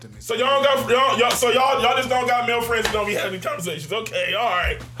timestamps left in me. So y'all just don't got male friends and don't be having conversations. Okay, all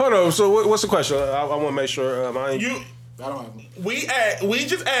right. Hold on. So what's the question? I want to make sure I ain't. I don't have them. We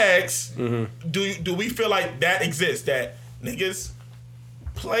just asked, do we feel like that exists? That niggas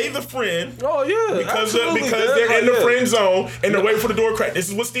play the friend Oh yeah, because absolutely, they're in the yeah. friend zone and they're waiting for the door crack. This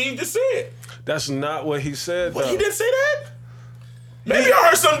is what Steve just said. That's not what he said. But though. he didn't say that. Maybe I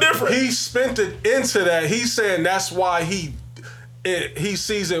heard something different. He spent it into that. He's saying that's why he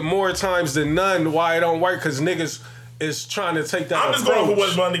sees it more times than none. Why it don't work because niggas is trying to take that. I'm just going for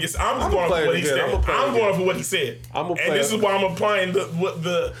what my niggas. I'm just going for what he said. I'm going for what he said. And this is why I'm applying the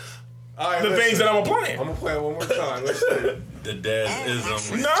things that I'm applying. I'm gonna play it one more time. Let's see. The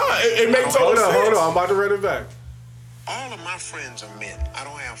Dez-ism. Nah, it makes total sense. Hold on. I'm about to read it back. All of my friends are men. I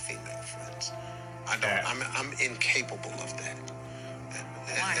don't have female friends. I don't. I'm incapable of that.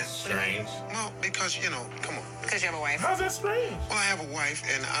 Why? That's Strange. Well, because come on. Because you have a wife. How's that strange? Well, I have a wife,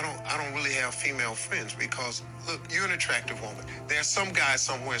 and I don't really have female friends because look, you're an attractive woman. There's some guy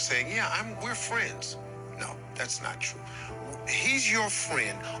somewhere saying, yeah, we're friends. No, that's not true. He's your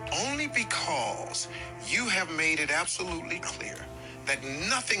friend only because you have made it absolutely clear that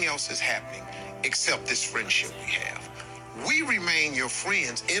nothing else is happening except this friendship we have. We remain your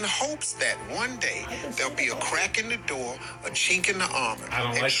friends in hopes that one day there'll be a crack in the door, a chink in the armor. I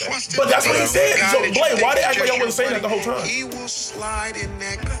don't and like that. trust But in that's the what he God said. that So, you Blake, think why they is act like just y'all your wasn't saying that the whole buddy. time? He will slide in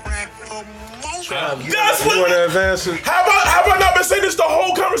that crack the moment. That's You want to what. advance it? Have I not been saying this the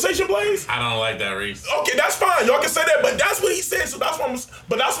whole conversation, Blaze? I don't like that, Reese. Okay, that's fine. Y'all can say that, but that's what he said. So that's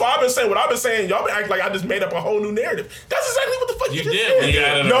why I've been saying what I've been saying. Y'all been acting like I just made up a whole new narrative. That's exactly what the fuck you You just did said. when you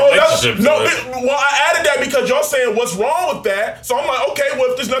added a No, relationship to it. well, I added that because y'all saying what's wrong with that. So I'm like, okay, well,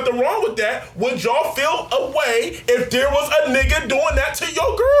 if there's nothing wrong with that, would y'all feel a way if there was a nigga doing that to your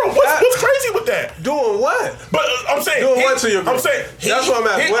girl? What's crazy with that? Doing what? But I'm saying, Doing what to your girl? I'm saying, That's what I'm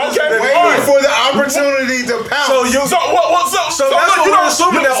asking. What is okay, it that- all right. Waiting for the opportunity to pounce. So you. So So that's like, what you we're know,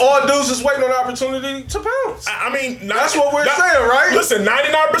 assuming you- that all dudes is waiting on the opportunity to pounce. I mean, That's what we're saying, right? Listen,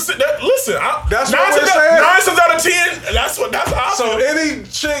 99%. That's what we're saying. 9 times out of 10. That's how I So feel. any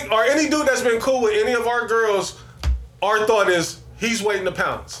chick or any dude that's been cool with any of our girls, our thought is he's waiting to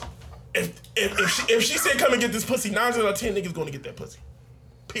pounce. If she said come and get this pussy, 9 times out of 10 niggas gonna get that pussy.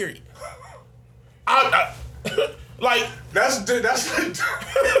 Period. Like That's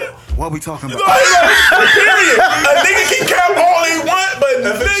What we talking about? period. A nigga can cap all he want, but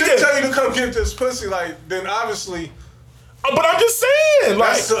if a chick nigga. tell you to come get this pussy, like then obviously But I'm just saying,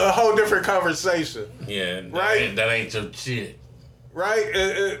 like. that's a whole different conversation, Yeah, Right? that ain't your shit. right?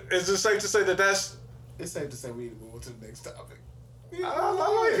 Is it safe to say that that's? It's safe to say we go to the next topic. I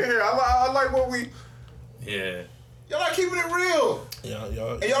like it here. I like what we. Yeah. Y'all not keeping it real, Y'all. and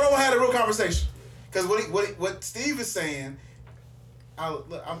y'all don't want to have a real conversation. Because what Steve is saying,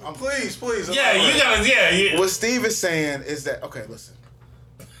 I'm Please. Yeah, you gotta. Yeah. what Steve is saying is that okay, listen,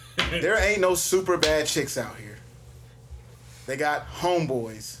 there ain't no super bad chicks out here. They got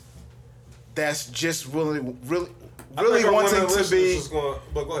homeboys that's just really wanting to be.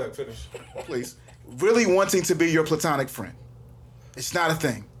 But go ahead, finish. Please, really wanting to be your platonic friend. It's not a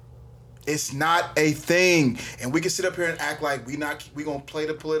thing. It's not a thing, and we can sit up here and act like we gonna play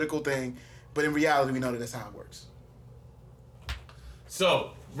the political thing, but in reality, we know that that's how it works.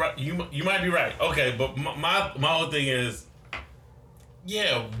 So right, you might be right. Okay, but my whole thing is,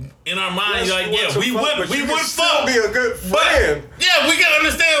 yeah, in our minds, Yes, like, you want yeah, to we fuck, would but you can fuck. still be a good But friend. yeah, we can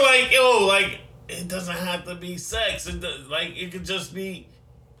understand, like, yo, like, it doesn't have to be sex. Like, it could just be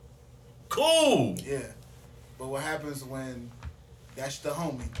cool. Yeah. But what happens when that's the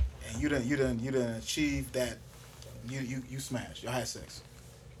homie and you done achieved that you smashed. Y'all had sex.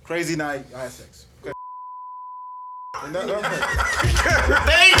 Crazy night, y'all had sex. Okay. Thank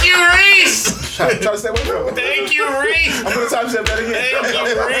you, Reese. Try to stay away from it. Thank you, Reese. I'm gonna time step that again. Thank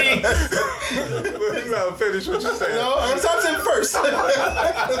you, Reese. You gotta finish what you're saying. No, I'm gonna time step first. I'm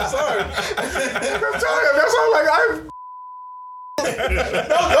sorry. I'm telling you, that's all like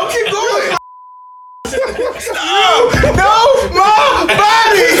Don't keep going. No, my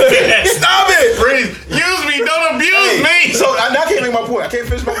body. Stop it. Reese, use me, don't abuse me. So I can't make my point. I can't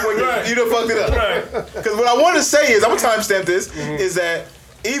finish my point. Right. You done fucked it up. Because what I want to say is, I'm gonna timestamp this, is that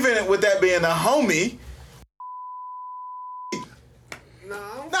even with that being a homie,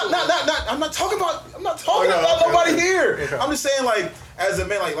 I'm not talking about nobody here. Okay. I'm just saying, like, as a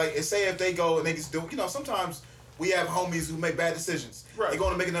man, like say if they go and they just do, sometimes we have homies who make bad decisions. Right. They're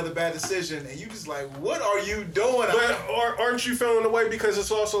going to make another bad decision, and you just like, what are you doing? But aren't you feeling the way because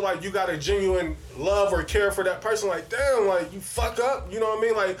it's also like you got a genuine love or care for that person? Like, damn, like you fuck up, you know what I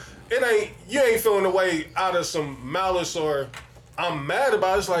mean? Like you ain't feeling the way out of some malice or I'm mad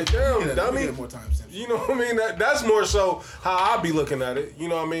about it. It's like, damn, Yeah, dummy. we get more time stamps. You know what I mean? That's more so how I be looking at it. You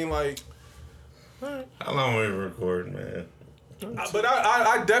know what I mean? Like, How long we recording, man? but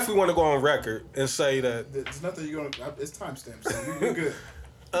I definitely want to go on record and say that. There's nothing you're gonna. It's timestamps. So you're good.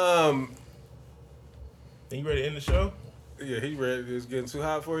 Think you ready to end the show? Yeah, he ready. It's getting too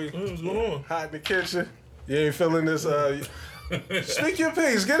hot for you. What's going on? Hot in the kitchen. You ain't feeling this. Speak your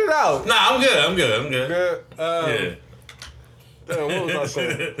piece. Get it out. Nah, I'm good. Good. Yeah. Damn, what was I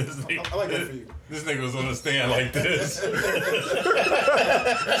saying? this, nigga, I like that for you. this nigga was on the stand like this.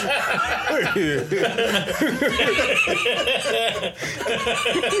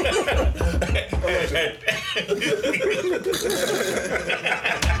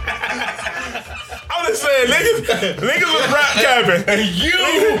 I'm just saying, niggas was rap capping.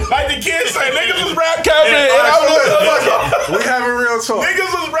 Like the kids say, niggas was rap capping. And I was We having real talk.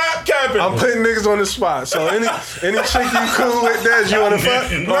 niggas was rap capping. I'm putting niggas on the spot. So any chick you cool with that you want to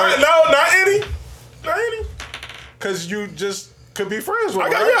fuck? Not any. Because you just could be friends with I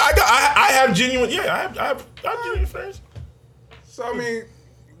her. got, right? I have genuine, I have genuine friends. So I mean,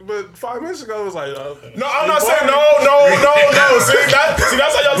 but 5 minutes ago it was like, No, I'm not saying no. See,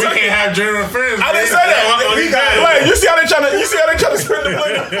 that's how y'all We take can't it. have German friends. I didn't say that. Wait, you see how they trying to spin the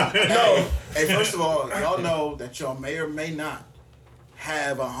blame? No. Hey, first of all, y'all know that y'all may or may not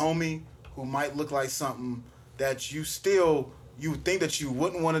have a homie who might look like something that you think that you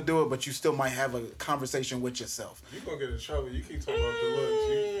wouldn't want to do it, but you still might have a conversation with yourself. you gonna get in trouble. You keep talking about the looks.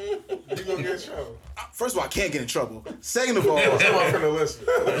 You gonna get in trouble. First of all, I can't get in trouble. Second of all, I'm finna listen.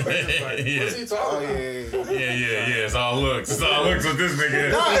 Yeah. What's he talking about? Yeah. It's all looks. It's all looks with this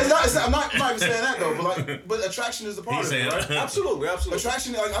nigga. no, it's not. I'm not even saying that though. But attraction is a part He's of it, saying right? Absolutely.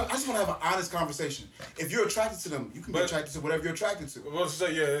 Attraction, like, I just want to have an honest conversation. If you're attracted to them, you can be But- attracted to whatever you're attracted to. What to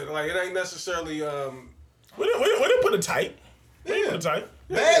say? Yeah, like it ain't necessarily. We didn't put a type. We didn't put a type.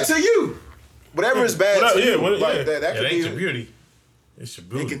 Bad to you. Whatever is bad Whatever- to you, yeah, what- like, yeah. that It could ain't your be. beauty. It's your It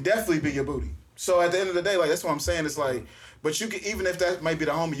booty. can definitely be your booty. So at the end of the day, like, that's what I'm saying. It's like, but you can, even if that might be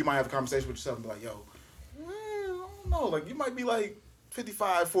the homie, you might have a conversation with yourself and be like, yo, I don't know. Like, you might be like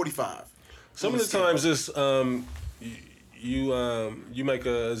 55, 45. Some of the times it's you make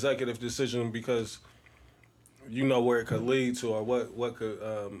a executive decision because you know where it could lead to or what could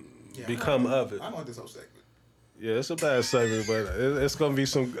become of it. I don't want this whole segment. Yeah, it's a bad segment, but it's gonna be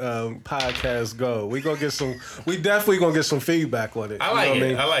some podcast go. We definitely gonna get some feedback on it. I you like know it. what I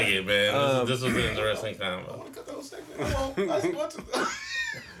mean? I like it, man. This was an interesting I combo. want to cut the whole segment. I won't. I just want to.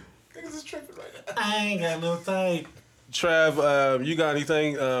 Niggas is tripping right now. I ain't got no type. Trav, you got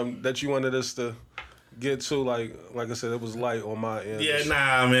anything that you wanted us to get to? Like I said, it was light on my end. Yeah,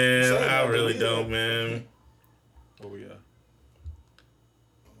 nah, man. Sorry I about really that. don't, man. Where we at?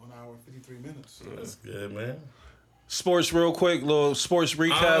 1 hour and 53 minutes. That's good, man. Sports, real quick, little sports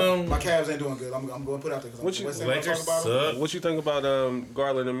recap. My Cavs ain't doing good. I'm going to put it out there What you- because I'm Lakers talk about them. suck. What you think about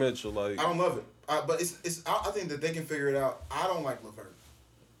Garland and Mitchell? Like, I don't love it. But it's. I think that they can figure it out. I don't like LeVert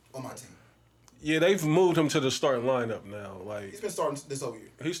on my team. yeah, they've moved him to the starting lineup now. Like, He's been starting this whole year.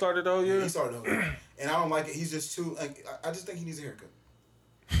 he started all year. He started the whole year. And I don't like it. He's just too. Like, I just think he needs a haircut.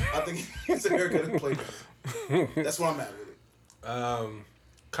 I think he needs a haircut and play better. That's where I'm at with it.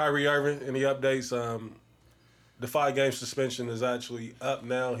 Kyrie Irving, any updates? The 5-game suspension is actually up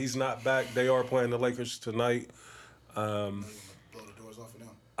now. He's not back. They are playing the Lakers tonight. Blow the doors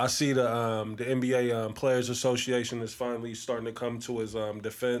I see the NBA Players Association is finally starting to come to his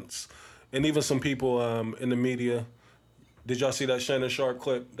defense, and even some people in the media. Did y'all see that Shannon Sharp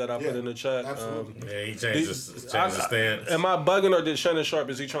clip that I put in the chat? Absolutely. Yeah, he changed his stance. Am I bugging, or did Shannon Sharp,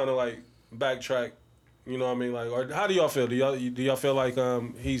 is he trying to like backtrack? You know what I mean? Like, or how do y'all feel? Do y'all feel like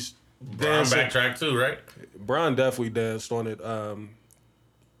he's Bron dancing? backtrack too, right? Bron definitely danced on it.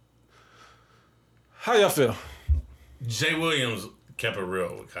 How y'all feel? Jay Williams kept it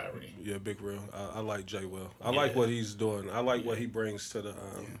real with Kyrie. Yeah, big real. I like Jay Will. I like what he's doing. I like what he brings to the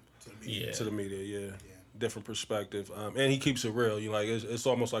to the media. Yeah. Different perspective, and he keeps it real. You like it's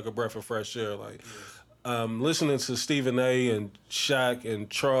almost like a breath of fresh air. Like listening to Stephen A. and Shaq and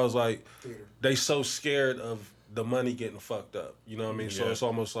Charles, like they so scared of the money getting fucked up. You know what I mean? So it's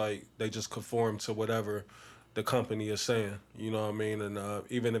almost like they just conform to whatever the company is saying. You know what I mean? And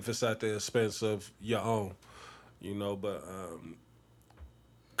even if it's at the expense of your own, you know. But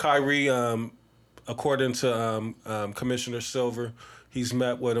Kyrie, according to Commissioner Silver, he's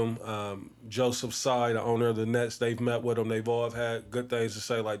met with him. Joseph Tsai, the owner of the Nets, they've met with him. They've all had good things to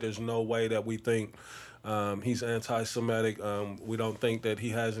say. Like, there's no way that we think he's anti-Semitic. We don't think that he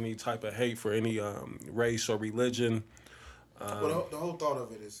has any type of hate for any race or religion. Well, the whole thought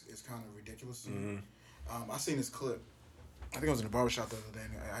of it is kind of ridiculous. I seen this clip. I think I was in the barbershop the other day,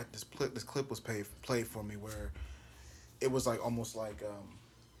 and this clip was played for me where it was like almost like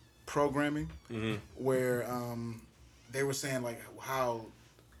programming, where they were saying like how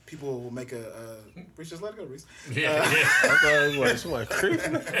people will make a Reese, just let it go, Reese. Yeah. I thought it was like somebody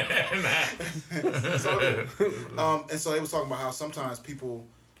creeping. And so they was talking about how sometimes people,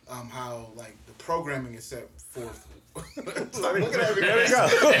 how like the programming is set forth. Stop looking at me. There you go.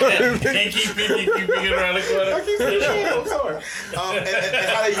 Can't keep picking around the corner. I keep saying, I'm sorry. And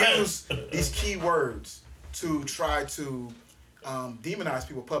how they use these key words to try to demonize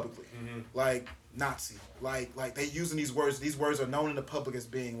people publicly, like Nazi, like they using these words. These words are known in the public as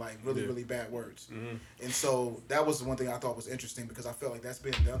being like really bad words, and so that was the one thing I thought was interesting because I felt like that's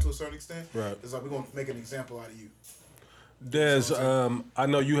being done to a certain extent. Right, it's like we're gonna make an example out of you. There's, I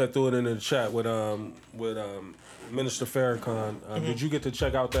know you had threw it in the chat with Minister Farrakhan. Did you get to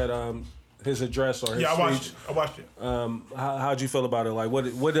check out that his address or his speech? I watched it. How'd you feel about it? Like,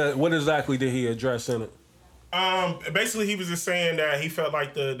 what exactly did he address in it? Basically, he was just saying that he felt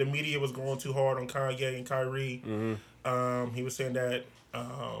like the media was going too hard on Kanye and Kyrie. He was saying that.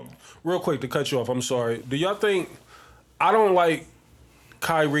 Real quick to cut you off, I'm sorry. Do y'all think? I don't like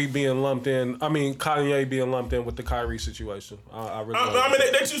Kyrie being lumped in. I mean, Kanye being lumped in with the Kyrie situation. I really. I mean,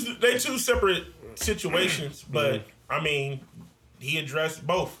 they two separate situations, but I mean, he addressed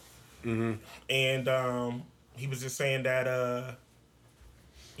both, and he was just saying that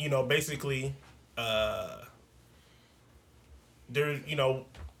basically. There,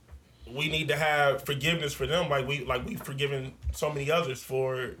 we need to have forgiveness for them, like we've forgiven so many others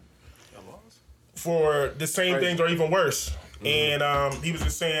for the same things or even worse. And he was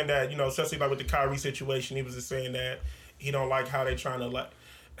just saying that, especially like with the Kyrie situation, he was just saying that he don't like how they trying to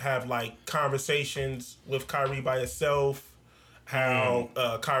have conversations with Kyrie by himself.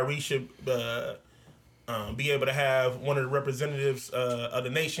 How Kyrie should be able to have one of the representatives of the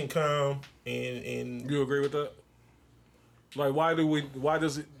nation come and you agree with that? Like, why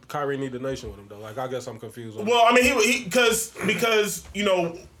does Kyrie need the nation with him though? Like, I guess I'm confused. Well, I mean, he because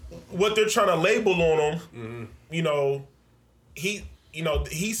what they're trying to label on him, he's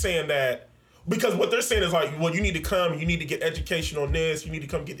saying that because what they're saying is like, well, you need to come, you need to get education on this, you need to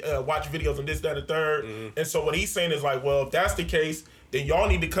come get watch videos on this, that, and the third. And so what he's saying is like, well, if that's the case, then y'all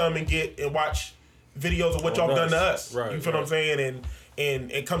need to come and watch videos of what y'all done to us. Right, you feel what I'm saying?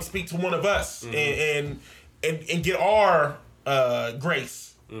 And come speak to one of us and get our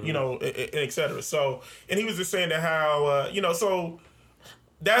grace, et cetera. So, and he was just saying that how, so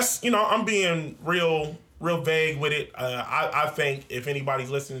that's, I'm being real vague with it. I think if anybody's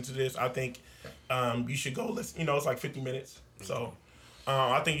listening to this, I think you should go listen. It's like 50 minutes. So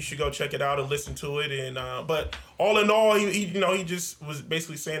I think you should go check it out and listen to it. And but all in all, he just was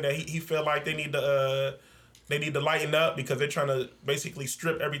basically saying that he felt like they need to lighten up because they're trying to basically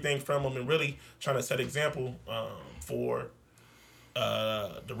strip everything from them and really trying to set example for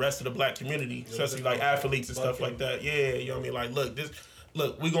the rest of the black community, especially like athletes and stuff like that. Yeah, you know what I mean? Like,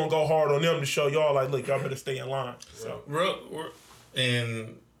 look, we gonna go hard on them to show y'all, like, look, y'all better stay in line. So,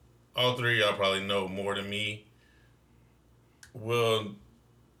 and all three of y'all probably know more than me. Will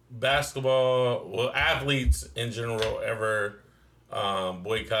athletes in general ever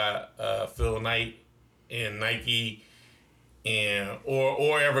boycott Phil Knight and Nike,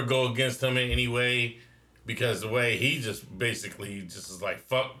 or ever go against him in any way? because the way he just basically just is like,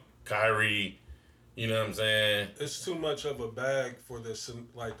 fuck Kyrie, you know what I'm saying? It's too much of a bag for this,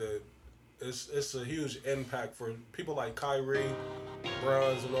 like it's a huge impact for people like Kyrie,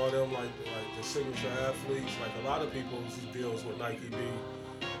 Bronze, and all them, like the signature athletes. Like a lot of people's deals with Nike be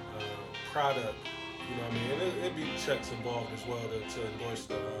product, you know what I mean? And it'd be checks involved as well to endorse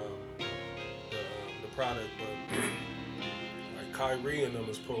the product, but like Kyrie and them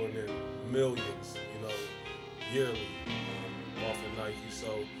is pulling in millions, you know, yearly off of Nike.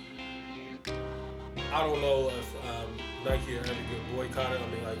 So I don't know if Nike ever get boycotted. I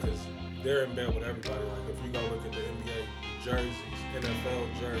mean, like, cause they're in bed with everybody. Like, if you go look at the NBA jerseys,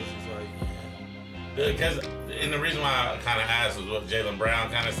 NFL jerseys, like. Because, and the reason why I kind of asked was what Jaylen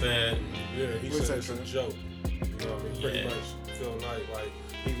Brown kind of said. Yeah, he said it's a joke. You know what I mean? Pretty much Phil Knight, like,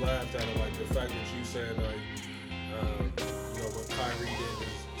 he laughed at it. Like, the fact that you said, like, you know, what Kyrie did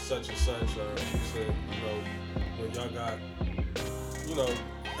is such and such. He said, you know, when y'all got, you know,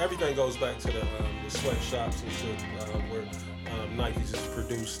 everything goes back to the sweatshops and shit where Nike just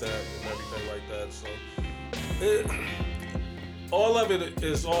produced that and everything like that. So, all of it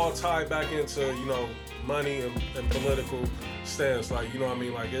is all tied back into, you know, money and political stance. Like, you know what I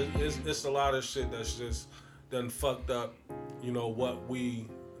mean? Like, it's a lot of shit that's just done fucked up, you know, what we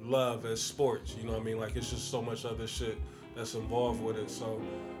love as sports. You know what I mean? Like, it's just so much other shit that's involved with it. So,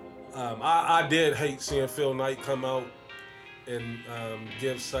 I did hate seeing Phil Knight come out and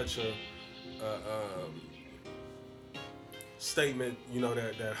give such a statement, you know,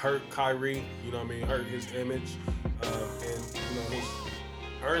 that hurt Kyrie, you know what I mean, hurt his image, and, you know, his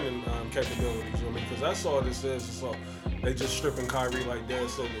earning capabilities, you know what I mean, because that's all this is. It's all, they just stripping Kyrie, like Dan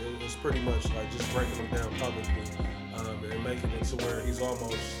said, it's pretty much like just breaking him down publicly, and making it to where he's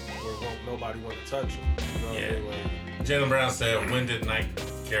almost where nobody want to touch him, you know what I mean? Like, Jaylen Brown said, when did Nike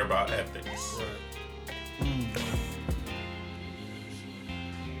care about ethics? Right.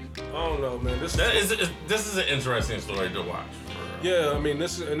 I don't know, man. This is an interesting story to watch. Yeah, I mean,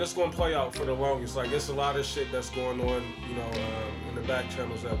 this gonna play out for the longest. Like, it's a lot of shit that's going on, you know, in the back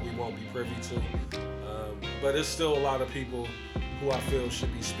channels that we won't be privy to. But it's still a lot of people who I feel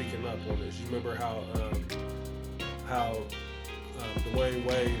should be speaking up on this. You remember how Dwayne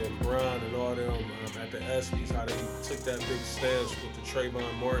Wade and Bron and all them at the ESPYs, how they took that big stance with the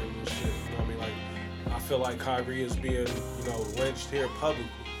Trayvon Martin and shit. You know what I mean? Like, I feel like Kyrie is being, you know, lynched here publicly.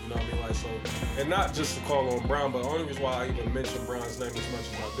 You know what I mean? Like, so, and not just to call on Brown, but the only reason why I even mention Brown's name as much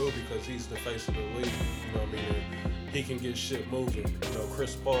as I do, because he's the face of the league. You know what I mean? And he can get shit moving. You know,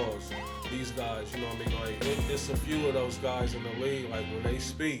 Chris Pauls, these guys. You know what I mean? Like, it's a few of those guys in the league. Like, when they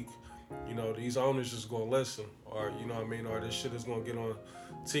speak, you know, these owners just gonna listen, or you know what I mean, or this shit is gonna get on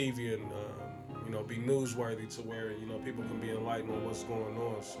TV and you know, be newsworthy to where, you know, people can be enlightened on what's going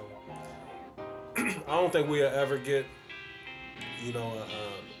on. So I don't think we'll ever get, you know,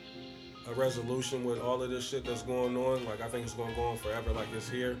 a resolution with all of this shit that's going on. Like, I think it's gonna go on forever, like it's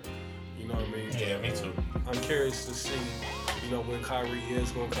here. You know what I mean? Yeah, me too. I'm curious to see, you know, when Kyrie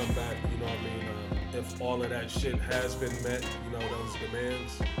is gonna come back. You know what I mean? If all of that shit has been met, you know, those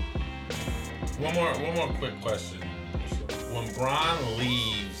demands. One more quick question. When Bron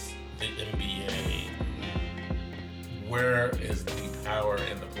leaves the NBA, where is the power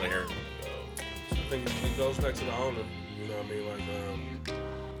in the player going to go? I think it goes back to the owner. You know what I mean? Like,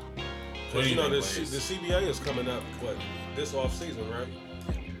 What do you know, the think, CBA is coming up, what, this off season, right?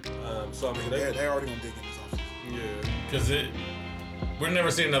 So I mean, they already gonna dig in this offseason. Yeah. Because we're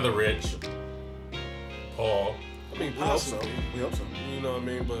never seeing another Rich Paul. I mean, We hope so. possibly. We hope so. You know what I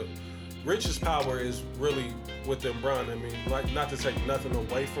mean? But Rich's power is really within Bron. I mean, like, not to take nothing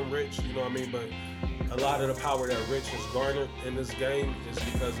away from Rich, you know what I mean? But a lot of the power that Rich has garnered in this game is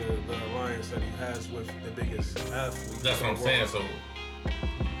because of the alliance that he has with the biggest athlete. That's what I'm saying. So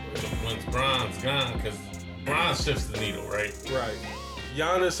when Bron's gone, because Bron shifts the needle, right? Right.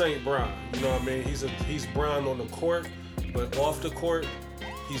 Giannis ain't Bron. You know what I mean? He's Bron on the court, but off the court,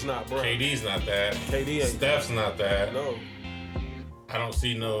 he's not Bron. KD's not that. KD ain't. Steph's not that. No. I don't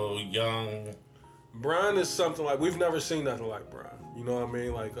see no young. Bron is something like, we've never seen nothing like Bron. You know what I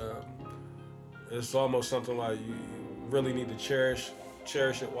mean? Like, it's almost something like you really need to cherish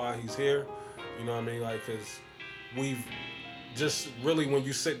it while he's here. You know what I mean? Like, because we've just really, when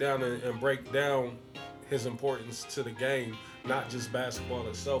you sit down and break down his importance to the game, not just basketball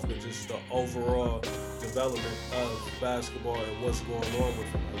itself, but just the overall development of basketball and what's going on with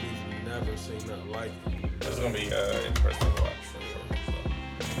him. Like, we've never seen nothing like it. It's gonna be interesting to watch for sure.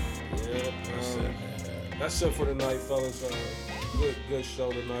 So. Yeah. That's it for tonight, fellas. Good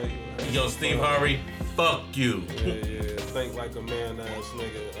show tonight. Yo, Steve Harvey, fuck you. Yeah. Think like a man ass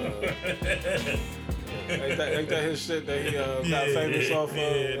nigga. Ain't that his shit that he got famous off of?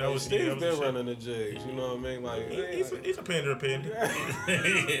 Yeah, that was Steve that was been the shit. running the jigs. You know what I mean? Like He's a panda.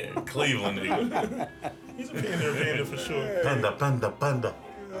 Yeah, Cleveland nigga. He's a panda for sure. Panda.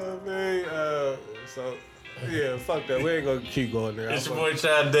 You know what I mean? So yeah, fuck that. We ain't gonna keep going there. It's your boy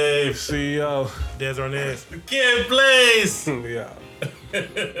Chad Dave. CEO. Des Arnaz. Kid Blaze. Yeah.